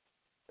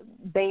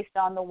based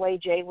on the way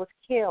Jay was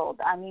killed.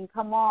 I mean,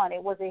 come on,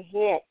 it was a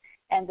hit.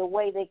 And the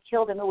way they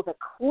killed him, it was a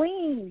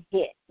clean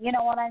hit. You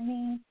know what I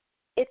mean?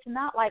 It's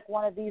not like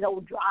one of these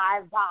old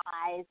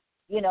drive-bys,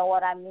 you know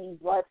what I mean,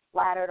 blood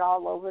splattered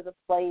all over the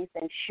place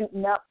and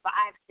shooting up 5,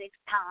 6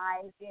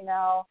 times, you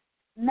know.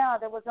 No,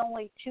 there was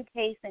only 2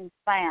 casings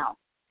found.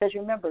 Because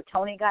remember,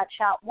 Tony got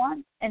shot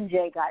once and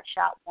Jay got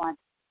shot once.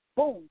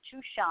 Boom,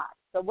 2 shots.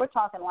 So we're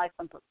talking like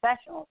some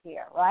professionals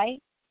here,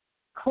 right?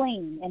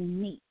 Clean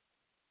and neat.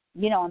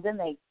 You know, and then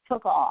they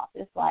took off.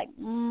 It's like,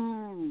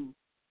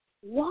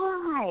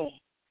 why?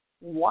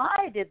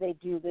 Why did they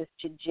do this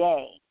to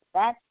Jay?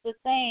 That's the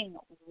thing.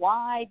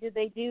 Why did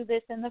they do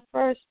this in the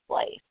first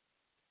place?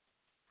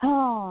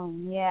 Oh,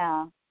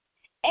 yeah.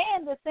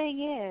 And the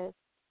thing is,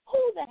 who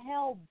the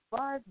hell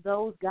buzzed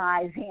those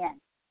guys in?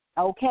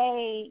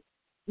 Okay,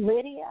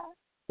 Lydia?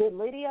 Did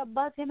Lydia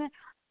buzz him in?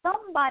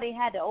 Somebody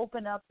had to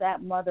open up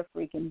that mother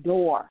freaking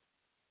door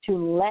to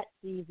let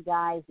these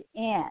guys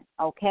in,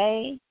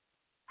 okay?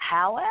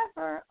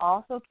 However,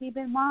 also keep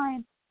in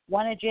mind,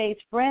 one of Jay's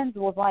friends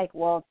was like,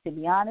 well, to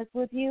be honest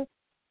with you,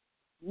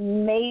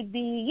 maybe,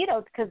 you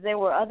know, because there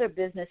were other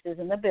businesses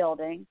in the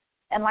building.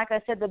 And like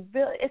I said,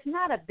 it's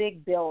not a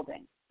big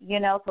building, you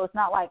know, so it's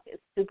not like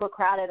it's super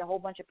crowded, a whole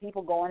bunch of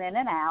people going in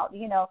and out,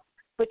 you know.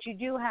 But you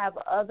do have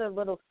other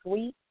little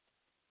suites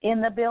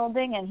in the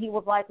building. And he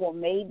was like, well,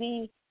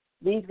 maybe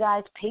these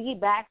guys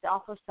piggybacked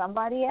off of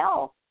somebody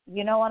else.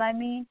 You know what I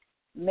mean?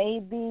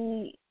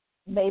 Maybe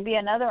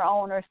another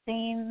owner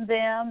seen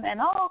them and,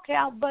 oh, okay,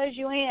 I'll buzz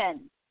you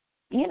in.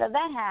 You know,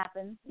 that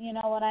happens. You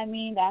know what I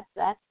mean?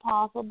 That's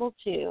possible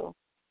too.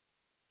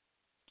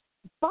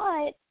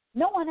 But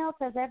no one else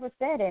has ever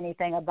said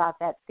anything about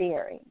that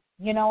theory.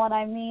 You know what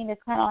I mean?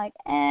 It's kind of like,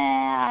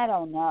 I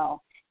don't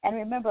know. And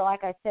remember,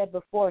 like I said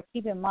before,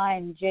 keep in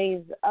mind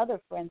Jay's other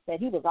friend said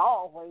he was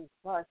always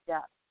buzzed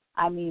up.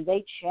 I mean,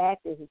 they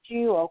checked, is it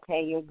you?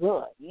 Okay, you're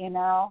good, you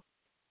know?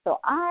 So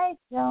I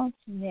don't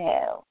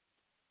know.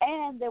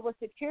 And there were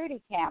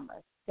security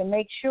cameras to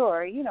make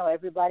sure, you know,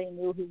 everybody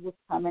knew who was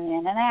coming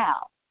in and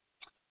out.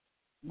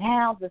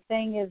 Now, the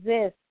thing is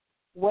this,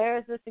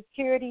 where's the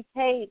security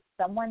tape?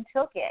 Someone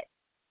took it.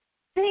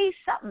 See,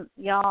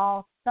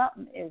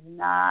 something is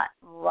not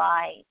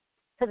right.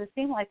 Because it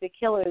seemed like the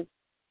killers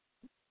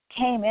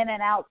came in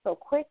and out so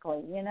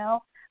quickly, you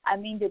know? I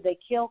mean, did they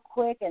kill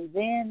quick and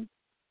then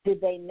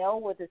did they know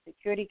where the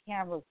security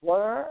cameras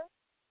were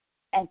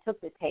and took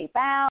the tape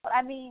out?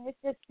 I mean, it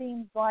just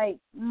seems like,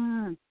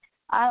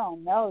 I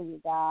don't know, you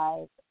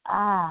guys.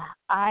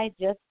 I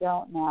just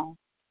don't know.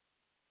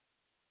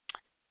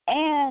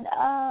 And,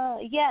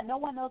 no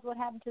one knows what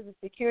happened to the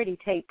security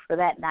tape for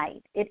that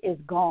night. It is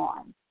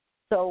gone.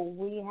 So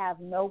we have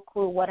no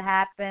clue what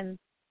happened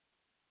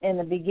in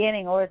the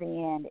beginning or the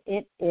end.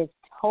 It is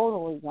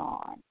totally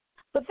gone.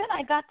 But then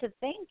I got to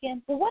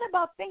thinking, well, what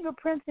about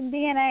fingerprints and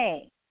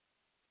DNA?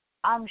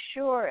 I'm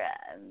sure,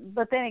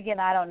 but then again,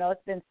 I don't know.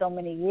 It's been so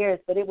many years,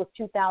 but it was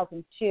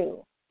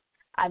 2002.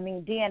 I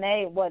mean,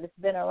 DNA, it's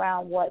been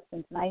around,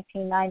 since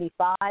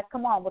 1995?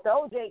 Come on, with the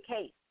OJ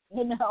case,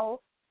 you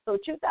know? So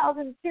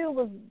 2002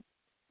 was,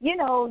 you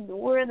know,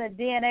 we're in the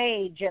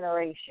DNA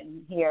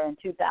generation here in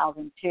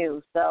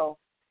 2002. So,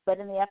 but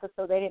in the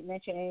episode, they didn't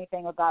mention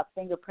anything about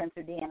fingerprints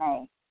or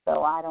DNA.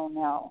 So I don't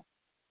know.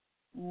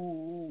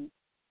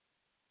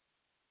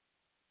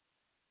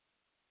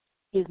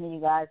 Excuse me,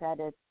 you guys. I had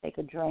to take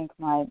a drink.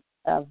 My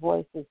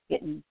voice is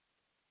getting,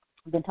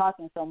 I've been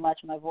talking so much,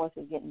 my voice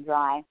is getting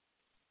dry.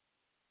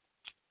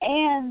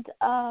 And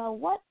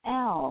what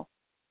else?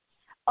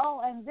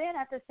 Oh, and then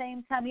at the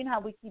same time, you know how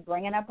we keep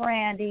bringing up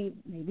Randy.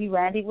 Maybe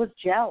Randy was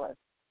jealous.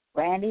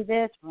 Randy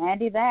this,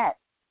 Randy that.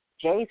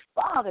 Jay's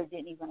father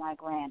didn't even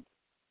like Randy.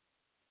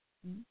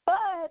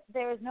 But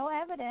there is no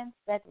evidence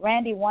that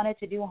Randy wanted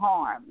to do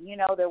harm. You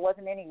know, there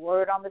wasn't any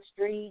word on the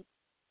street,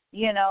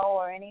 you know,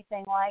 or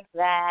anything like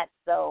that.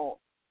 So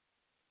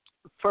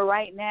for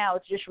right now,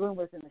 it's just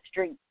rumors in the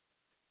street.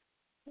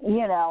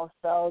 You know,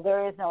 so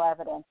there is no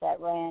evidence that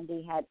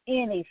Randy had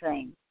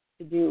anything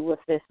to do with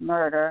this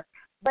murder.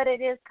 But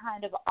it is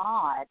kind of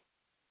odd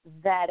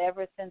that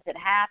ever since it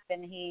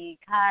happened, he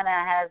kind of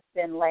has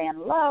been laying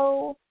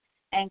low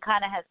and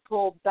kind of has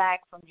pulled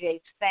back from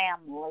Jay's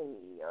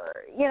family, or,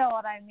 you know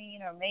what I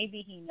mean? Or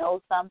maybe he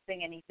knows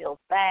something and he feels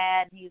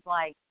bad. He's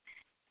like,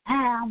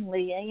 I'm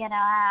Leah,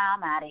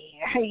 I'm out of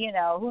here.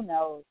 Who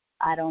knows?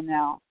 I don't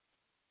know.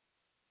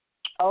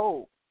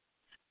 Oh,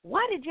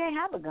 why did Jay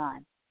have a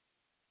gun?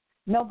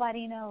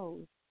 Nobody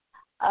knows.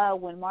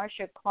 When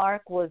Marsha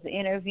Clark was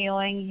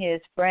interviewing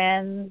his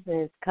friends,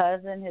 his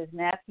cousin, his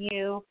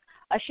nephew,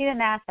 she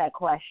didn't ask that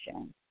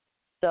question.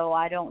 So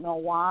I don't know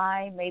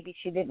why. Maybe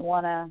she didn't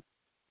want to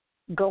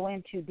go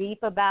in too deep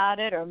about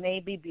it, or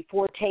maybe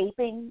before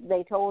taping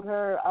they told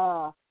her,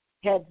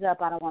 heads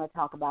up, I don't want to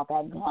talk about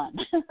that gun.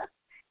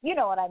 You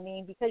know what I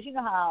mean? Because you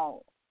know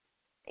how,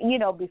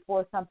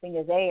 before something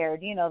is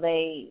aired,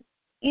 they,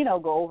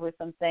 go over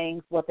some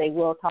things, what they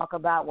will talk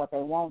about, what they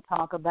won't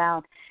talk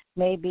about.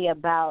 Maybe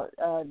about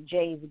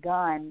Jay's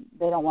gun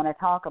they don't want to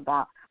talk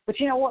about. But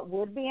you know what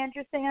would be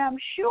interesting, and I'm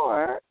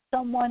sure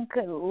someone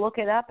could look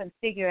it up and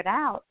figure it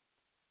out,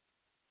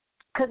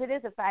 because it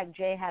is a fact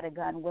Jay had a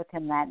gun with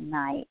him that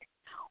night.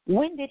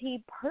 When did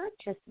he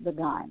purchase the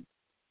gun?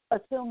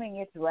 Assuming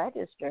it's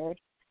registered,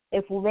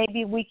 if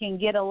maybe we can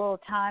get a little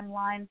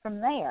timeline from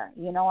there.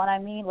 You know what I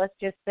mean? Let's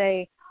just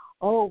say,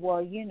 oh, well,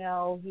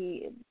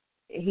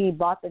 he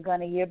bought the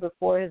gun a year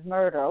before his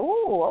murder.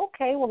 Oh,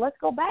 okay, well, let's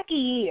go back a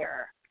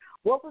year.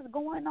 What was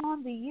going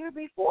on the year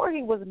before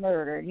he was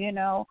murdered,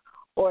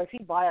 Or if he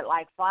bought it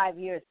like 5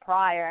 years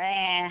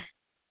prior,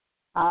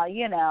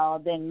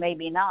 then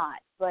maybe not.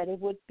 But it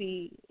would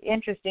be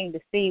interesting to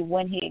see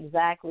when he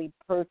exactly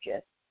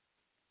purchased,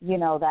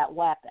 that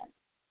weapon.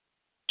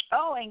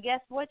 Oh, and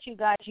guess what, you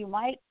guys? You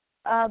might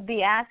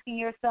be asking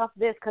yourself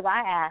this, because I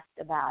asked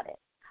about it.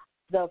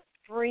 The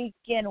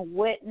freaking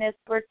witness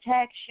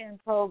protection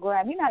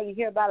program. You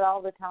hear about it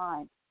all the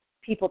time.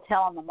 People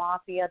telling the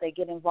mafia they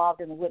get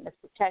involved in the witness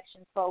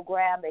protection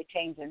program. They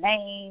change their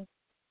name.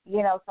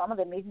 Some of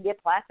them even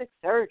get plastic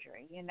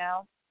surgery,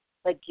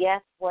 But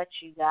guess what,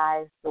 you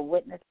guys? The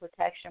witness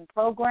protection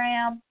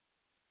program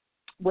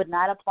would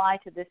not apply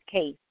to this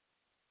case.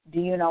 Do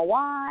you know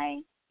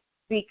why?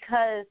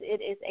 Because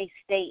it is a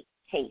state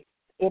case.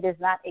 It is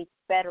not a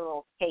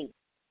federal case.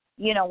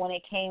 When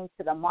it came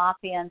to the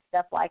mafia and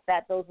stuff like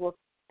that, those were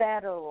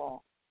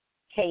federal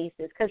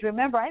cases. Because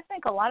remember, I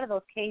think a lot of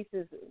those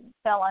cases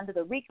fell under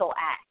the RICO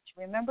Act.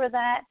 Remember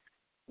that?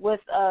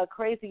 With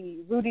crazy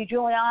Rudy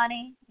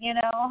Giuliani,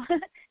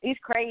 He's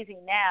crazy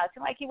now. It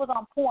seemed like he was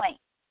on point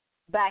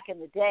back in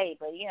the day,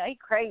 but, he's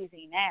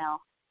crazy now.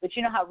 But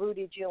you know how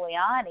Rudy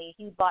Giuliani,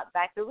 he brought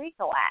back the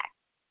RICO Act,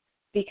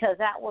 because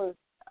that was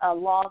a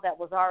law that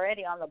was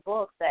already on the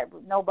books that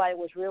nobody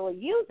was really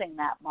using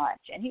that much.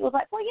 And he was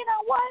like, well, you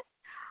know what?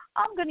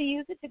 I'm going to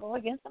use it to go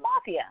against the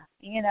mafia,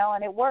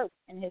 and it worked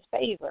in his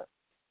favor.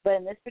 But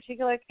in this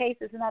particular case,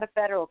 it's not a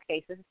federal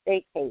case. It's a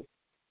state case.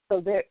 So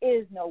there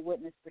is no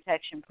witness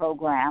protection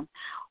program,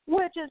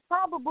 which is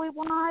probably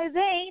why they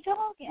ain't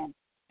talking.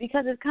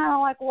 Because it's kind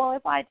of like, well,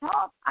 if I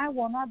talk, I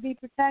will not be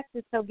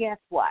protected. So guess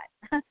what?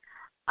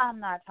 I'm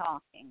not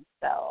talking.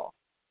 So,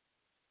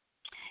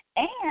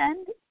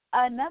 and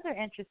another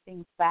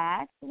interesting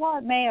fact, well,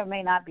 it may or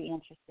may not be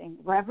interesting,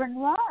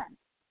 Reverend Run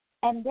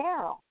and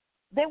Daryl,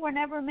 they were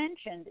never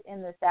mentioned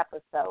in this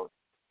episode.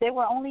 They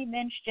were only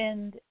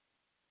mentioned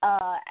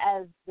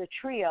as the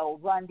trio,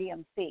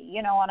 RUN-DMC,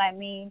 you know what I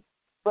mean?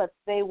 But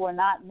they were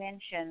not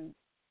mentioned,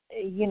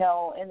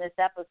 in this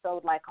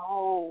episode, like,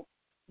 oh,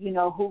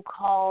 who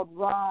called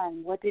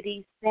Run? What did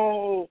he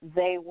say?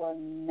 They were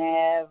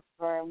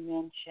never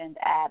mentioned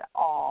at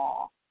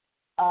all.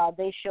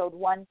 They showed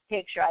one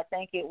picture. I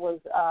think it was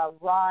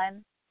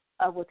Run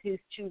with his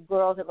two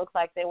girls. It looks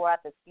like they were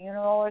at the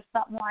funeral or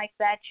something like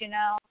that,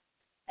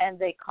 and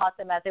they caught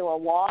them as they were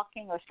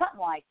walking or something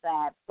like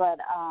that. But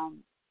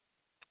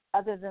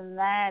other than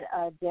that,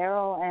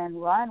 Daryl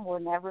and Run were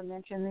never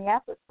mentioned in the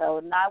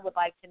episode, and I would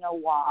like to know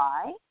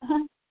why.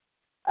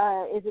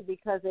 Is it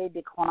because they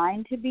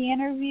declined to be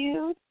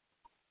interviewed?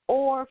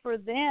 Or for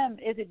them,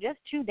 is it just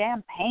too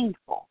damn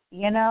painful,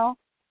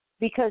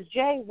 Because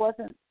Jay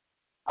wasn't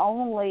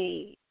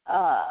only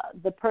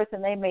the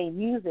person they made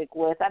music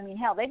with. I mean,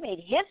 hell, they made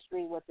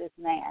history with this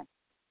man.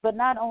 But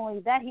not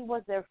only that, he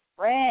was their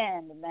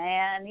friend,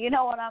 man. You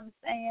know what I'm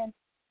saying?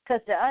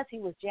 Because to us, he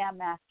was Jam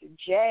Master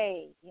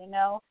Jay,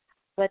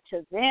 But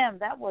to them,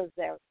 that was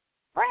their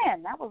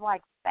friend. That was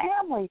like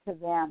family to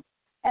them.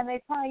 And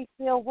they probably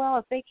feel, well,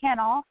 if they can't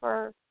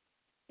offer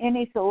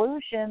any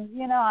solutions,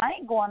 I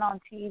ain't going on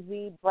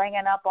TV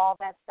bringing up all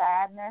that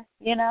sadness,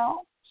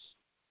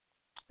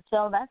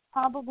 So that's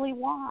probably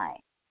why.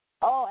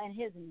 Oh, and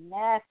his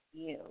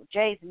nephew,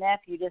 Jay's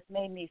nephew, just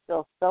made me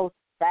feel so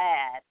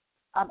sad.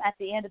 At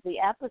the end of the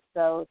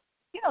episode,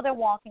 they're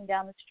walking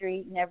down the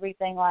street and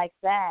everything like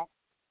that,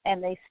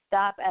 and they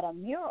stop at a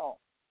mural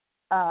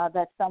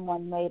that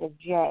someone made of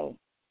Jay.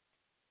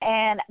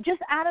 And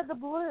just out of the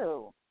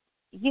blue,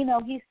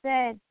 he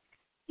said,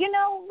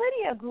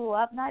 Lydia grew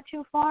up not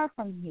too far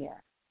from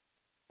here.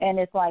 And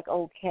it's like,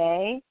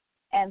 okay.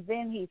 And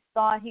then he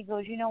thought, he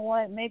goes, you know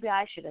what, maybe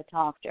I should have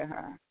talked to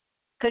her.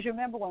 Because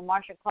remember when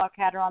Marsha Clark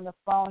had her on the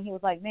phone, he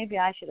was like, maybe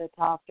I should have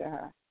talked to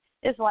her.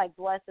 It's like,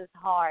 bless his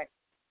heart.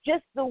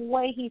 Just the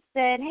way he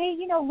said, hey,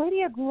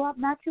 Lydia grew up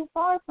not too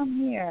far from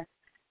here.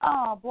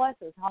 Oh, bless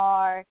his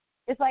heart.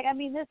 It's like, I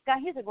mean, this guy,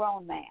 he's a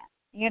grown man.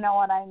 You know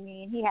what I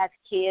mean? He has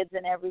kids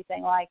and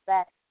everything like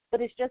that.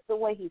 But it's just the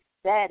way he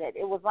said it.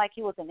 It was like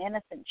he was an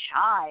innocent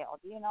child.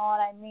 You know what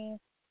I mean?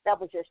 That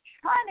was just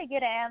trying to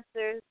get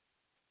answers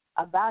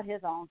about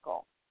his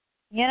uncle.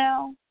 You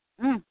know?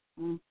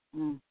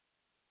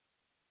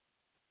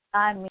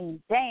 I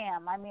mean,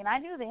 damn. I mean, I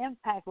knew the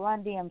impact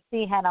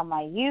RUN-DMC had on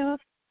my youth.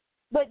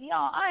 But,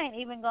 I ain't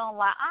even going to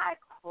lie. I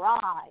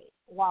cried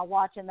while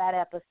watching that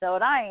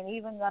episode. I ain't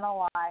even going to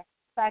lie.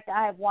 In fact,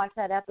 I have watched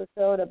that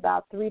episode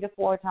about 3 to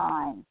 4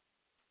 times.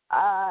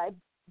 It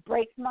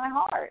breaks my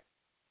heart.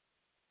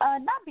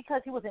 Not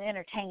because he was an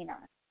entertainer.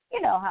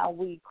 You know how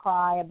we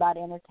cry about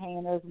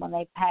entertainers when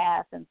they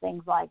pass and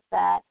things like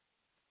that.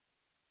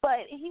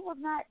 But he was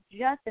not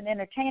just an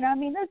entertainer. I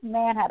mean, this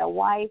man had a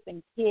wife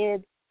and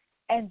kids,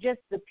 and just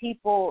the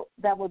people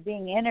that were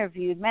being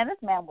interviewed. Man,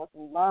 this man was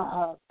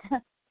loved,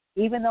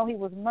 even though he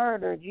was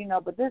murdered,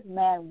 but this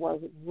man was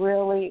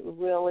really,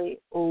 really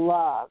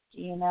loved,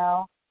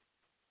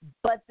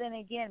 But then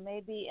again,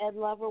 maybe Ed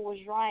Lover was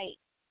right.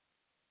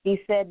 He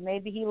said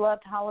maybe he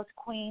loved Hollis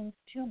Queens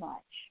too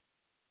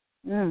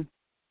much.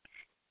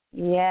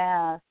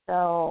 Yeah,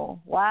 so,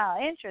 wow,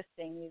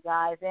 interesting, you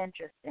guys,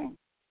 interesting.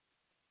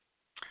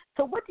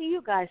 So what do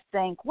you guys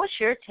think? What's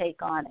your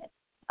take on it?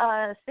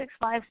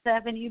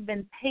 657, you've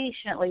been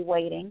patiently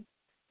waiting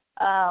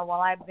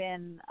while I've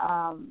been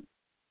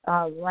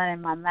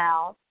running my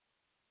mouth.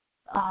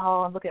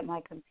 Oh, look at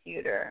my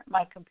computer.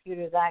 My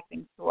computer's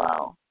acting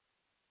slow.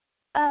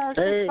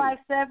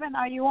 657,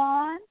 are you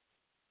on?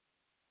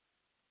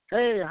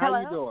 Hey, how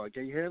Hello? you doing?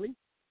 Can you hear me?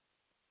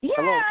 Yeah,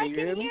 Hello, I can can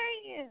you hear me?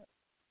 you.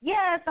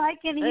 Yes, I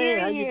can hear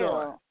how you. you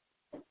doing?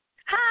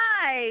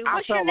 Hi, I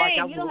what's your felt like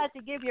name? I You don't have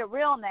to give your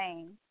real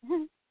name.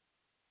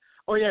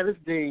 Oh, yeah, this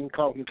is Dean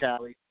calling from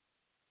Cali.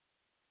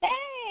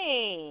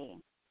 Hey.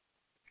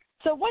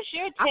 So what's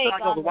your I felt take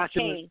like I on was the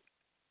watching case?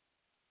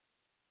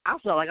 I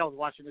felt like I was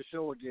watching the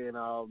show again.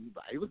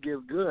 It was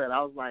getting good.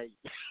 I was like,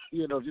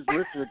 just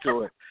listening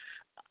to it.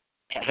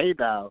 Hey,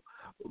 now.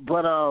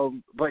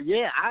 But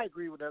yeah, I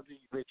agree with everything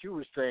that you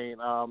were saying.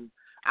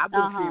 I've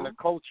been seeing the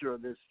culture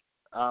of this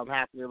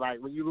happening. Like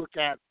when you look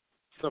at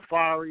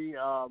Safari,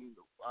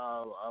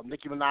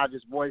 Nicki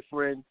Minaj's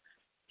boyfriend,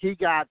 he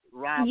got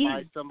robbed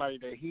by somebody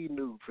that he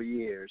knew for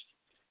years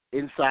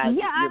inside,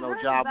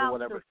 job or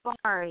whatever.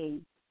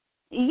 Safari.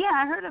 Yeah,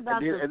 I heard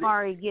about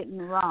Safari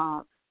getting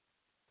robbed.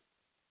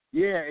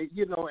 Yeah, and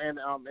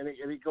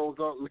it goes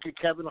on. Look at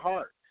Kevin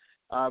Hart.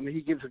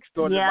 He gets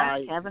extorted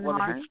by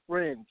one of his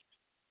friends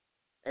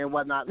and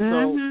whatnot.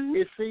 So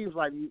it seems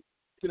like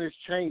it's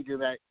changing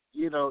that,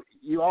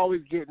 you're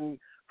always getting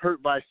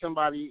hurt by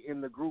somebody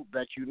in the group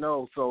that you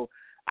know. So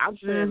I'm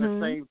saying the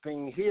same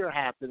thing here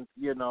happens.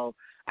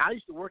 I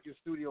used to work in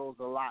studios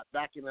a lot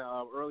back in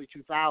the early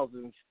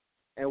 2000s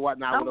and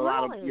whatnot with a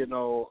lot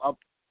of,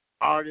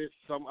 artists,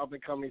 some up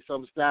and coming,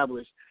 some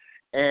established.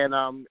 And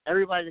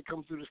everybody that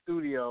comes through the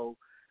studio,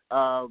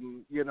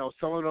 some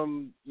of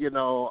them,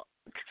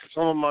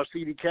 some of them are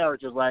seedy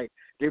characters. Like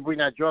they bring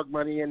that drug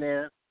money in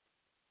there,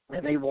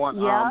 and they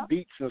want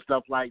beats and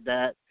stuff like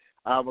that.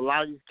 A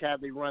lot of these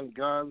cats, they run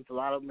guns. A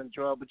lot of them in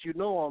drugs, but you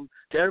know them.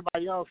 To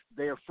everybody else,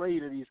 they're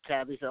afraid of these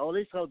cats. They say,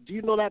 do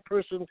you know that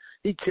person?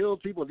 He kills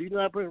people. Do you know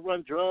that person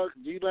run drugs?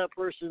 Do you know that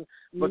person?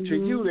 But to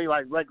you, they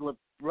like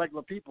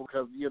regular people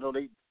because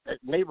they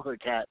neighborhood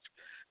cats.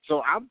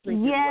 So I'm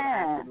thinking what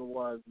happened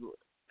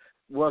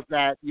was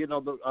that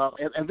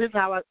and this is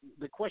how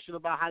the question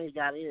about how he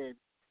got in.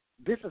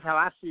 This is how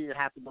I see it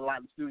happen a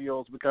lot in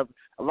studios, because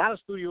a lot of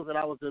studios that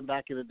I was in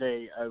back in the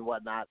day and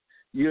whatnot,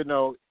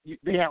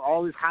 they have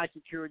all this high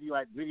security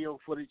like video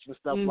footage and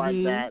stuff like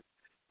that.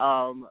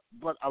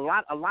 But a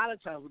lot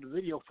of times with the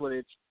video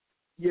footage,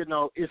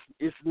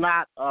 it's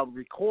not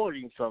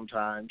recording.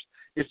 Sometimes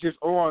it's just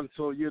on,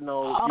 so you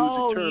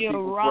deter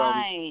people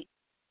right.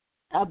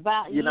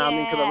 About what I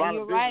mean? 'Cause a lot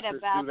you're of right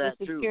businesses about do that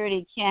the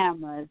security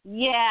cameras.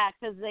 Yeah,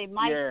 because they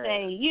might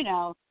say,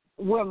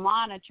 we're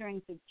monitoring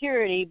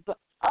security, but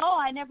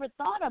I never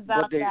thought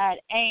about that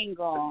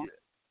angle.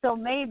 So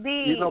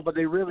maybe but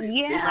they really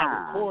they're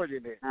not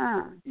recording it.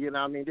 You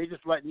know what I mean? They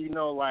just letting you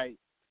know, like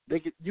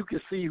you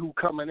can see who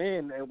coming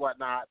in and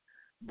whatnot,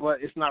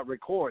 but it's not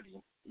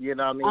recording. You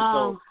know what I mean?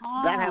 So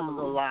that happens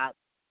a lot,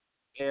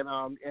 and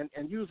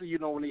usually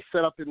when they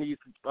set up in these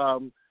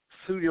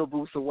studio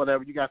booths or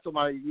whatever, you got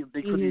somebody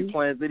they could be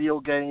playing video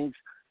games,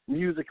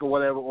 music or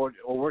whatever, or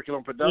working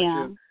on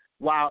production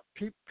while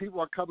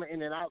people are coming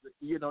in and out.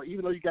 Even though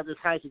you got this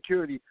high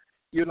security,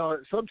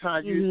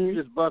 sometimes you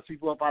just bust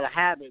people up out of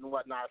habit and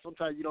whatnot.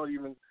 Sometimes you don't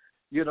even,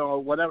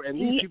 whatever. And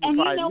these people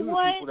probably knew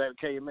the people that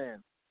came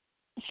in.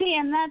 See,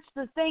 and that's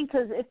the thing,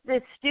 because if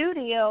the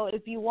studio,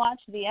 if you watch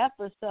the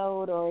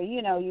episode or,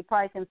 you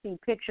probably can see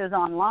pictures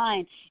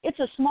online, it's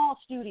a small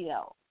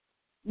studio.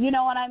 You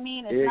know what I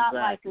mean? It's not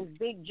like this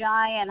big,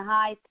 giant,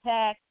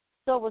 high-tech.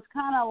 So it was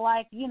kind of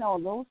like, a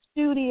little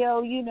studio,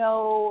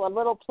 a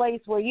little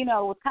place where, it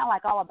was kind of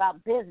like all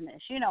about business.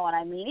 You know what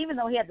I mean? Even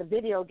though he had the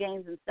video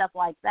games and stuff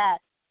like that,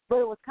 but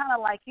it was kind of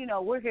like,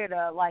 we're here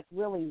to, like,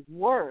 really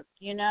work,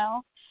 And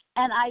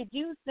I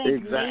do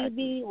think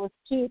maybe it was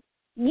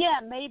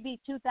maybe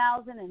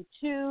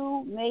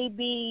 2002,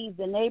 maybe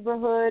the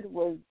neighborhood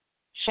was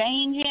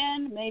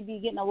changing, maybe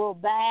getting a little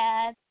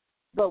bad.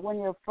 But when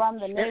you're from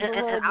the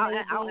neighborhood,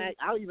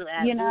 I'll even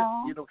add this,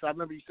 because I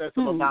remember you said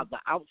something about the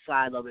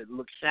outside of it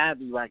looked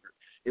shabby, like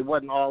it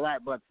wasn't all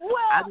that. But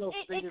I know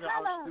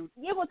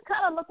it was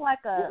kind of look like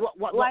a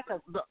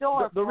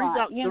storefront. The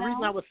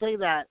reason I would say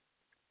that,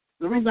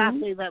 I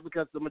say that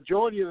because the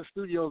majority of the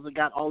studios that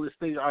got all this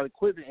state-of-the-art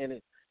equipment in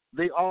it,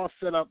 they all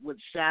set up with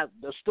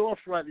the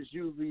storefront is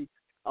usually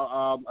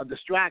a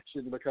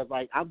distraction because,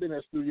 like, I've been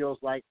at studios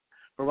like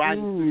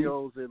Horizon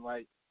Studios and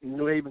like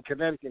New Haven,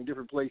 Connecticut, and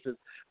different places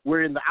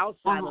where in the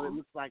outside of it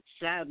looks like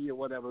shabby or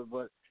whatever,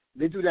 but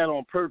they do that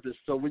on purpose.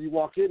 So when you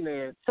walk in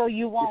there, so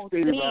you won't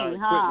see,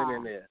 equipment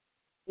in there.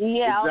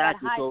 Yeah,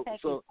 exactly. All that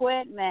high-tech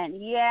equipment.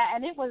 Yeah,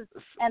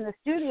 and the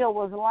studio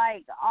was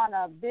like on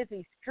a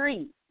busy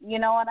street. You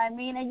know what I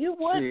mean? And you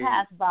would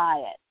pass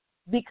by it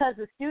because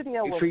the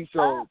studio was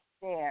up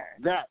there.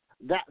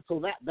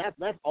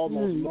 That's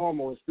almost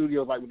normal in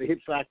studios like with the Hit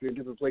Factory and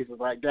different places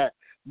like that.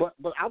 But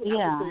I would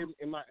say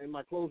in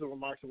my closing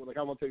remarks, and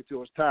I won't take too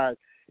much time,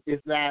 is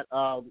that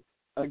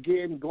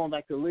again going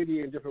back to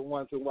Lydia and different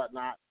ones and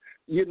whatnot.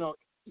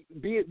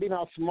 Being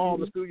how small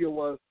the studio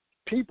was,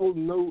 people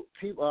knew.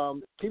 Keep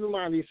in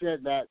mind, he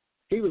said that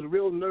he was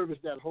real nervous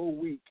that whole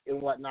week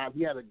and whatnot.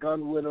 He had a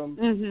gun with him,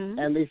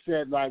 and they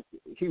said like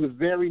he was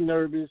very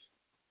nervous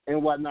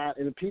and whatnot.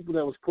 And the people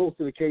that was close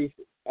to the case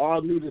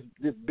all knew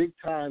this big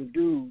time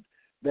dude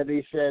that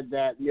they said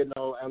that,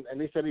 and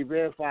they said he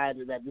verified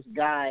that this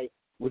guy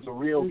was a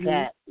real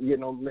cat,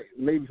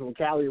 maybe from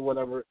Cali or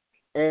whatever,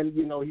 and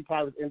he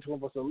probably was into him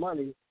for some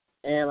money,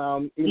 and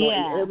and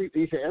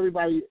he said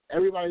everybody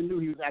knew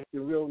he was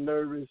acting real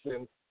nervous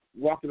and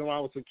walking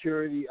around with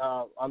security,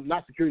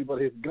 not security but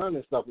his gun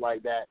and stuff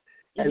like that,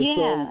 and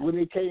so when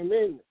they came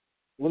in,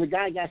 when the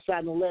guy got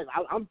shot in the leg,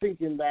 I'm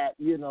thinking that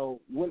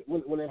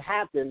when it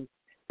happened,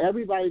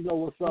 everybody know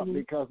what's up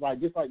because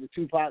just like the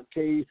Tupac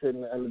case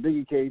and the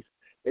Biggie case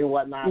and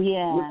whatnot.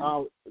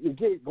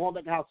 Again, going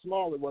back to how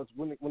small it was,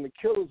 when the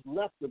killers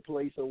left the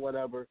place or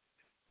whatever,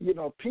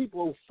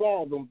 people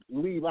saw them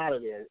leave out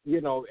of there.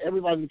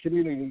 Everybody in the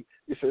community,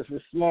 it's a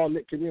small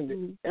knit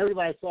community.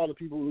 Everybody saw the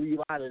people leave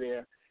out of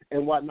there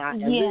and whatnot.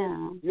 And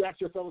then you ask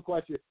yourself a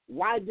question: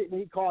 why didn't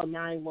he call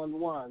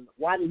 911?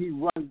 Why did he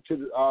run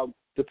to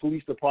the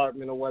police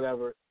department or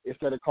whatever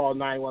instead of call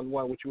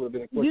 911, which would have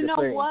been a quicker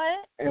thing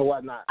what? And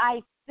whatnot.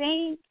 I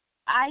think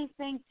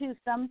too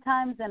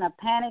sometimes in a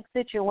panic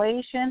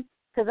situation,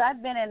 because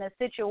I've been in a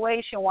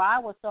situation where I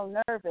was so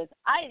nervous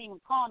I didn't even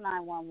call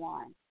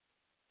 911.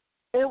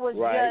 It was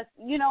just,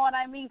 you know what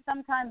I mean?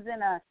 Sometimes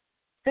in a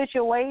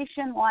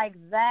situation like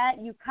that,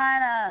 you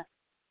kind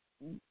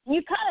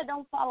of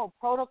don't follow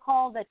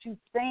protocol that you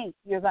think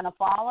you're going to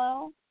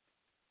follow.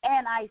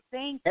 And I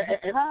think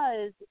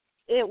because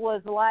it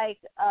was like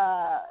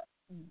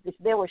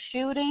they were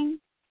shooting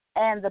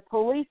and the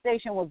police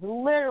station was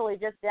literally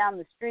just down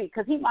the street,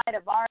 because he might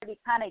have already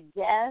kind of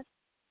guessed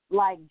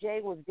like Jay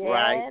was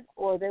dead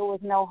or there was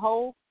no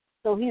hope.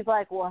 So he's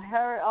like, well,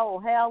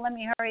 let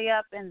me hurry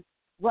up and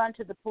run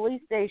to the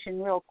police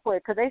station real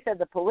quick, because they said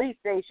the police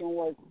station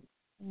was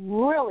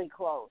really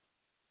close.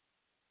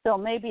 So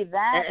maybe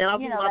that,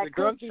 that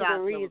could be the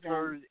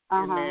reason.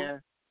 In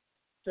there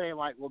saying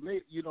like, well,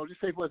 maybe,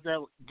 just say for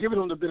example, giving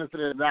them the benefit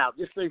of the doubt.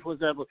 Just say for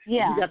example, if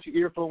you got your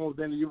earphones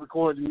in and you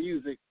record the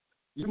music,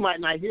 you might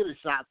not hear the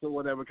shots or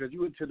whatever because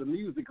you into the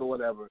music or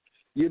whatever.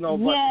 But here's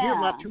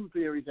my two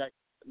theories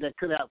that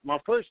could have. My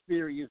first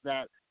theory is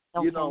that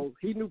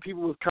he knew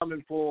people was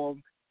coming for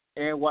him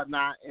and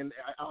whatnot, and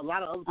a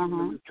lot of other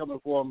people was coming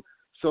for him.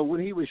 So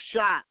when he was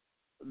shot,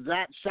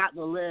 that shot in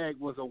the leg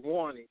was a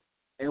warning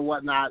and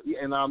whatnot.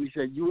 And he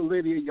said, "You and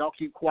Lydia, y'all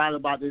keep quiet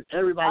about this.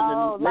 Everybody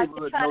in the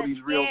neighborhood know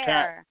these real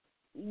cats."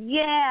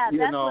 Yeah,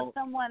 that's what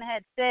someone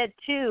had said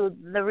too.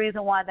 The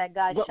reason why that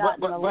guy shot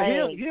in the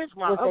leg here's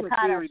my was other to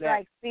kind theory of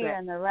strike fear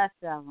in the rest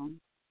of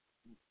them.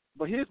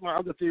 But here's my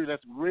other theory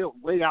that's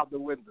way out the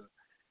window.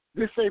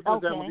 This say for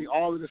example, we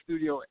all in the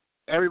studio,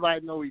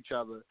 everybody know each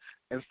other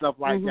and stuff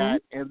like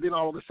that, and then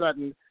all of a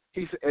sudden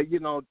he said,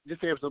 just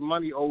say it's a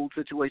money old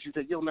situation. He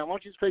said, "Yo, man, why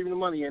don't you just pay me the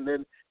money?" And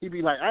then he'd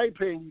be like, "I ain't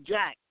paying you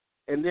jack."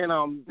 And then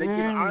they get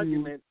an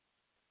argument.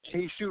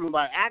 He shoot him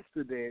by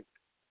accident.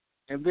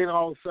 And then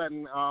all of a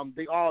sudden,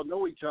 they all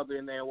know each other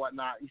in there and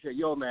whatnot. He said,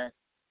 "Yo, man,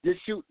 just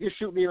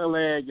shoot me in the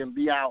leg and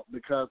be out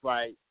because,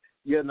 like,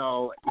 he's dead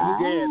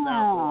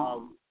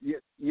now." You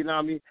know what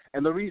I mean?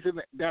 And the reason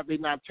that they're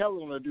not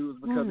telling him to do is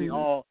because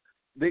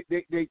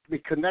they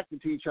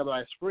connected to each other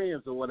as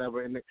friends or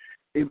whatever, and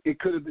it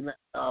could have been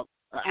an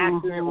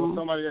accident or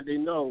somebody that they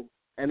know,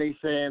 and they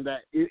saying that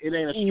it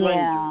ain't a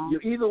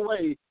stranger. Either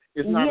way,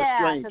 it's not a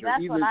stranger. So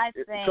that's Either what I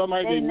think.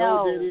 Somebody they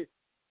know did it.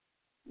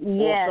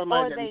 Yes, or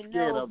somebody or they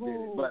know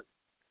who. But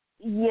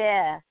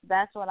yes,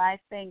 that's what I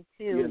think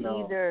too.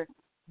 Either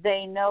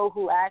they know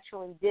who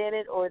actually did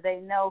it, or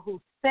they know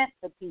who sent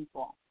the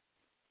people.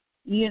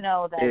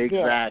 that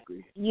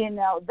exactly. did.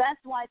 That's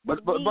why.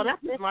 But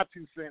that's just my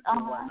 2 cents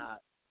and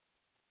whatnot.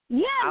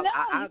 Yeah,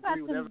 I you got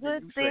agree with some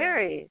good you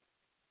theories.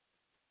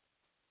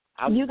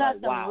 You got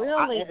some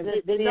really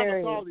good they theories.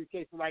 never solve these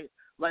cases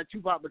like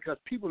Tupac because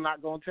people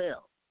not gonna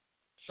tell.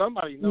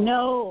 Somebody knows.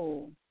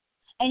 No,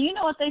 and you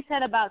know what they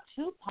said about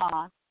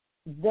Tupac?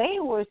 They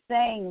were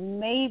saying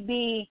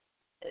maybe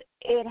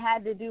it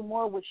had to do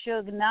more with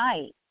Suge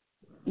Knight,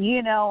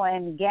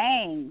 and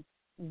gangs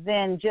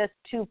than just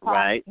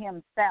Tupac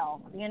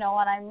himself. You know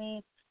what I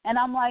mean? And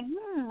I'm like,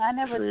 I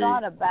never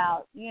thought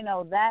about,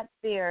 that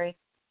theory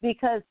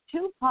because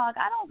Tupac,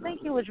 I don't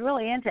think he was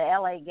really into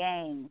LA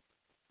gangs,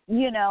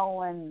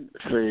 and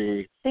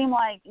seemed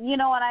like, you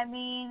know what I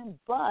mean?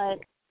 But,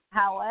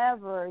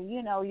 however,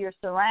 your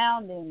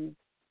surroundings,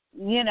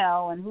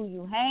 and who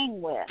you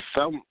hang with.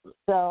 So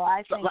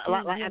I think,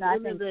 I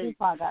think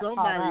Tupac got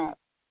caught up.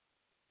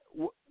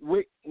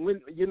 When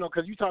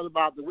because you talked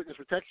about the witness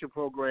protection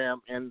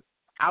program, and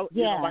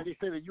like they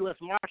said, the U.S.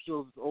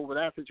 Marshals over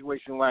that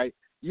situation. Like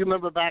you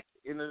remember back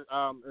in the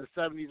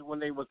 70s when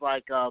they was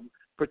like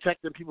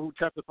protecting people who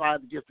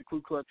testified against the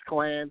Ku Klux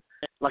Klan,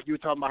 like you were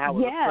talking about how it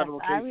was federal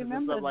cases I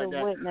remember and stuff like the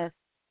that. Witness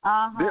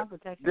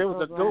protection there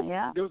was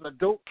program. There was a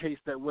dope case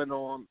that went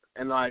on,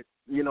 and like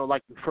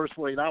the first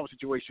 48-hour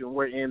situation,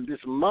 wherein this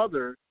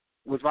mother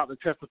was about to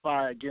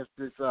testify against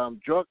this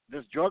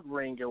drug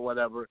ring or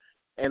whatever.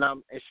 And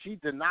she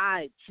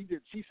denied. She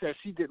said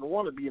she didn't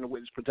want to be in a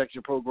witness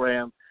protection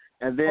program,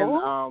 and then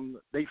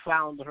they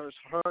found her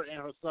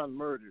and her son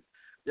murdered.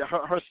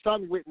 Her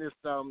son witnessed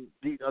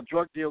a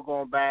drug deal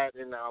going bad,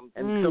 and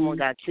someone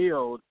got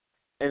killed,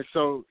 and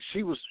so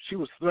she was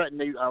threatened.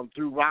 They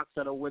threw rocks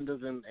at her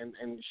windows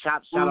and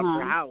shot up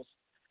her house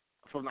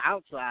from the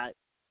outside,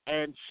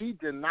 and she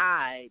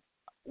denied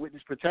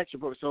witness protection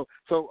program.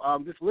 So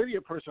this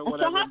Lydia person,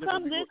 whatever, so how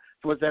come this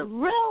was that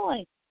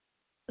really?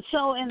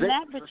 So in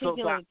that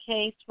particular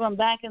case from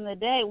back in the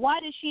day, why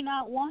did she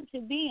not want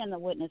to be in the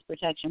witness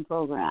protection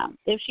program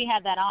if she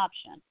had that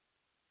option?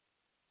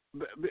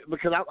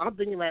 Because I'm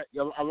thinking that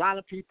a lot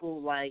of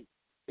people, like,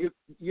 if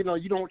you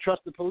don't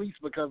trust the police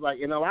because, like,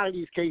 in a lot of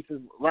these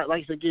cases,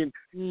 like again,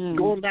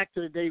 going back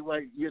to the day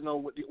where,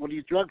 when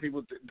these drug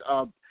people,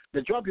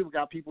 the drug people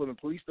got people in the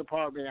police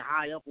department and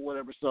high up or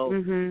whatever. So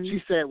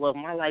she said, well,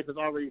 my life is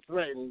already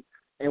threatened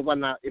and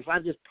whatnot. If I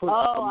just put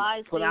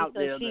out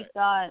there. She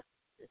thought.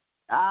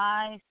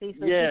 I see.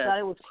 So she thought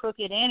it was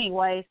crooked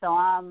anyway. So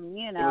I'm,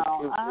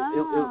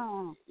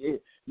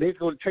 they're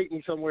going to take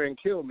me somewhere and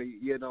kill me,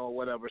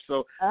 whatever.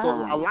 So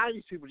a lot of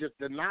these people just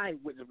denied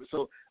witness.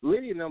 So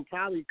Lydia and them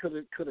probably could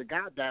have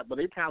got that, but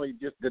they probably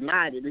just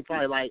denied it. They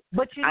probably like,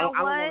 but you know I what?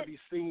 don't want to be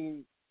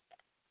seen.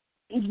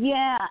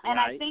 Yeah, and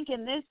I think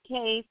in this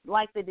case,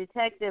 like the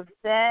detective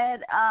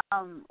said,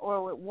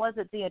 or was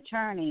it the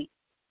attorney,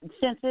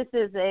 since this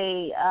is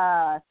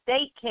a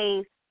state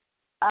case,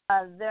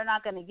 they're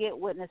not going to get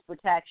witness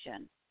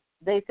protection.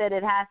 They said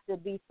it has to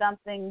be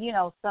something,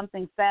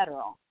 something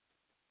federal.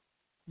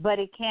 But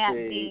it can't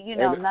be,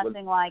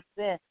 nothing like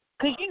this.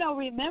 Because,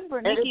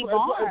 remember, Nicky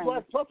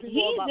Barnes,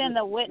 he's in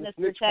the witness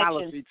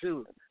protection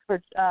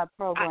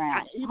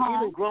program.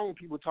 Even grown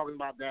people talking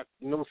about that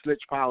no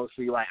snitch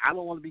policy. Like, I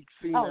don't want to be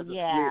seen as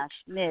a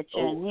snitch.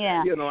 Snitching,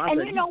 and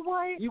you know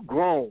what? You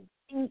grown.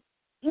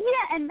 Yeah,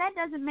 and that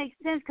doesn't make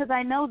sense because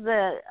I know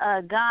the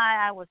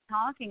guy I was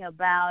talking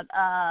about,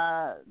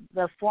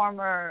 the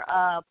former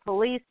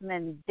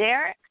policeman,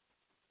 Derek,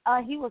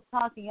 he was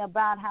talking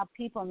about how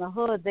people in the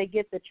hood, they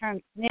get the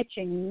term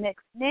snitching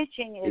mixed.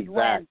 Snitching is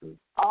when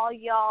all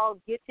y'all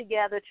get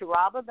together to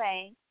rob a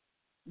bank,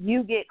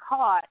 you get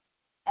caught,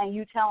 and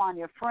you tell on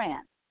your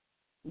friends.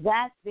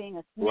 That's being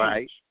a snitch.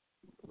 Right.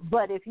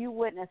 But if you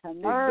witness a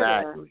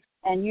murder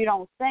and you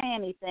don't say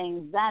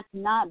anything, that's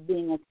not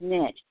being a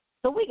snitch.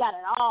 So we got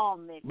it all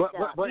mixed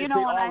up. But you if know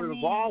they what all I mean?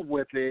 involved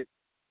with it,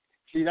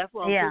 see, that's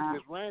what I'm thinking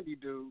this Randy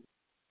dude.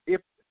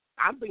 If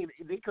I'm thinking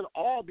they could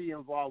all be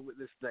involved with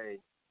this thing.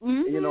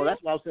 Mm-hmm.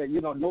 That's what I'm saying.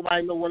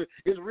 Nobody know what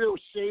it's real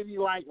shady.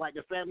 Like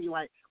the family.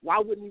 Like, why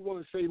wouldn't you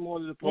want to say more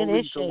to the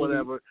police or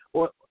whatever,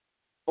 or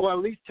at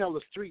least tell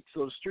the streets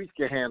so the streets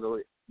can handle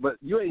it? But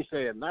you ain't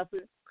saying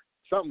nothing.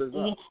 Something is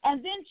up.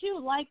 And then too,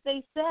 like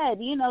they said,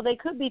 they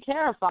could be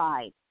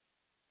terrified.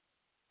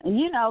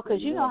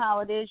 Because you know how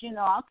it is.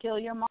 I'll kill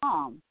your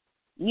mom.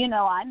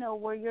 I know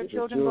where your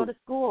children go to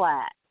school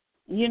at.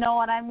 You know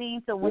what I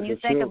mean? So when you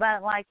think about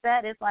it like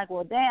that, it's like,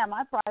 well, damn,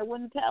 I probably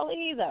wouldn't tell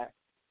either.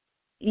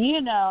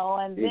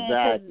 And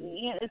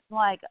then it's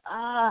like,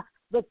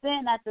 but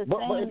then at the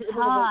same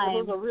time.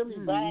 If it was a really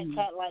bad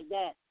cat like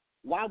that,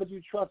 why would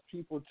you trust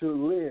people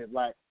to live?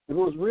 Like, if it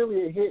was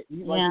really a hit,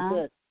 you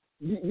said,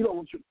 you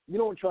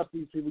don't trust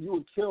these people. You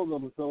would kill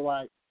them. So,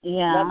 like,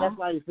 that's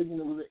why you're thinking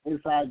it was an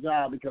inside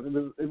job, because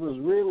it was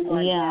really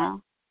like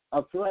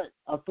that,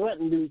 a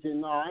threatened dude saying,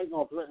 no, I ain't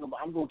going to threaten them, but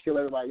I'm going to kill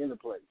everybody in the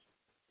place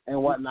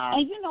and whatnot.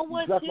 And you know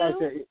what, that's why I too?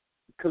 said it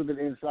could have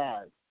been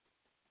inside.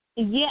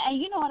 Yeah, and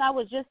you know what I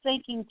was just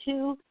thinking,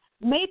 too?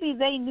 Maybe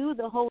they knew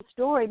the whole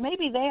story.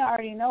 Maybe they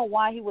already know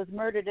why he was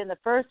murdered in the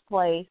first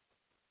place,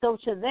 So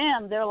to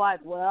them, they're like,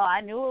 well,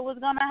 I knew it was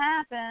going to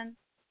happen.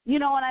 You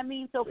know what I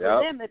mean? So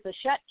for them, it's a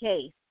shut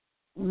case.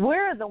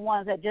 We're the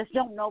ones that just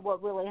don't know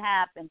what really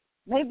happened.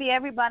 Maybe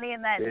everybody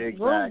in that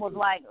room was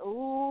like,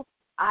 ooh,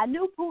 I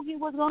knew Pookie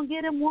was going to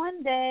get him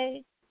one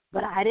day,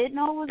 but I didn't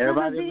know it was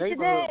going to be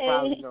today.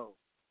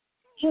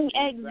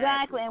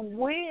 Exactly. And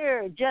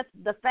we're just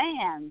the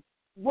fans.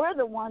 We're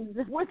the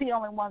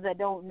only ones that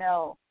don't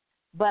know.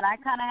 But I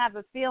kind of have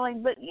a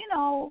feeling, but, you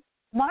know,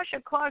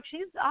 Marsha Clark,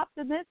 she's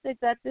optimistic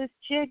that this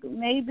chick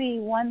maybe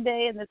one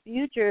day in the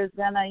future is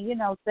going to, you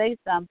know, say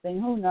something.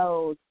 Who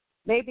knows?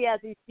 Maybe as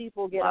these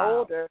people get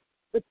older.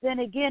 But then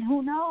again,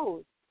 who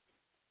knows?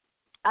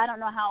 I don't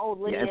know how old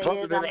Lydia is.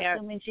 I'm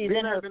assuming she's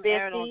in her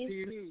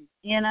 50s.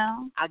 You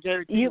know? I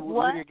guarantee you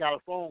Lydia got a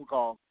phone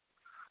call.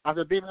 I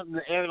said, being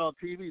aired on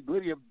TV,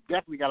 Lydia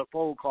definitely got a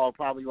phone call,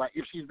 probably like,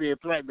 if she's being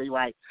threatened, they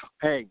like,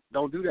 hey,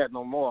 don't do that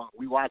no more.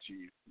 We watching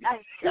you. I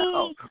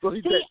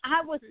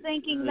was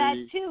thinking that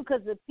too,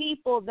 because the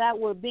people that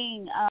were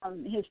being,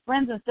 his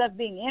friends and stuff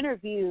being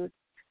interviewed,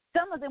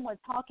 some of them were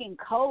talking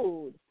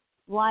code.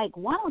 Like,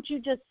 why don't you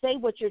just say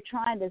what you're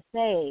trying to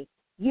say?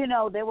 You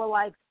know, they were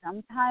like,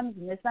 sometimes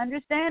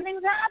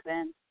misunderstandings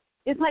happen.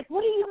 It's like,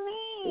 what do you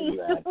mean?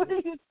 Exactly. What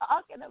are you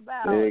talking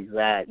about?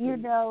 Exactly. You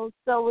know,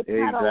 so it's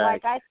kind of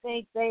like, I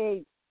think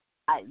they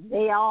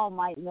all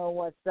might know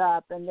what's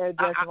up, and they're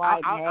just hey.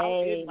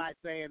 I'll end by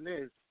saying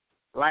this.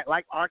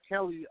 Like R.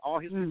 Kelly, all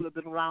his people have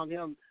been around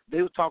him.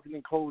 They were talking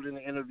in code in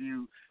the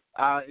interview.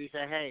 He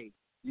said, hey,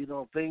 you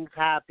know, things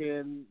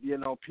happen. You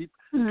know, people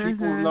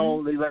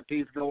know they let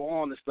things go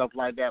on and stuff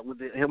like that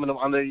with him and them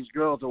underage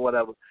girls or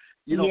whatever.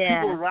 You know,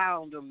 people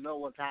around them know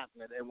what's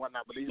happening and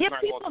whatnot, but they're just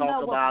not going to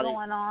talk about it.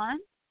 People know what's going on.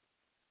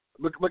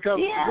 Because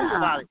think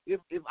about it.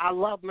 If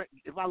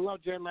I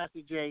love Jam Master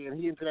Jay and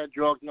he into that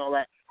drugs and all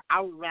that,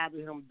 I would rather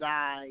him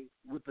die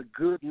with a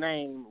good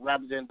name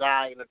rather than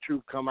die and the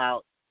truth come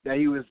out that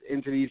he was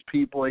into these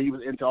people and he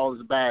was into all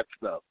this bad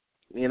stuff.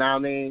 You know what I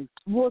mean?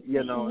 Well,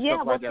 you know,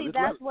 stuff like that.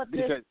 That's what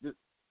this.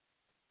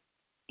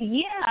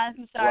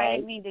 I'm sorry, I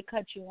didn't mean to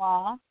cut you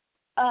off.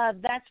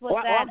 That's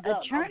what that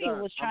attorney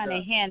was trying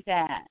to hint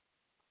at.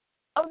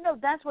 Oh, no,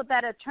 that's what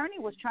that attorney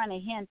was trying to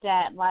hint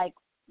at. Like,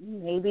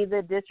 maybe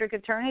the district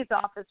attorney's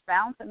office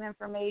found some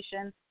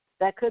information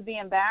that could be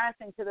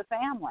embarrassing to the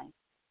family.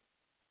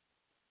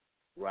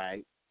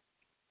 Right.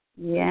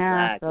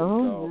 Yeah, exactly. So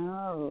who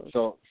knows?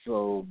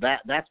 So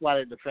that's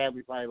why the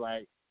family probably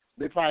like,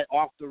 they probably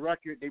off the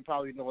record, they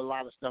probably know a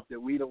lot of stuff that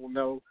we don't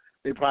know.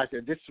 They probably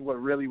said, this is what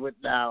really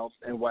went down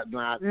and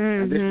whatnot,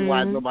 and this is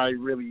why nobody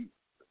really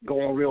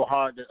going real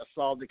hard to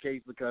solve the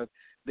case, because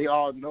they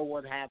all know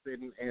what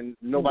happened and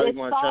nobody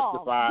wants to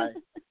testify.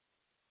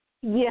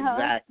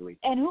 Exactly.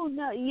 And who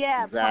knows?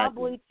 Yeah,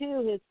 probably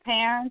too. His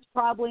parents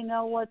probably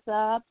know what's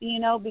up, you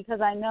know,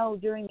 because I know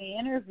during the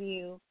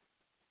interview,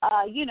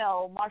 you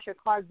know, Marsha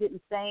Clark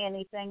didn't say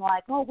anything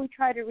like, oh, we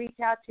tried to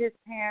reach out to his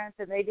parents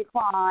and they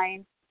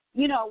declined.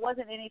 You know, it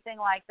wasn't anything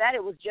like that.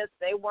 It was just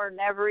they were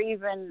never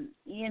even,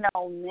 you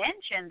know,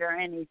 mentioned or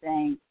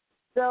anything.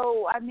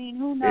 So, I mean,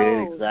 who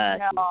knows?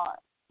 Exactly. You know,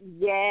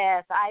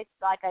 yes,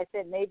 like I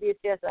said, maybe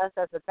it's just us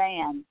as a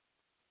fan.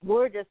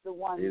 We're just the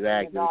ones in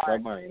the dark.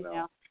 Somebody you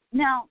know.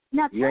 Now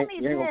tell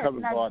me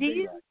this. Now, do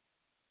you?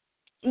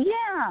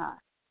 Yeah.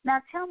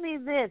 Now tell me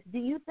this. Do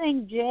you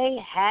think Jay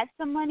had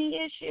some money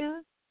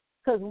issues?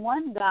 Because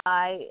one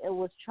guy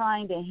was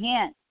trying to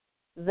hint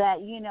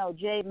that, you know,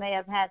 Jay may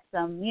have had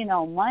some, you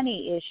know,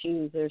 money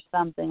issues or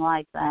something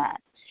like that.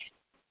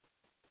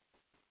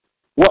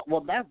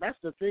 Well, that's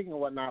the thing and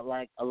whatnot.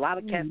 Like, a lot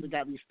of cats that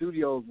got these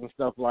studios and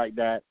stuff like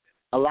that,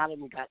 a lot of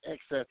them got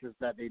excesses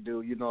that they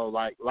do, you know,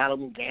 like a lot of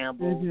them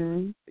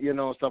gamble, you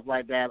know, stuff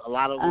like that. A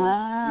lot of them, you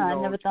know,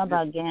 I never thought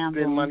about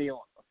gambling. Spend money on,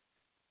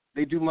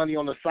 they do money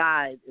on the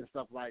side and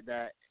stuff like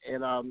that,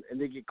 and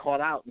they get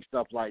caught out and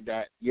stuff like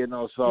that, you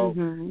know. So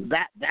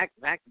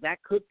that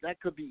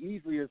could be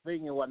easily a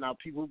thing and whatnot.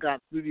 People who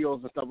got studios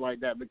and stuff like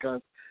that,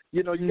 because,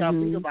 you know, you gotta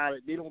think about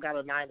it. They don't got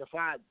a 9 to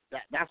 5.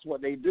 That's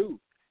what they do,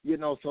 you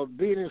know. So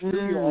being in the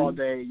studio all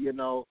day, you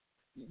know,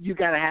 you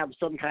got to have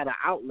some kind of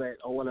outlet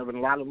or whatever. And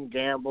a lot of them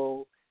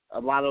gamble. A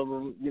lot of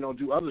them, you know,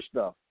 do other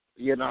stuff.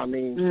 You know what I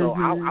mean? So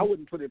I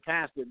wouldn't put it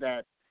past it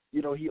that,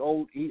 you know, he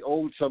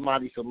owed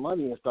somebody some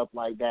money and stuff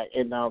like that.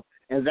 And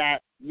that,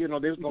 you know,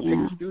 they're going to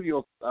take the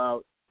studio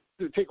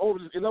to take over.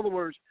 In other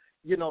words,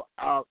 you know,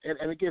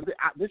 and again,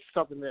 this is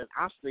something that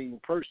I've seen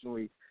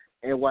personally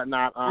and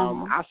whatnot.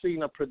 I've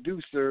seen a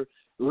producer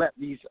let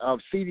these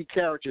CD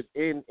characters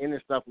in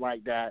and stuff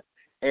like that,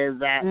 and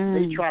that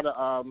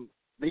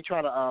they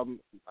try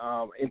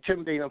to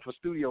intimidate them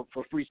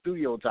for free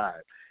studio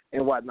time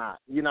and whatnot.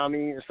 You know what I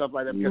mean? And stuff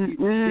like that, because he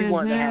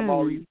wanted to have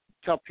all these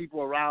tough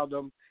people around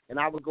him, and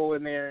I would go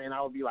in there and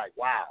I would be like,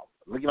 wow,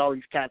 look at all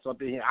these cats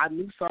up in here. I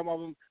knew some of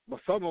them, but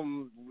some of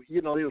them,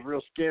 you know, they was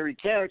real scary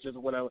characters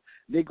or whatever.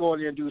 They go in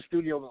there and do the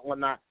studio and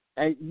whatnot,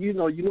 and you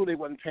knew they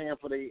wasn't paying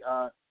for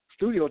the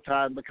studio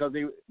time because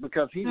he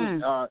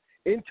was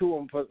into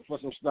them for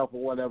some stuff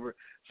or whatever.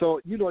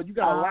 So, you know, you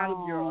got a lot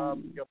of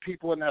your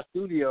people in that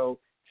studio.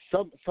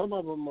 Some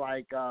of them,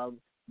 like,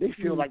 they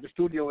feel like the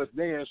studio is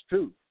theirs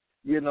too.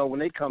 When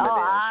they come in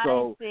there.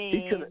 So I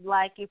see.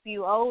 Like if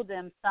you owe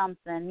them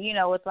something,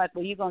 it's like,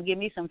 well, you're gonna give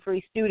me some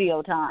free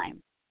studio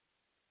time.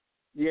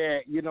 Yeah,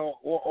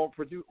 or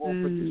produce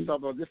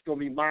something. This is gonna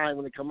be mine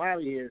when they come out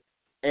of here.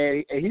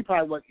 And he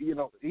probably was,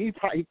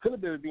 he could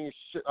have been being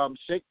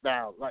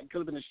shakedown, like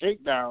could have been a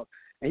shakedown,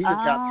 and he just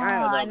got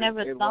tired of it. I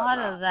never thought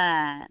of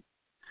that.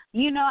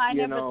 I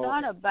never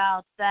thought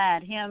about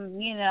that. Him,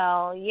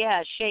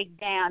 shake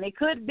down. It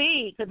could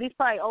be because he's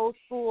probably old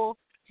school.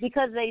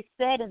 Because they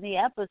said in the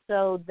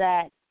episode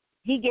that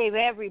he gave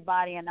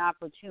everybody an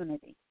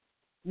opportunity.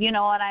 You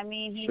know what I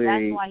mean?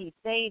 That's why he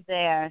stayed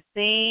there.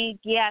 See?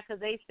 Yeah,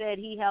 because they said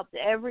he helped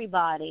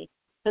everybody.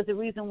 Because the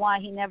reason why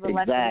he never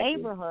left the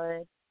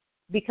neighborhood,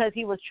 because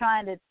he was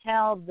trying to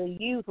tell the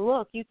youth,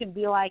 look, you can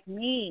be like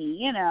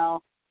me,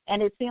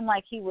 And it seemed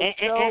like he was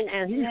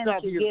and he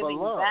thought he was giving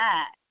beloved.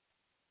 back.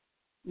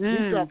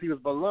 He thought he was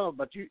beloved,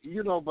 but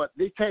but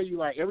they tell you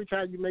like every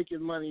time you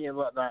making money and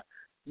whatnot,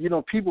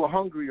 people are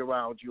hungry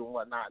around you and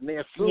whatnot, and they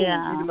assume,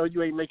 even though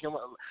you ain't making,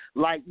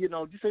 like,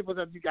 just say for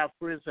example, you got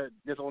friends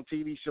that's on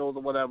TV shows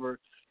or whatever,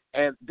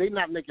 and they're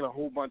not making a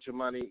whole bunch of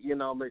money,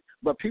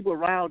 but people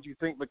around you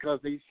think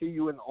because they see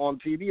you on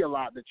TV a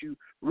lot that you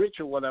rich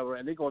or whatever,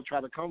 and they're going to try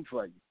to come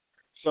for you.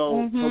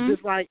 So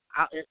just like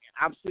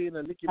I'm seeing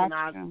the Nicki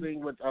Minaj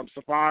thing with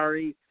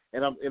Safari,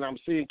 and I'm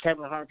seeing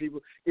Kevin Hart people,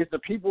 it's the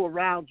people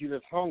around you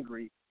that's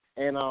hungry,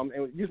 and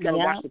you just got to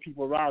watch the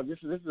people around. This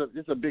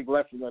is a big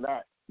lesson of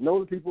that. Know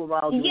the people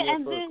around you in your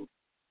circle.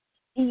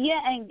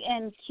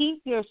 And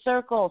keep your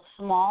circle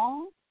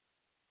small,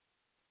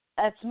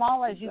 as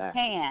small as you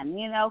can,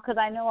 because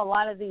I know a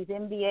lot of these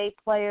NBA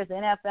players,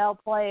 NFL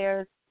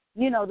players,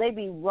 they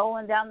be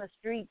rolling down the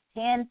street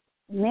 10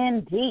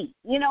 men deep.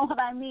 You know what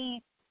I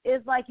mean?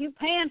 It's like you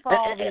paying for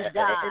all these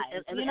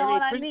guys. You know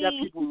what I mean? That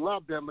people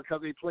love them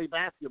because they play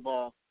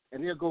basketball,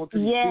 and they'll go into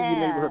the city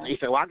neighborhood and they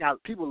say, well,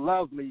 people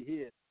love me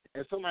here.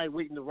 And somebody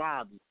waiting to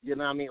rob you, you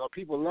know what I mean? Or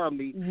people love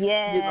me.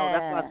 Yeah.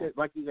 That's why I said,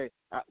 like you say,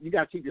 you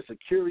got to keep your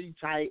security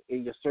tight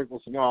and your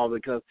circle small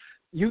because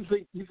you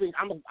think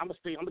I'm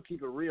gonna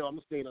keep it real. I'm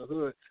gonna stay in the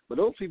hood, but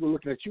those people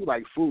looking at you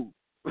like food.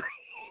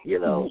 You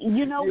know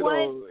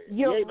what?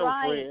 You're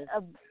right.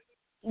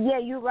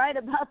 You're right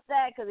about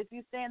that because if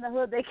you stay in the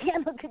hood, they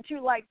can't look at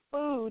you like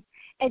food.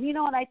 And you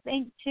know what I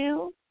think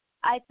too?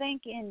 I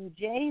think in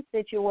Jay's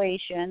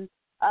situation,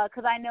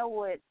 because I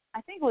know I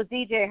think it was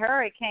DJ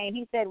Hurricane.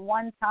 He said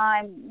one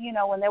time,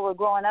 when they were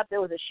growing up, there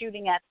was a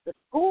shooting at the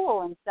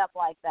school and stuff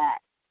like that.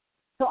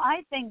 So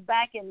I think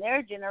back in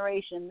their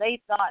generation,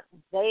 they thought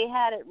they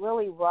had it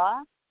really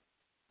rough.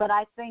 But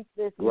I think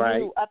this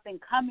new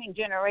up-and-coming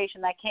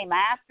generation that came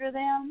after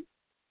them,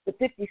 the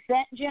 50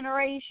 Cent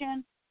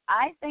generation,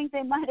 I think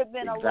they might have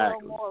been a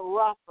little more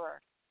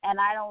rougher. And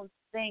I don't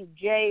think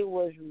Jay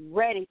was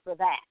ready for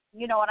that.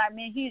 You know what I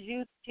mean? He's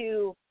used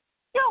to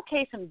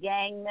some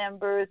gang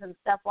members and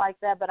stuff like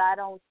that, but I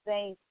don't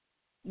think,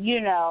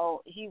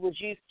 he was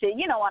used to,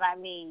 you know what I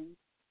mean,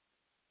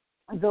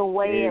 the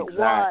way it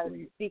was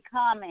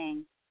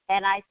becoming.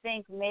 And I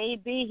think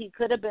maybe he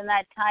could have been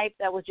that type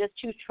that was just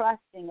too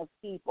trusting of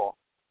people,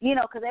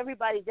 because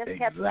everybody just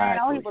kept saying,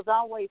 he was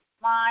always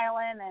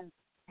smiling and,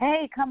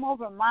 hey, come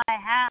over my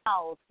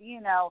house,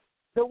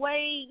 the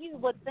way you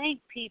would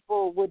think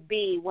people would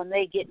be when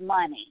they get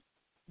money.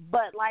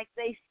 But like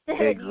they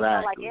said,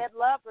 like Ed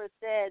Lover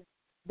said,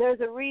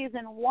 there's a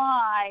reason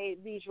why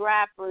these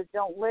rappers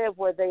don't live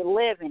where they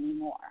live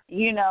anymore.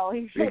 He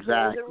said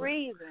there's a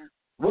reason.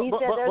 He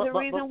said there's a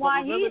reason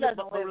why he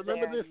doesn't live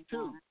there this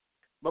anymore.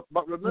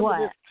 But remember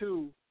this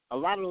too. A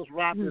lot of those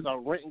rappers are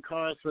renting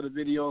cars for the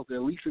videos.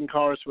 They're leasing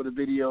cars for the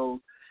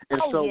videos.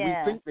 And we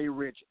think they're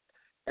rich.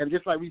 And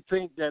just like we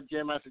think that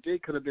Jam Master Jay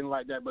could have been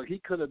like that, but he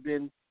could have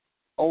been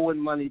owing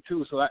money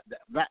too. So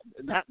that's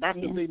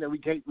the thing that we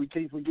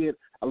can't forget.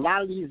 A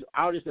lot of these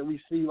artists that we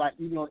see, like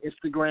even on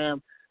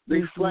Instagram,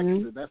 they flex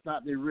it. That's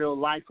not their real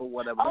life or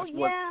whatever. That's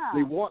what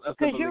they want us to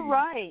believe. Because you're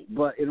right.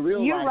 But in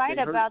real you're life,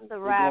 right about the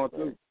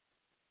rappers.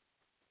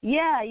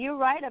 Yeah, you're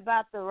right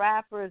about the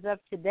rappers of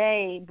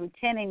today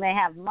pretending they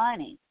have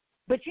money.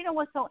 But you know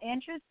what's so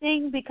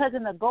interesting? Because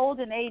in the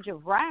golden age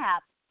of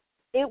rap,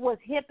 it was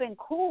hip and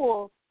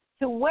cool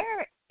to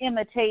wear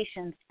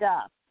imitation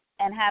stuff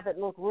and have it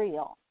look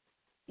real.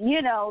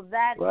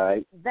 That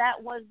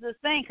was the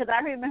thing. Because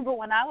I remember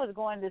when I was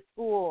going to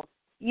school,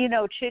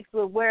 chicks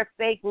would wear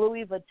fake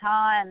Louis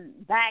Vuitton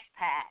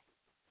backpacks,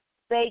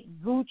 fake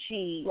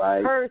Gucci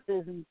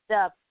purses and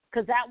stuff,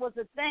 because that was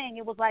the thing.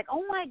 It was like,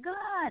 oh, my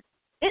God,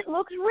 it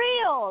looks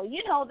real.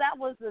 That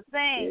was the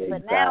thing.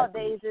 But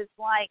nowadays it's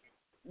like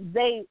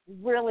they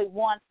really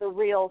want the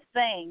real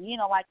thing.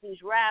 Like these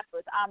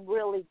rappers, I'm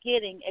really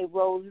getting a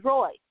Rolls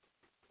Royce.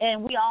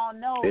 And we all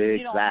know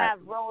you don't have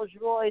Rolls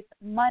Royce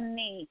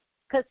money,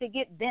 because to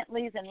get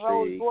Bentleys and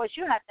Rolls Royce,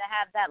 you have to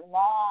have that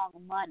long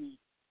money.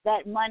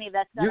 That money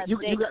that's going to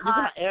you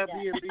got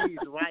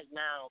Airbnbs right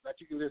now that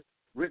you can just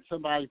rent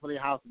somebody for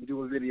their house and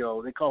do a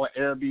video. They call it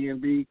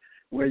Airbnb,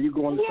 where you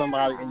go into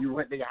somebody and you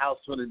rent their house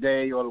for the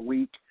day or the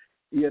week,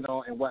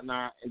 and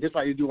whatnot. And just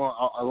like you do on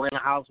Atlanta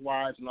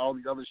Housewives and all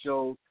these other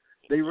shows,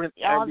 they rent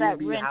all that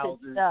Airbnb rented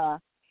houses.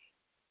 Stuff.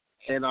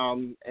 And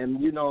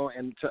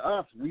to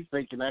us, we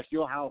thinking that's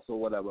your house or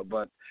whatever,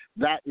 but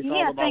that is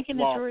all about thinking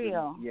flossing, it's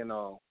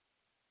real.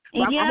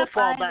 Well, I'm gonna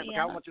fall back because I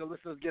don't want your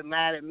listeners to get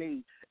mad at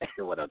me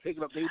when I'm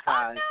taking up their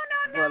time.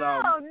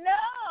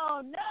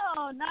 No,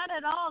 not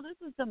at all.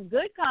 This is some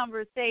good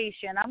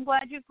conversation. I'm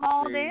glad you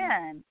called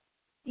in.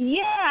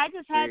 Yeah, I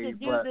just had to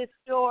do this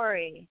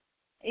story.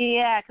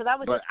 Yeah, because I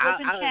was just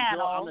flipping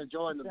channels. I'm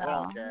enjoying the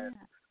broadcast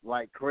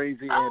like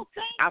crazy, and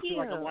I feel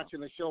like I'm watching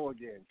the show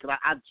again because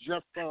I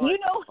just saw it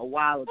a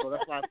while ago.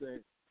 That's why I said,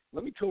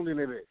 let me tune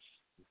into this.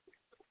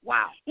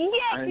 Wow. Yeah,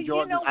 I'm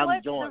enjoying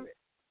it.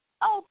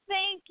 Oh,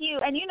 thank you.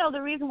 And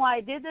the reason why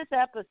I did this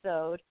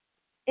episode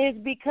is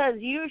because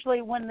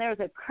usually when there's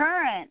a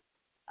current,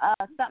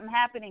 something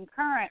happening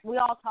current, we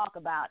all talk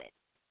about it.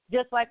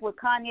 Just like with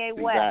Kanye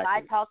West,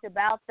 I talked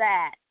about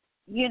that.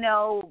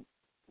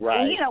 Right.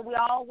 And, we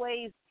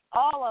always,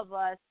 all of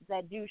us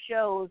that do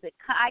shows,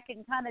 I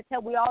can kind of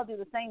tell we all do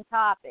the same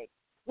topic.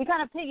 We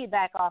kind of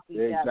piggyback off each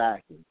other.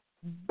 Exactly.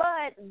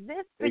 But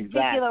this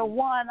particular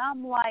one,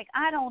 I'm like,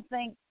 I don't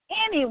think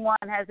anyone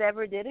has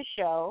ever did a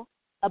show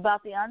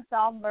about the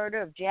unsolved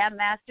murder of Jam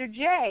Master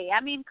Jay.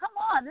 I mean, come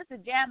on, this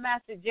is Jam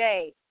Master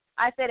Jay.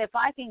 I said if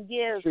I can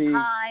give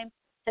time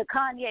to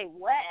Kanye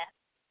West,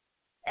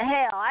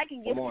 hell, I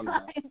can give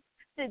time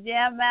to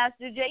Jam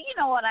Master Jay. You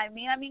know what I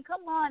mean? I mean,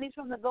 come on, he's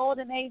from the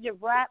golden age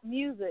of rap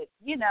music.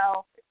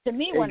 To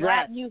me, when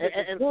rap music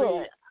is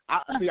good.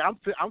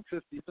 I'm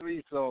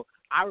 53, so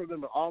I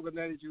remember all the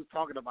names you were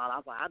talking about. I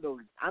was like, I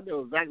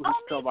know exactly what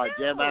you're talking about,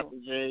 Jam Master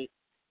Jay,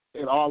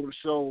 and all the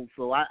shows.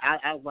 So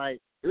I was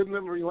like, it was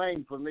memory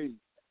lane for me.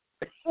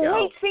 That's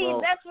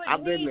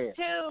what me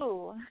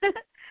too.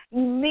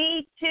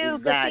 Me too.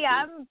 Exactly. But see,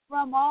 I'm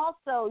from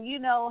also,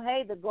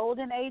 hey, the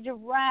golden age of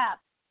rap.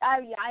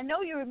 I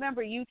know you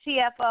remember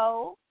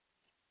UTFO.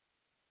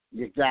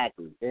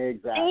 Exactly.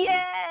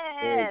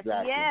 Yes.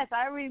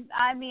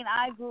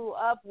 I grew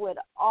up with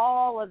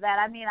all of that.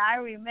 I mean, I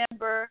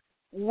remember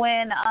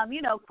when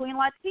Queen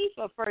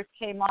Latifah first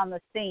came on the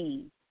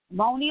scene.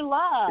 Moni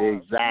Love.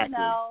 Exactly.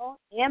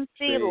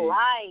 MC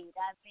Light.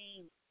 I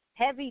mean,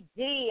 Heavy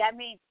D. I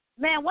mean,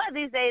 man, one of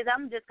these days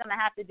I'm just gonna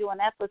have to do an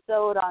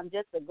episode on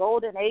just the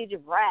golden age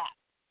of rap.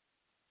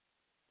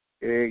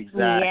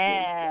 Exactly.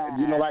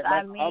 Yeah. Like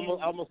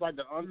almost like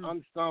the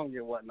unsung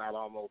and whatnot,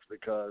 almost,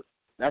 because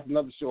that's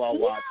another show I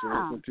watch and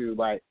listen to,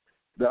 like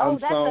the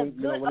unsung.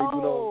 That's a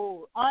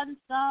good,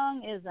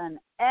 Unsung is an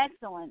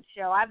excellent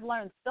show. I've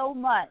learned so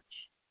much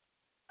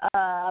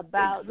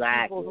about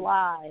people's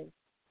lives,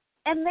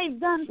 and they've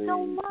done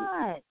so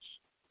much.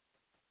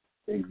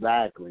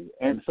 Exactly.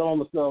 And some of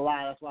them are still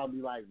alive. That's why I'll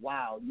be like,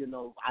 wow,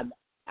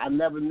 I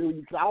never knew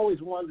you. Cause I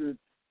always wondered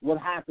what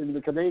happened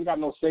because they ain't got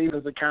no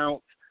savings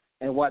accounts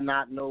and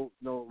whatnot, no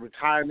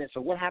retirement.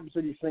 So what happens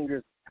to these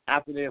singers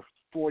after their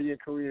 4-year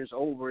careers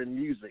over in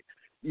music?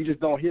 You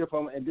just don't hear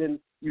from them, and then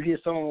you hear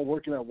some of them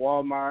working at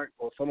Walmart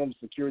or some of them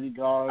security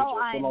guards. Oh,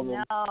 or some of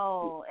them, I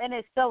know, and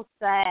it's so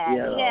sad.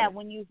 Yeah,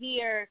 when you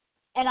hear,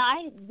 and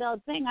the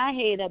thing I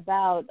hate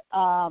about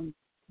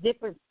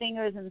different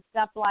singers and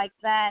stuff like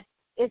that,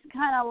 it's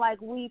kind of like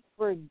we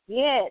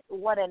forget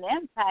what an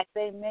impact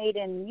they made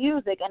in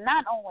music. And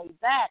not only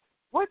that,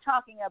 we're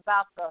talking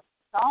about the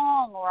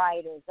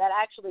songwriters that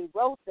actually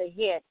wrote the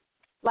hit.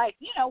 Like,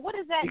 what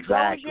is that?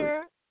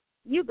 Dozier?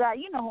 You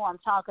know who I'm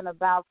talking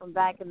about from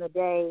back in the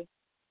day.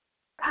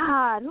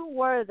 God, who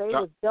were they? It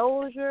was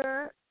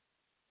Dozier.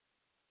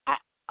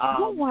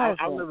 Who was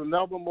I remember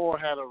Melba Moore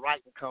had a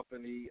writing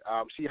company.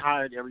 She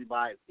hired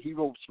everybody. He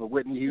wrote for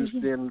Whitney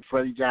Houston,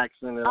 Freddie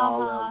Jackson, and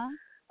all of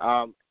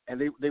them. And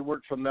they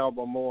worked for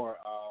Melba Moore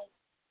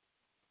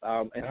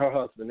and her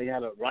husband. They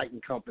had a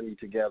writing company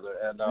together,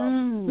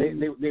 and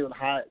they would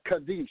hire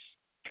Kadesh.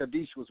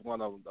 Kadesh was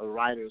one of the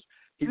writers.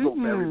 He wrote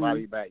for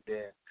everybody back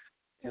then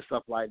and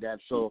stuff like that.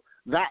 So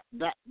that's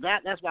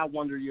why I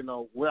wonder,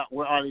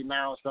 where are they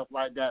now and stuff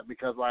like that?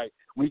 Because like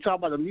when you talk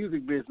about the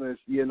music business,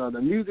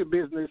 the music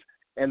business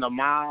and the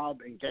mob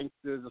and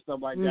gangsters and stuff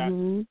like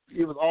that,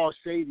 it was all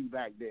shady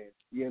back then.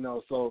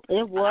 So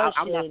it was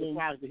I'm not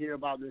surprised to hear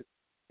about this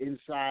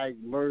inside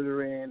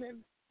murdering and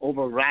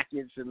over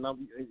rackets and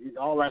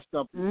all that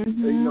stuff.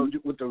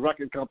 With the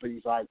record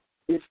companies, like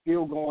it's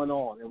still going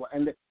on,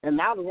 and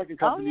now the record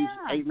companies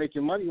ain't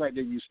making money like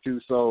they used to.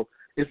 So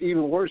it's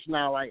even worse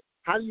now. Like,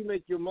 how do you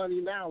make your money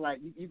now? Like,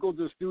 you go to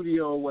the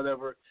studio or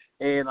whatever,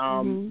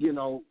 and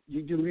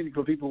you do music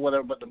for people, or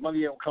whatever, but the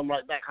money don't come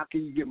right back. How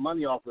can you get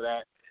money off of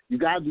that? You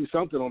got to do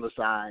something on the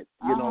side.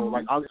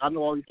 Like I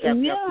know all these cats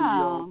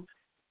got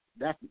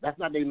studios. That's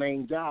not their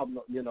main job.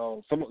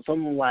 Some of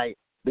them, like,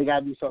 they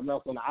got to do something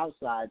else on the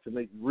outside to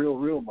make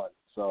real money.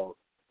 So,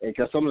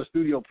 because some of the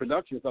studio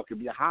production stuff could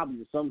be a hobby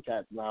to some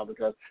cats now,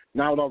 because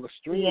now with all the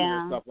streaming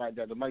and stuff like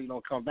that, the money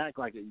don't come back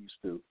like it used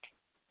to.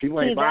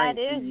 People ain't buying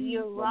CDs.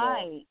 You're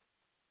right.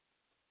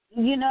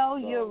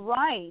 You're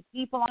right.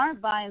 People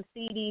aren't buying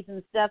CDs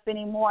and stuff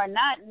anymore.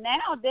 Not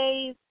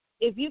nowadays.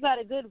 if you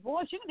got a good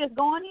voice, you can just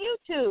go on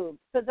YouTube,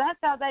 because that's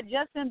how that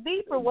Justin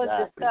Bieber was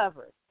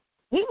discovered.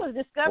 He was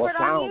discovered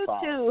on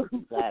YouTube.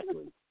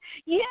 Exactly.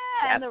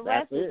 And the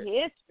rest is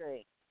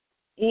history.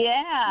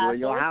 Yeah, so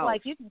it's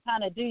like you can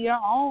kind of do your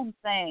own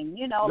thing,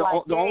 you know.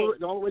 The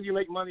only way you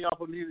make money off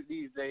of music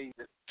these days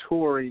is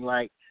touring,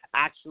 like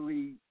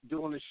actually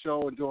doing a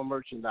show and doing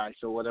merchandise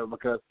or whatever,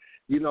 because,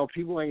 you know,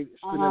 people ain't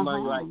spending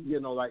money like, you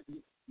know, like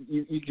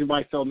you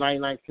might sell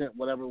 99 cents,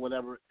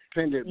 whatever,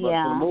 spend it, but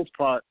for the most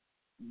part,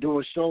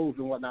 doing shows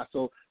and whatnot.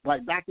 So,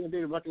 like, back in the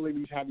day, the record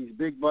labels had these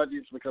big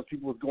budgets because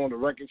people was going to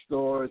record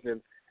stores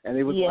and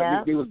they was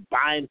like, they was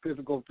buying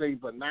physical things,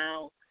 but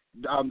now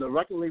the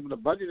record label, the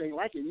budget ain't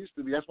like it used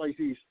to be. That's why you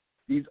see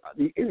these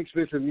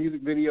inexpensive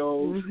music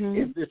videos,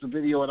 if it's a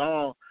video at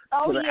all,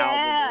 for the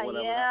album or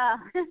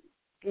whatever.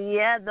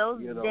 Yeah, those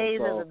days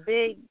of the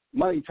big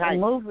money tight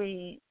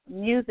movie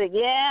music.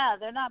 Yeah,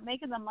 they're not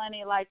making the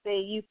money like they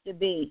used to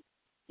be,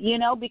 you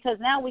know, because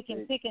now we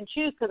can pick and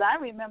choose. Because I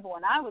remember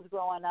when I was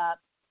growing up,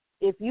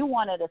 if you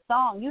wanted a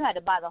song, you had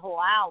to buy the whole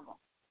album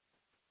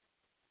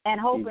and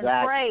hope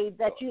and pray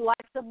that you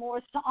like some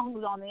more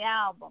songs on the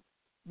album.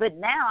 But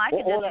now I can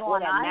just go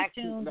on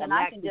iTunes and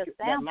I can just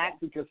sample.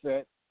 That maxi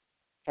cassette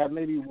had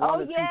maybe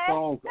one or two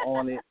songs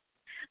on it.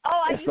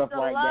 I used to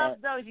love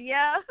those.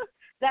 Yeah,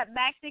 that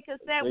maxi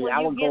cassette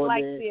where you get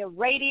like the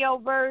radio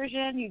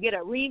version, you get a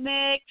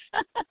remix.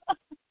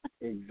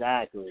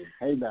 Exactly.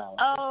 Hey now.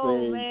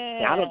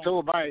 Man. I don't know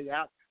about it.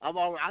 I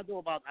know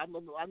about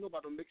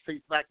the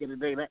mixtapes back in the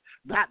day.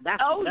 That's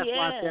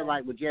why I said,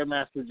 like, with Jam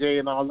Master Jay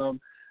and all of them.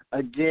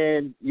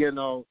 Again, you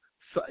know,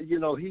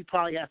 he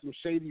probably had some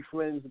shady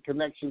friends and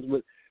connections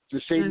with the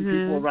shady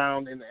people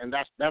around, and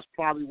that's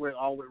probably where it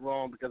all went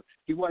wrong, because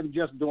he wasn't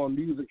just doing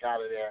music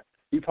out of there.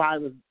 He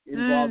probably was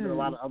involved in a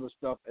lot of other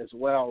stuff as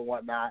well and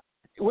whatnot,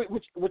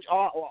 which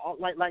are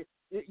like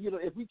you know,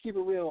 if we keep it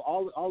real,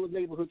 all the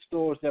neighborhood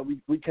stores that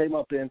we came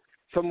up in,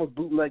 some was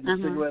bootlegging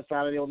cigarettes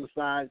out of there on the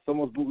side, some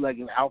was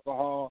bootlegging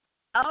alcohol.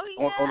 On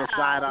the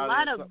side out there. A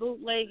lot of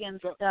bootlegging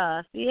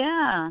stuff.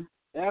 Yeah.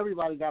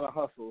 Everybody got a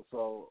hustle,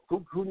 so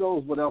who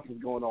knows what else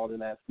is going on in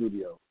that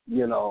studio?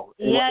 You know,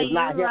 it's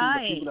not him,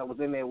 right. the people that was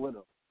in there with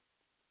him.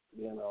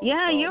 You know.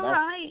 Yeah, so you're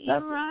right.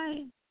 You're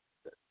right.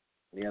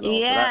 You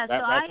know,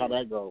 that's how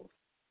that goes.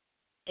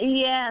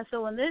 Yeah,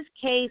 so in this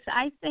case,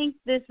 I think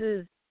this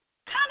is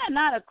kind of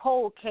not a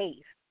cold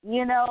case,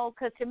 you know,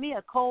 because to me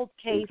a cold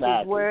case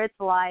is where it's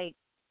like,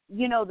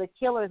 you know, the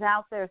killer's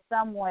out there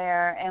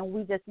somewhere and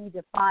we just need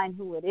to find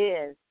who it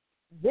is.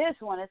 This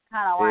one is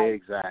kind of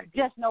like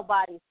just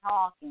nobody's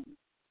talking,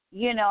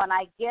 you know, and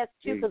I guess,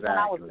 too, because when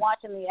I was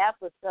watching the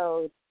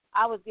episode,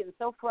 I was getting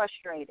so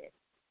frustrated.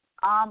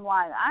 I'm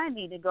like, I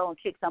need to go and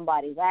kick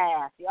somebody's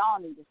ass.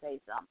 Y'all need to say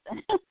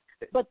something.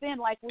 But then,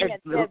 like we had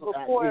said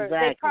before,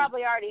 they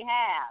probably already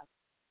have,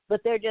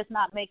 but they're just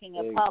not making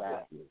it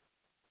public,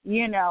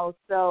 you know,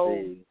 so,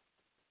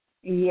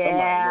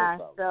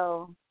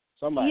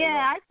 Somebody knows.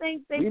 I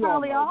think they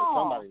probably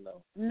all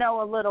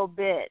know a little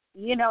bit.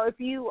 You know, if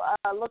you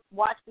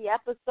watch the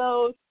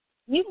episode,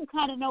 you can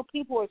kind of know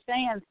people are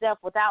saying stuff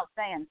without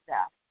saying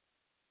stuff.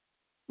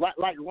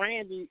 Like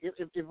Randy, if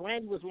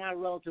Randy was my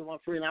relative, my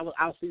friend,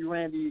 I'll see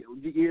Randy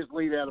years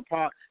later at a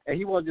park, and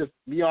he want to just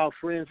be all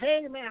friends.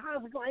 Hey, man,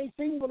 how's it going? I ain't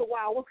seen you in a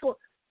while. What's going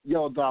on?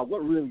 Yo, dog,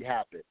 what really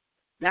happened?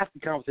 That's the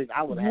conversation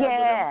I would have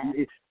had with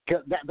him.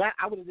 Cause that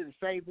I would have did the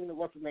same thing that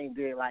what's his name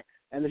did. Like,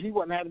 and if he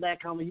wasn't having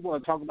that conversation, he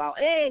wanted to talk about,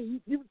 hey,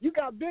 you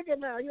got bigger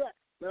now. You like,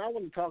 man, I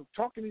want to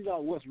talk to me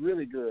about what's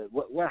really good,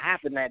 what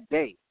happened that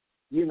day,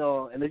 you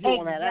know. And if you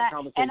want to have that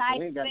conversation,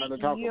 we ain't got nothing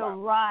to talk about. You're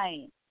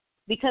right,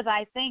 because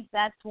I think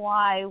that's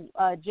why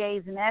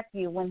Jay's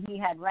nephew, when he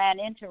had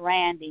ran into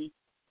Randy,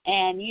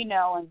 and you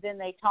know, and then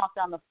they talked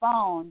on the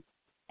phone,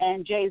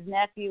 and Jay's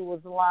nephew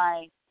was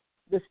like,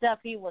 the stuff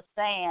he was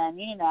saying,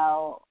 you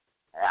know,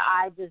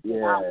 I just did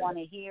not want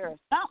to hear, or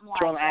something like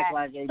Trying that. To act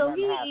like so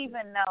he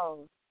even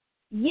knows.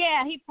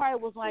 Yeah, he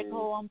probably was like,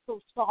 oh, I'm so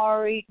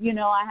sorry. You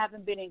know, I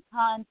haven't been in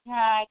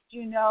contact.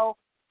 You know,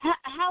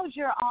 how's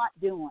your aunt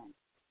doing?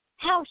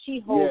 How's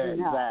she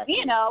holding up?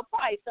 You know,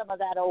 probably some of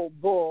that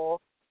old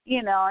bull.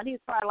 You know, and he's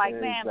probably like,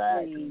 man,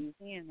 please,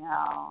 you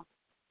know.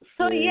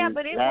 So,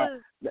 but it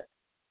was.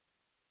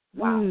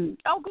 Wow.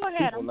 Oh, go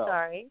ahead. I'm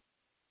sorry.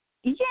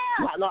 Yeah,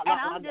 I'm just glad.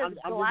 I'm just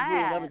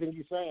doing everything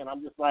you're saying.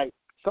 I'm just like,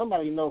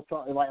 somebody knows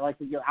something. Like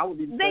I would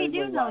be the they same do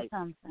way, know like,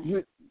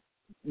 something.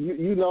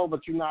 You know, but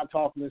you're not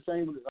talking. The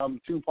same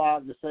with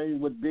Tupac. The same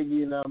with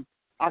Biggie and them.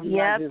 I can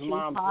imagine his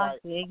mom's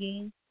like,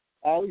 Biggie.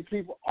 All these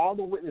people, all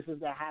the witnesses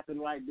that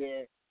happened right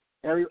there.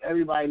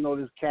 Everybody know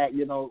this cat.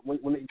 You know,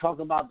 when they talk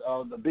about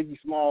the Biggie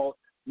Small,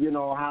 you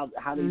know how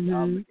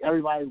they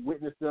everybody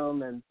witnessed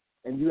them, and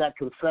you have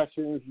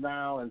confessions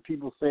now, and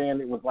people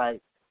saying it was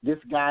like this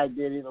guy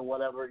did it or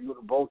whatever. You with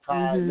a bow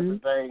tie,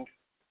 different things.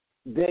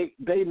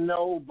 They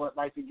know, but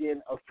like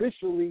again,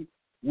 officially,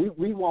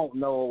 we won't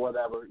know or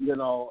whatever. You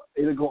know,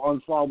 it'll go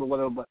unsolved or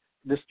whatever. But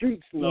the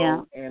streets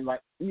know, and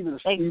like either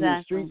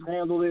the streets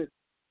handled it,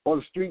 or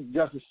the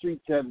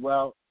street said,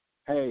 well,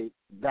 hey,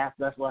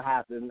 that's what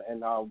happened,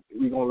 and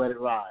we're gonna let it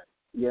ride.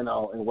 you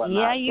know, and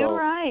whatnot. Yeah, you're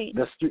right.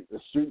 The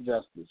street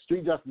justice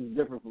is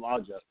different from our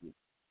justice.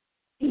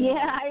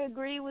 Yeah, I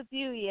agree with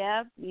you.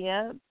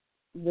 Yep.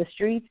 The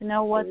streets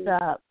know what's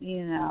up,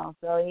 you know.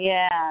 So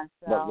yeah.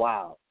 But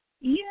wow.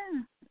 Yeah.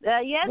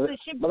 Yes, it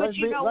should. But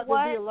you know what?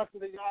 Let there be a lesson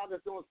to y'all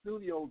that's doing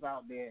studios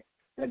out there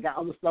that got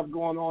other stuff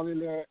going on in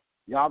there.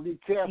 Y'all be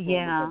careful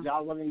because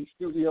y'all running these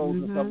studios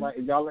and stuff like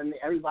that. Y'all letting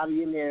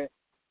everybody in there.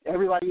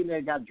 Everybody in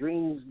there got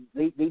dreams.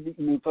 They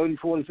 30,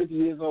 40, 50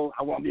 years old.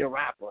 I want to be a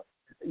rapper.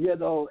 You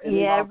know. And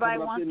everybody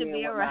wants to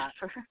be a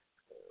rapper.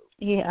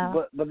 Yeah.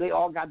 But they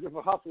all got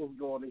different hustles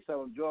going. They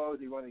selling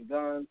drugs. They running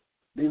guns.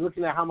 They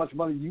looking at how much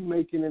money you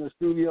making in the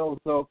studio.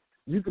 So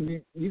you could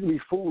be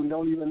fooled and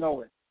don't even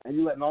know it. And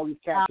you letting all these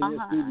cats in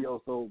your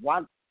studio. So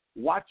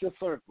watch your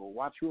circle.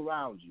 Watch who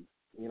around you.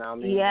 You know what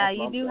I mean? Yeah,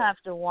 you do have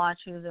to watch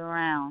who's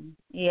around.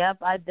 Yep,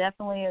 I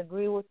definitely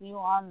agree with you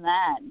on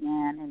that,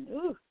 man. And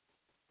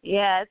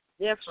yeah, it's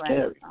different.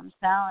 Scary. I'm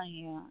telling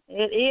you,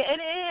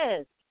 it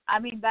is. I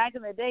mean, back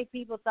in the day,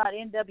 people thought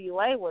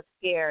NWA was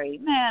scary.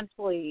 Man,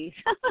 please.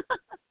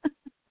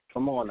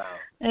 Come on now.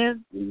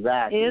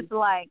 Exactly. It's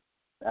like,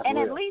 that's and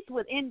real. at least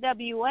with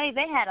NWA,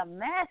 they had a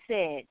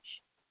message.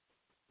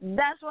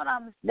 That's what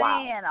I'm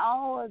saying. Wow.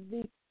 All of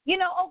the, you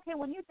know, okay,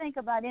 when you think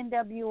about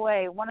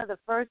NWA, one of the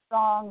first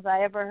songs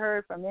I ever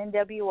heard from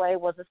NWA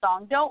was the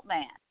song Dope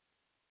Man.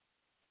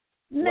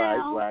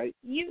 Now, right.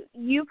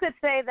 You could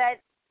say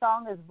that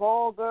song is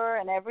vulgar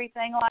and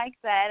everything like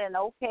that, and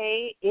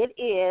okay, it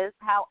is.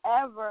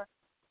 However,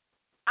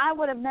 I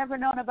would have never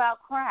known about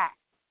crack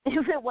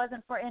if it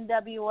wasn't for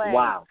NWA.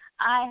 Wow.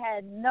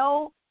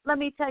 Let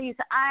me tell you,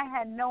 I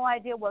had no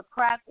idea what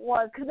crack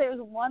was because there's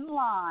one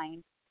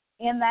line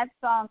in that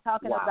song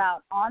talking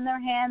about on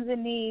their hands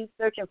and knees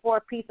searching for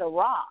a piece of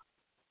rock.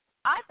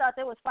 I thought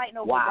they was fighting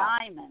over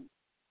diamonds.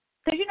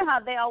 Because you know how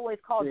they always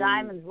call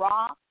diamonds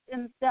rocks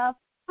and stuff?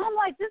 I'm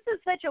like, this is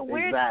such a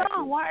weird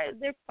song. Why are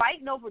they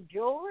fighting over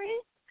jewelry?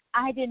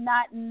 I did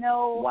not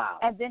know. Wow.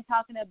 And then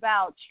talking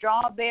about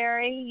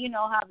Strawberry, you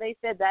know how they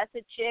said that's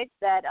a chick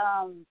that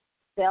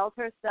sells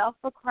herself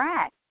for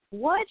crack.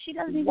 What? She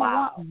doesn't even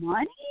want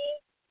money?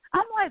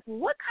 I'm like,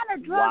 what kind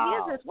of drug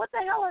is this? What the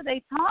hell are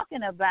they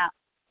talking about?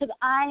 Because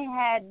I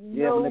had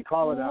no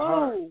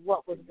clue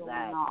what was going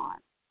on.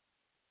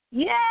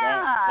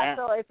 Yeah,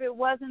 so if it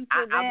wasn't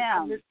for them.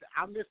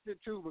 I missed it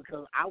too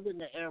because I went in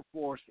the Air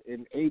Force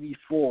in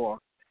 84.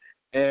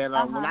 And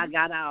when I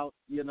got out,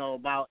 you know,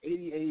 about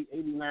 88,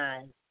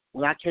 89,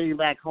 when I came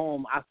back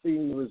home, I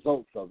seen the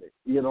results of it.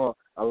 You know,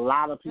 a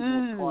lot of people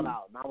were caught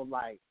out. And I was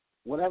like,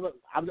 whatever,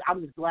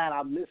 I'm just glad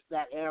I missed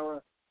that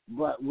era.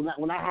 But when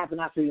that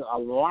happened, I seen a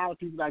lot of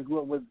people that I grew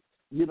up with,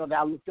 you know, that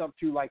I looked up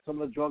to, like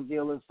some of the drug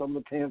dealers, some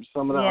of the pimps,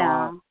 some of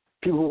the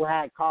people who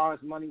had cars,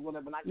 money,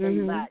 whatever. When I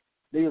came back,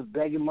 they was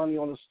begging money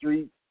on the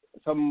street.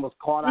 Some of them was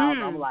caught out.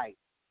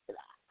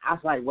 I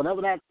was like,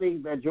 whatever that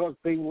drug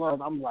thing was,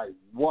 I'm like,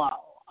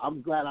 wow.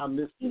 I'm glad I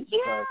missed it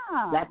because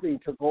that thing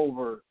took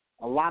over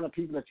a lot of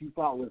people that you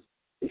thought was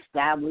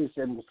established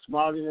and was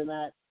smarter than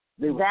that.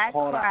 They were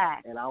caught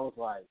out. And I was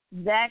like,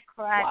 that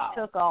crack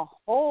took a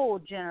whole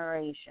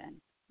generation.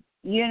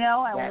 You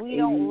know, and we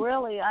don't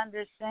really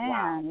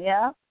understand.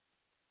 Yeah,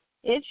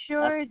 it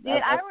sure did.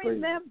 I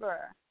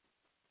remember.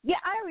 Yeah,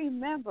 I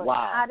remember.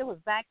 God, it was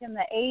back in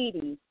the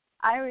 80s.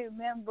 I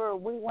remember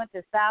we went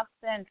to South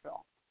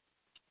Central.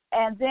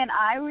 And then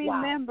I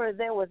remember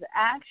there was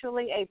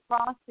actually a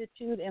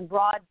prostitute in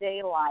broad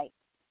daylight.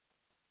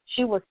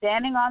 She was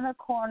standing on the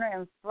corner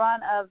in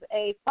front of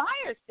a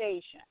fire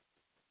station.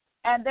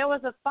 And there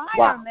was a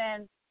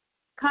fireman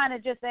kind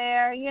of just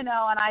there, you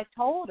know, and I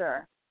told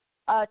her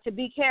to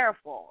be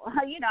careful.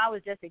 You know, I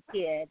was just a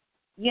kid,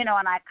 you know,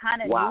 and I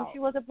kind of knew she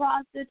was a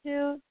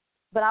prostitute.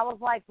 But I was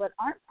like, but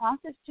aren't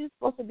prostitutes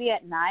supposed to be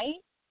at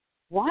night?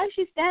 Why is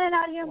she standing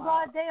out here in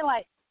broad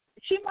daylight?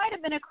 She might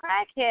have been a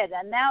crackhead,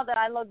 and now that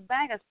I look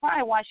back, that's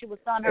probably why she was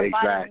selling her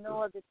body in the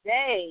middle of the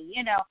day,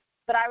 you know.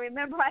 But I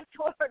remember I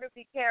told her to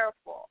be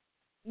careful,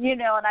 you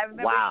know, and I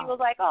remember she was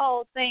like,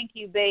 oh, thank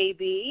you,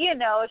 baby. You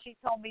know, she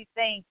told me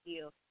thank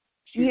you.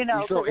 You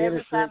know, she's so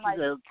innocent.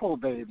 She said, poor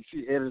baby,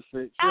 she's innocent.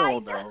 She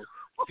don't know.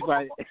 She's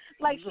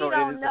like she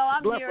don't know.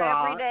 I'm Bless here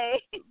every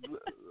day.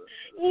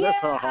 Bless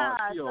her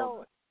heart.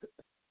 So,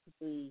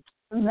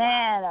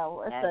 man,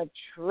 it's a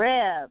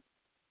trip.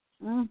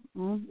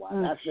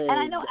 Wow,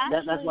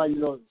 that's why, you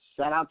know,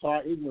 shout out to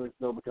our ignorance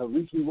though, because at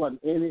least we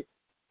wasn't in it.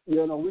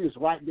 You know, we was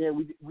right there.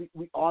 We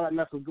all that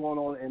mess was going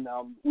on, and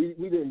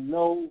we didn't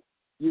know.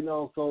 You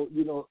know, so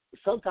you know,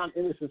 sometimes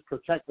innocence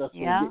protects us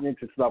from getting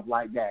into stuff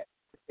like that.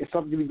 It's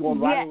something be going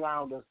right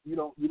around us. You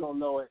don't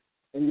know it,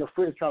 and your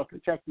friends try to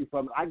protect you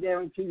from it. I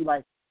guarantee you,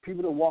 like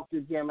people that walked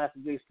through Jam Master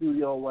Jay's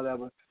studio or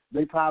whatever,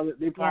 they probably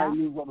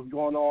knew what was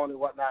going on and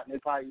whatnot, and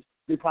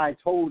they probably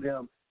told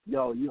him,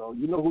 yo, you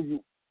know who you.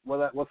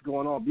 What's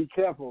going on? Be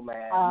careful,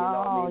 man. Oh, you know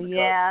what I mean?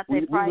 Yeah.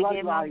 They probably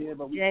gave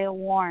Jay a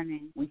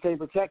warning. We can't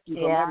protect you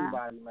from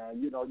everybody,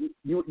 man. You know,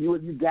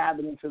 you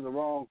dabbing into the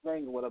wrong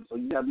thing or whatever, so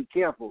you gotta be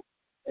careful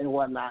and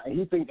whatnot. And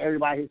he think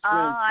everybody his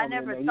friends. I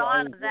never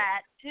thought of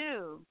that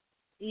too.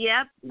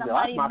 Yep.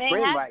 Somebody may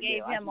have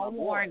gave him a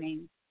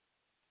warning.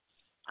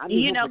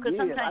 Because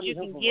sometimes you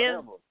can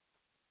give.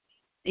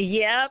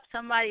 Yep.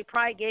 Somebody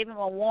probably gave him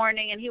a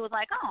warning, and he was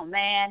like, "Oh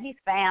man, he's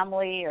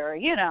family," or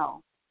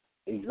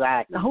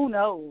Exactly. Who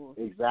knows?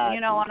 Exactly.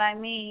 You know what I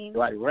mean?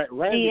 Like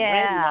Randy,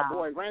 my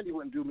boy, Randy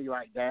wouldn't do me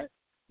like that.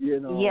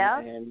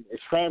 And his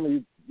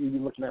family, you be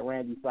looking at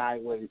Randy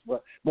sideways.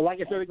 But like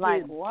I said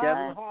again,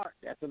 Kevin Hart,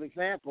 that's an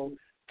example.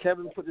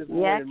 Kevin put this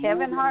boy in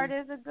Kevin Hart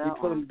is a good one.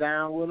 He put him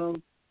down with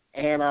him,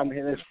 and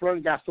his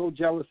friend got so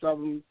jealous of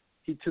him,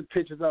 he took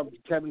pictures of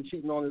Kevin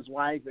cheating on his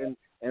wife and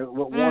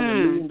wanted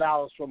 $1 million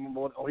from him,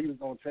 or he was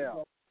going to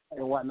tell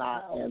and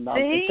whatnot. And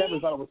Kevin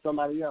thought it was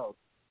somebody else.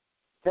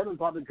 Kevin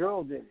thought the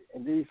girl did it,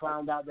 and then he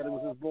found out that it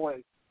was his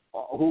boy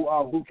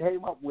who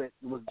came up with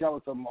was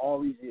jealous of him all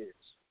these years.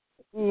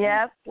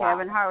 Yep, wow.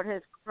 Kevin Hart,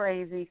 his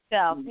crazy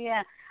stuff.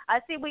 Yeah, I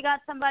see we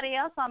got somebody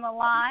else on the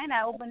line.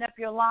 I opened up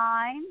your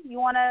line. You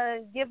want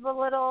to give a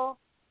little,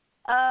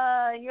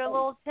 your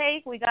little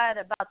take? We got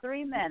about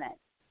 3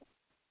 minutes.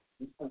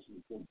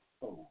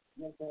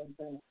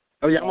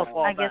 Oh yeah, I'm gonna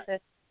fall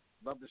back.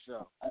 Love the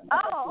show.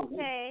 Oh,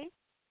 okay.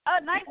 Oh,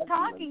 nice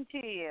talking to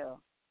you.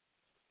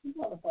 This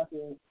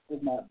motherfucker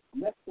is my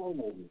next door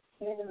neighbor,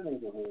 king of the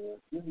neighborhood.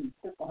 Give me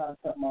tips on how to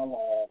cut my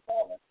lawn,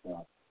 all that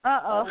stuff.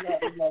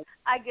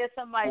 I guess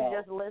somebody's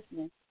just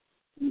listening.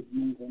 He's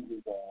using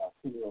his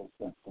two-year-old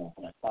stuff for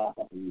like 5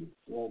 years.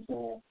 You know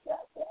what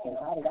I'm saying? And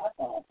how did I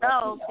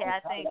find okay. I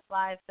think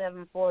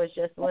 574 is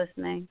just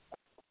listening.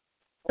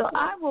 So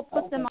I will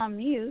put them on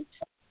mute.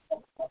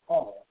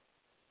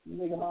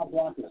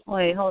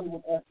 Wait, hold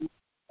on.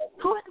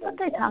 What are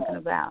they talking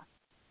about?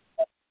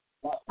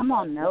 I'm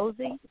all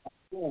nosy.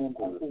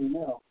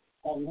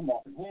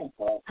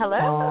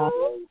 Hello?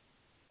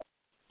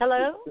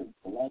 Hello?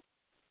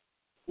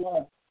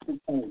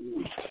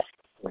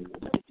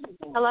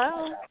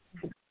 Hello?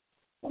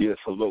 Yes,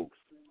 hello.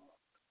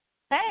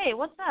 Hey,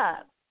 what's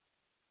up?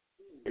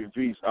 Hey,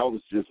 Reese, I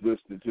was just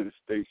listening to the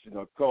station.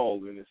 I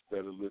called in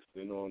instead of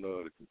listening on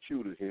the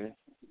computer here.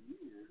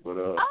 But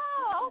oh,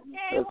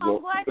 okay. Well,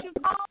 I'm glad you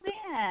called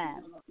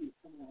in.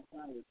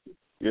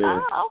 Yeah.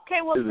 Oh,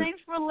 okay. Well,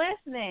 thanks for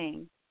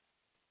listening.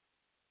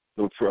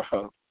 No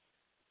problem.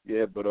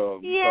 Yeah, but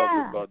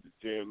talking about the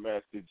Jam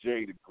Master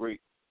Jay, the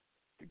great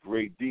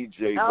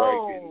DJ,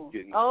 right?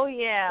 Getting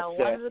yeah,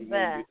 one of the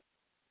best.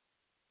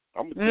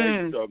 I'm gonna tell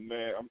you something,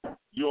 man.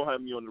 You don't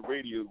have me on the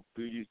radio,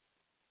 do you?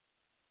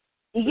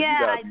 Yeah, you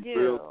gotta I be do.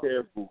 Real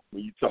careful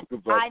when you talk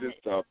about this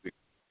topic.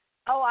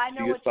 Oh, I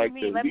know what you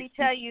mean. Let me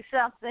tell you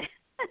something.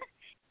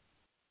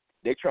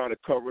 They're trying to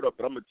cover it up,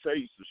 but I'm gonna tell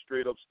you some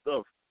straight up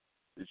stuff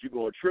that you're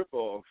gonna trip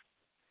off.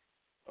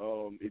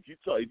 If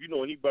you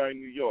know anybody in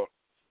New York,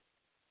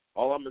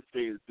 all I'm gonna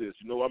say is this.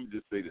 I'm gonna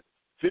just say this: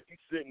 50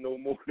 Cent no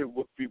more than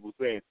what people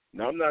saying.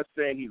 Now I'm not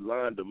saying he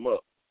lined them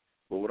up,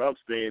 but what I'm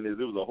saying is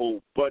there was a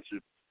whole bunch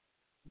of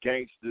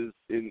gangsters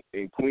in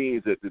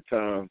Queens at the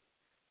time,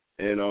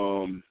 and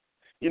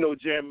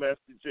Jam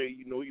Master Jay,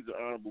 he's an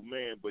honorable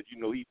man, but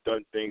he's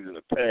done things in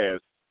the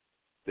past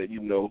that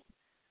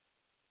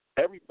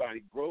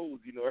everybody grows.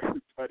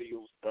 Everybody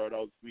will start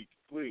out sweet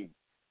and clean.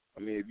 I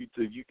mean, if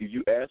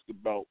you ask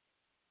about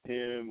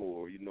him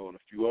or and a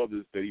few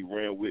others that he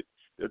ran with,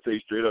 they'll tell you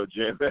straight up,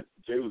 Jam Master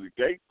Jay was a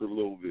gangster a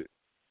little bit.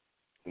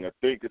 And I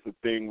think it's a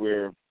thing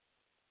where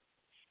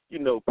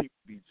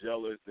people be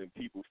jealous and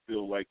people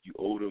feel like you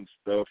owe them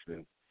stuff.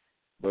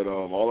 But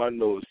all I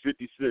know is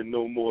 50 Cent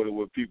no more than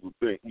what people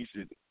think. He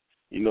should,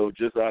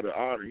 just out of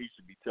honor, he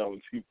should be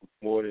telling people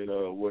more than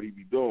what he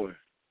be doing.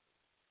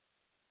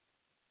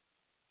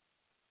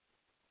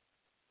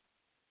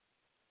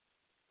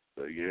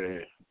 So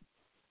yeah.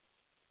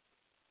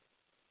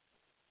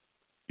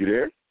 You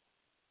there?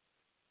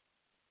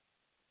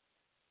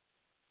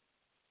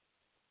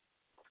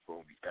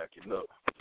 Phone be acting up.